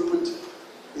case. The throughput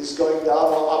is going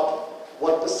down or up.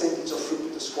 What percentage of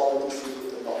throughput is quality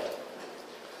throughput or not?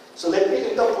 So let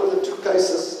me end up with the 2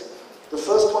 cases. The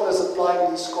first one is applying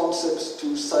these concepts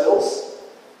to sales.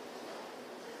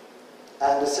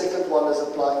 And the second one is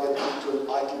applying it into an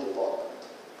IT department.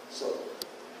 So,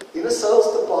 in a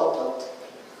sales department,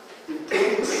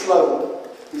 improving flow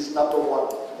is number 1.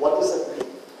 What does that mean?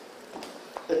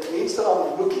 It means that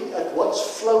I'm looking at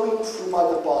what's flowing through my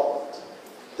department,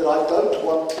 that I don't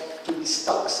want to be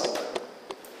stuck somewhere.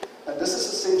 And this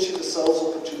is essentially the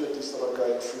sales opportunities that are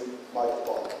going through my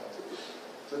department.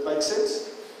 Does that make sense?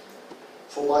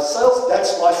 For my sales,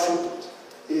 that's my throughput,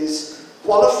 is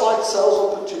qualified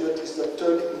sales opportunities that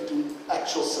turn into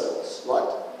actual sales, right?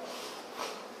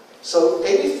 So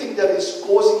anything that is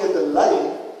causing a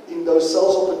delay in those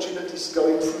sales opportunities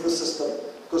going through the system,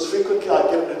 because frequently I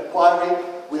get an inquiry,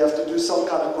 we have to do some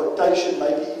kind of quotation,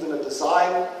 maybe even a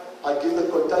design, I give the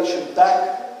quotation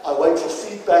back, I wait for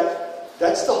feedback,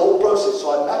 that's the whole process.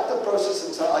 So I map the process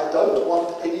and say, I don't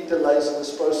want any delays in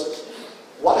this process.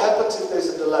 What happens if there's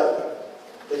a delay?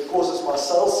 It causes my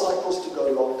sales cycles to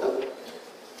go longer,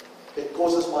 it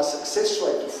causes my success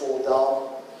rate to fall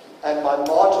down, and my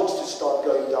margins to start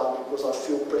going down because I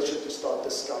feel pressure to start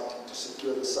discounting to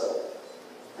secure the sale.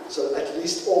 So at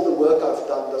least all the work I've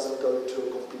done doesn't go to a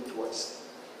complete waste.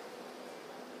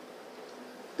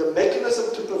 The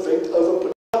mechanism to prevent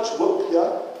overproduction, much work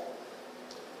here,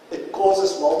 it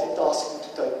causes multitasking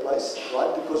to take place,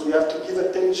 right? Because we have to give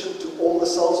attention to all the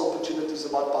sales opportunities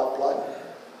in my pipeline.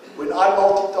 When I'm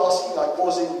multitasking, I'm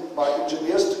causing my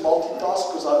engineers to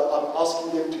multitask because I'm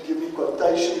asking them to give me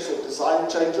quotations or design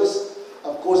changes.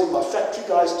 I'm causing my factory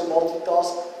guys to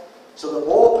multitask. So the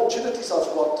more opportunities I've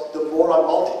got, the more I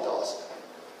multitask.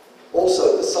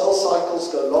 Also, the sales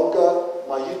cycles go longer,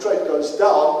 my hit rate goes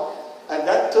down, and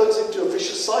that turns into a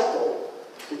vicious cycle.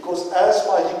 Because as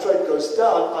my hit rate goes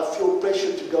down, I feel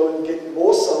pressure to go and get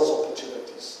more sales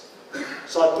opportunities.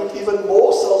 So I put even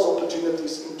more sales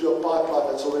opportunities into a pipeline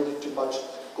that's already too much,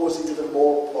 causing even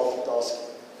more multitasking.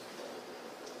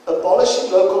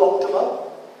 Abolishing local optima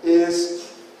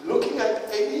is looking at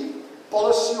any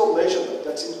policy or measurement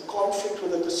that's in conflict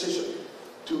with a decision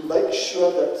to make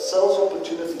sure that sales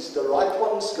opportunities, the right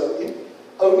ones go in,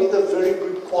 only the very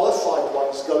good qualified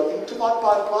ones go into my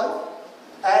pipeline,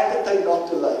 and that they're not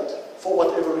delayed for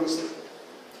whatever reason.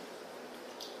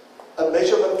 A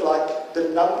measurement like the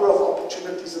number of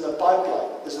opportunities in a pipeline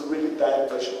is a really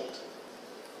bad measurement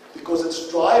because it's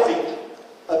driving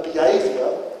a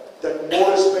behavior that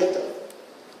more is better.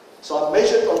 So I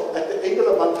measured at the end of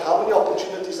the month how many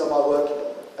opportunities am I working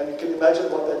on, and you can imagine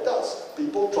what that does.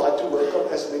 People try to work on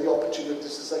as many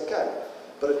opportunities as they can,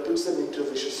 but it puts them into a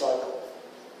vicious cycle.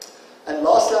 And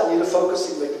lastly, I need a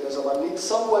focusing mechanism. I need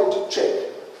some way to check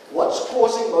what's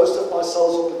causing most of my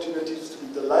sales opportunities to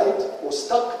be delayed or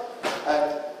stuck,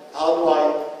 and how do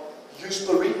I use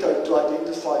Pareto to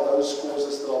identify those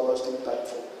causes that are most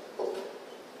impactful.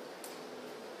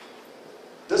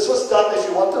 This was done, if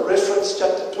you want a reference,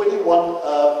 chapter 21,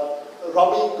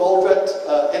 Rami Goldratt,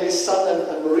 Ellie's son, and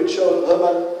Mauricio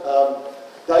Herman,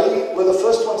 they were the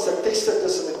first ones that tested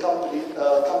this in a company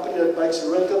that makes a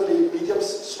relatively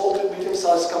small to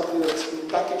medium-sized company that's in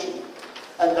packaging.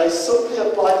 And they simply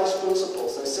applied these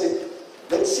principles. They said,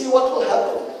 let's see what will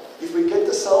happen if we get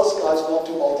the sales guys not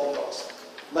to multitask.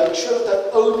 Make sure that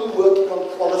they're only working on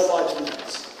qualified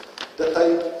leads. That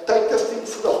they take the thing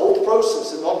through the whole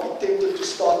process and not be tempted to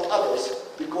start others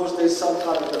because there's some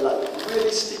kind of delay.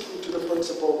 Really sticking to the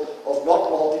principle of not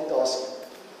multitasking.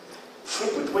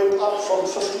 Throughput went up from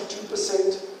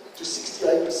 52% to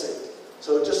 68%.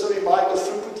 So just a reminder,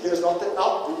 throughput here is not the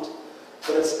output,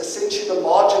 but it's essentially the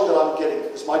margin that I'm getting.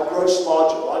 It's my gross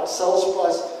margin, right? Sales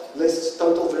price less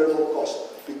total variable cost.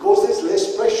 Because there's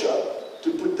less pressure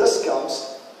to put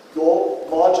discounts, your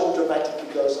margin dramatically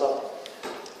goes up.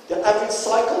 The average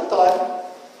cycle time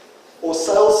or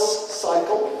sales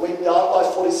cycle went down by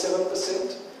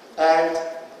 47%, and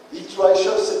hit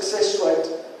ratio, success rate,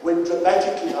 went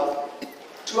dramatically up.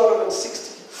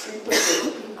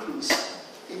 263% increase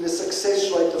in the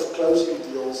success rate of closing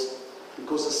deals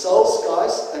because the sales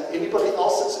guys and anybody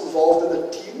else that's involved in the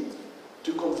team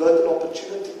to convert an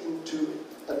opportunity into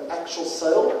an actual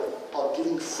sale are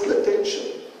giving full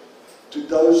attention to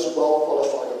those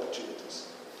well-qualified opportunities.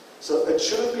 So it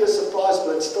shouldn't be a surprise,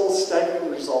 but it's still staggering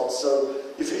results. So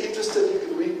if you're interested, you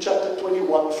can read chapter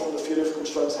 21 from the Theory of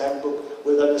Constraints Handbook,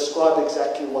 where they describe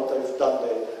exactly what they've done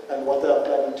there and what they are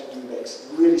planning to do next.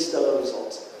 Really stellar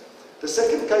results. The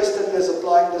second case study is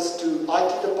applying this to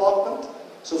IT department.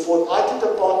 So for an IT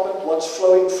department, what's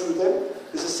flowing through them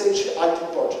is essentially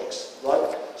IT projects,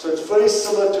 right? So it's very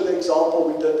similar to the example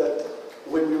we did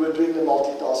when we were doing the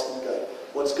multitasking game.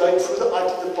 What's going through the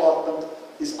IT department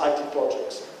is IT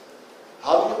projects.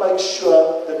 How do you make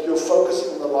sure that you're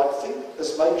focusing on the right thing?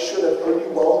 Is make sure that only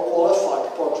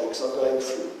well-qualified projects are going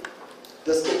through.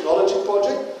 This technology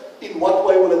project, in what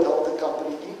way will it help the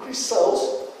company increase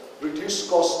sales, reduce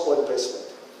cost or investment?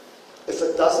 If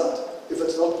it doesn't, if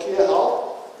it's not clear how,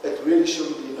 it really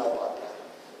shouldn't be in our pipeline.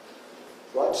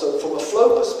 Right? So from a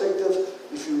flow perspective,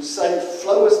 if you say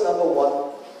flow is number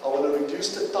one, I want to reduce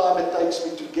the time it takes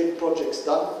me to get projects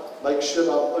done, make sure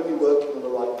that I'm only working on the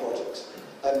right projects.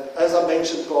 And as I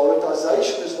mentioned,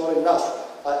 prioritization is not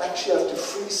enough. I actually have to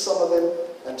freeze some of them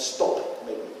and stop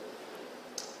many.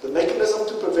 The mechanism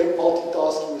to prevent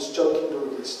multitasking is choking the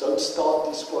release. Don't start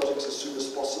these projects as soon as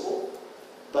possible,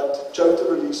 but choke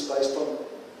the release based on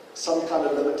some kind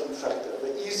of limiting factor.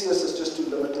 The easiest is just to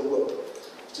limit the work.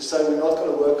 To say we're not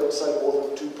going to work on, say, more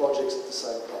than 2 projects at the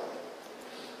same time.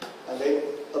 And then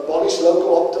abolish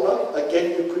local optima.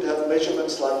 Again, you could have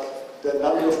measurements like the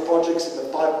number of projects in the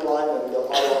pipeline and the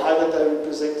ROI that they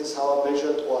represent is how I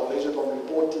measured, or I measured on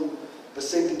reporting,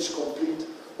 percentage complete.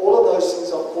 All of those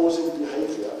things are causing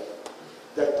behavior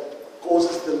that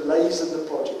causes delays in the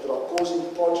project, that are causing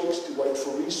projects to wait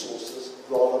for resources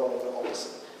rather than the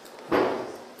opposite.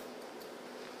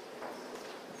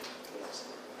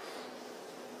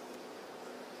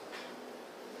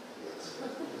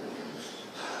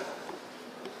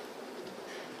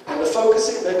 And the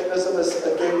focusing mechanism is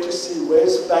again to see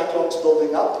where's backlogs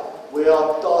building up, where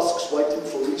are tasks waiting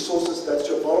for resources, that's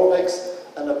your bottlenecks,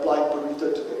 and applying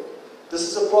Pareto to them. This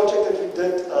is a project that we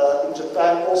did in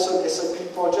Japan, also an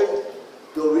SAP project.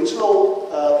 The original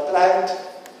planned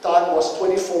time was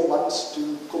 24 months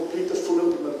to complete the full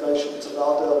implementation. It's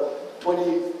about a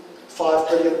 $25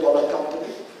 billion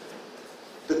company.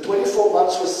 The 24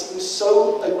 months was seen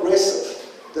so aggressive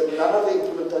that none of the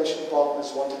implementation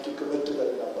partners wanted to commit to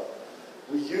that number.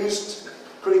 We used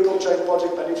critical change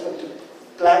project management to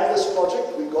planned this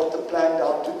project. We got the plan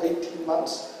down to 18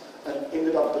 months and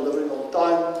ended up delivering on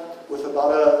time with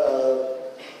about a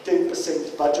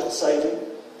 10% budget saving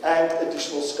and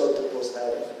additional scope that was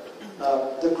added.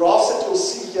 The graphs that you'll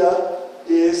see here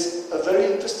is a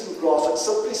very interesting graph. It's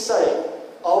simply saying,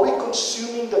 are we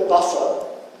consuming the buffer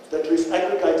that we've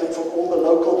aggregated from all the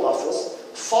local buffers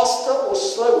faster or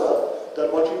slower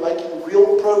than what we're making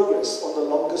real progress on the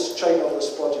longest chain of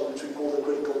this project, which we call the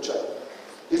critical chain?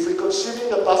 If we're consuming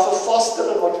the buffer faster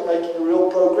than what we're making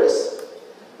real progress,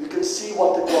 you can see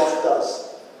what the graph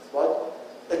does, right?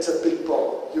 It's a big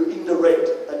problem. You're in the red,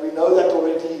 and we know that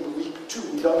already in week 2.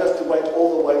 We don't have to wait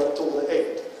all the way until the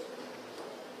end.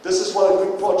 This is what a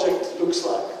good project looks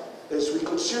like. Is we're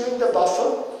consuming the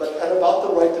buffer, but at about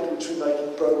the rate at which we're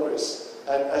making progress.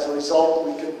 And as a result,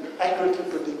 we can accurately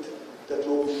predict that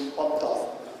we'll be on time.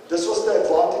 This was the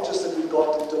advantages that we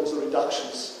got in terms of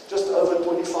reductions. Just over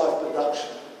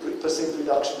 25%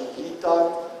 reduction in lead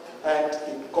time and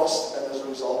in cost, and as a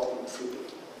result in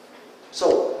throughput.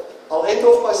 So, I'll end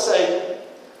off by saying,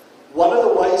 one of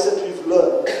the ways that we've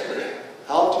learned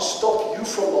how to stop you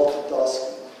from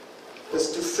multitasking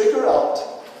is to figure out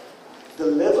the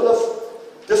level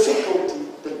of difficulty,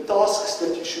 the tasks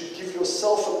that you should give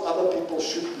yourself and other people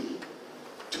should be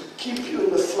to keep you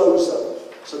in the flow zone.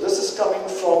 So this is coming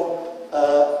from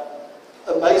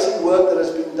amazing work that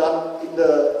has been done in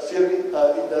the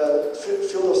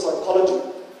field of psychology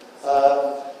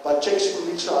by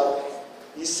Csikszentmihalyi.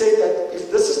 He said that if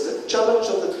this is the challenge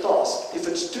of the task, if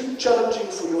it's too challenging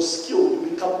for your skill, you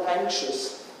become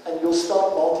anxious and you'll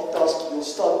start multitasking, you'll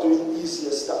start doing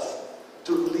easier stuff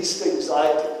to release the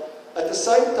anxiety. At the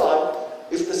same time,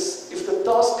 if the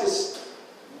task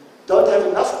don't have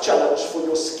enough challenge for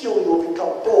your skill, you'll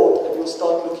become bored and you'll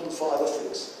start looking for other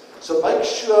things. So make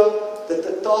sure that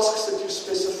the tasks that you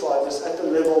specified is at a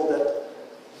level that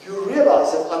you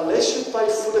realize that unless you pay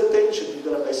full attention, you're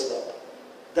going to mess it up.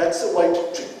 That's the way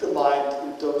to trick the mind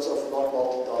in terms of not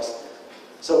multitasking.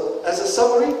 So, as a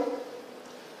summary,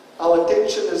 our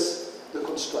attention is the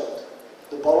constraint.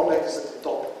 The bottleneck is at the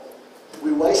top.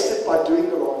 We waste it by doing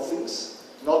the wrong things,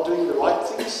 not doing the right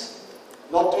things,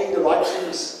 not doing the right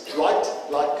things right,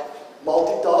 like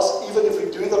multitask. Even if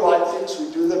we do the right things,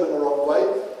 we do them in the wrong way,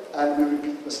 and we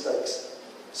repeat mistakes.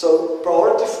 So,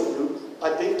 priority for you,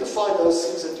 identify those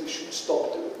things that you should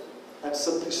stop doing, and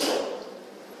simply stop it.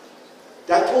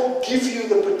 That will give you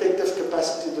the protective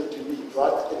capacity that you need,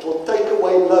 right? It will take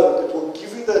away load. It will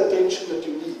give you the attention that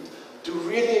you need to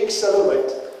really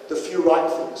accelerate the few right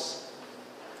things.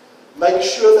 Make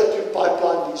sure that you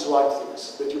pipeline these right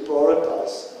things, that you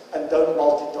prioritize, and don't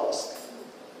multitask.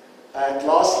 And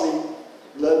lastly,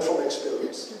 learn from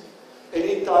experience.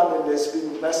 Anytime when there's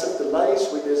been massive delays,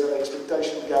 when there's an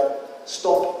expectation gap,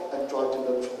 stop and try to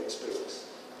learn from experience.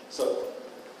 So,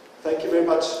 thank you very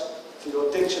much for your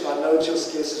attention. I know it's your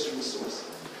scarcest resource.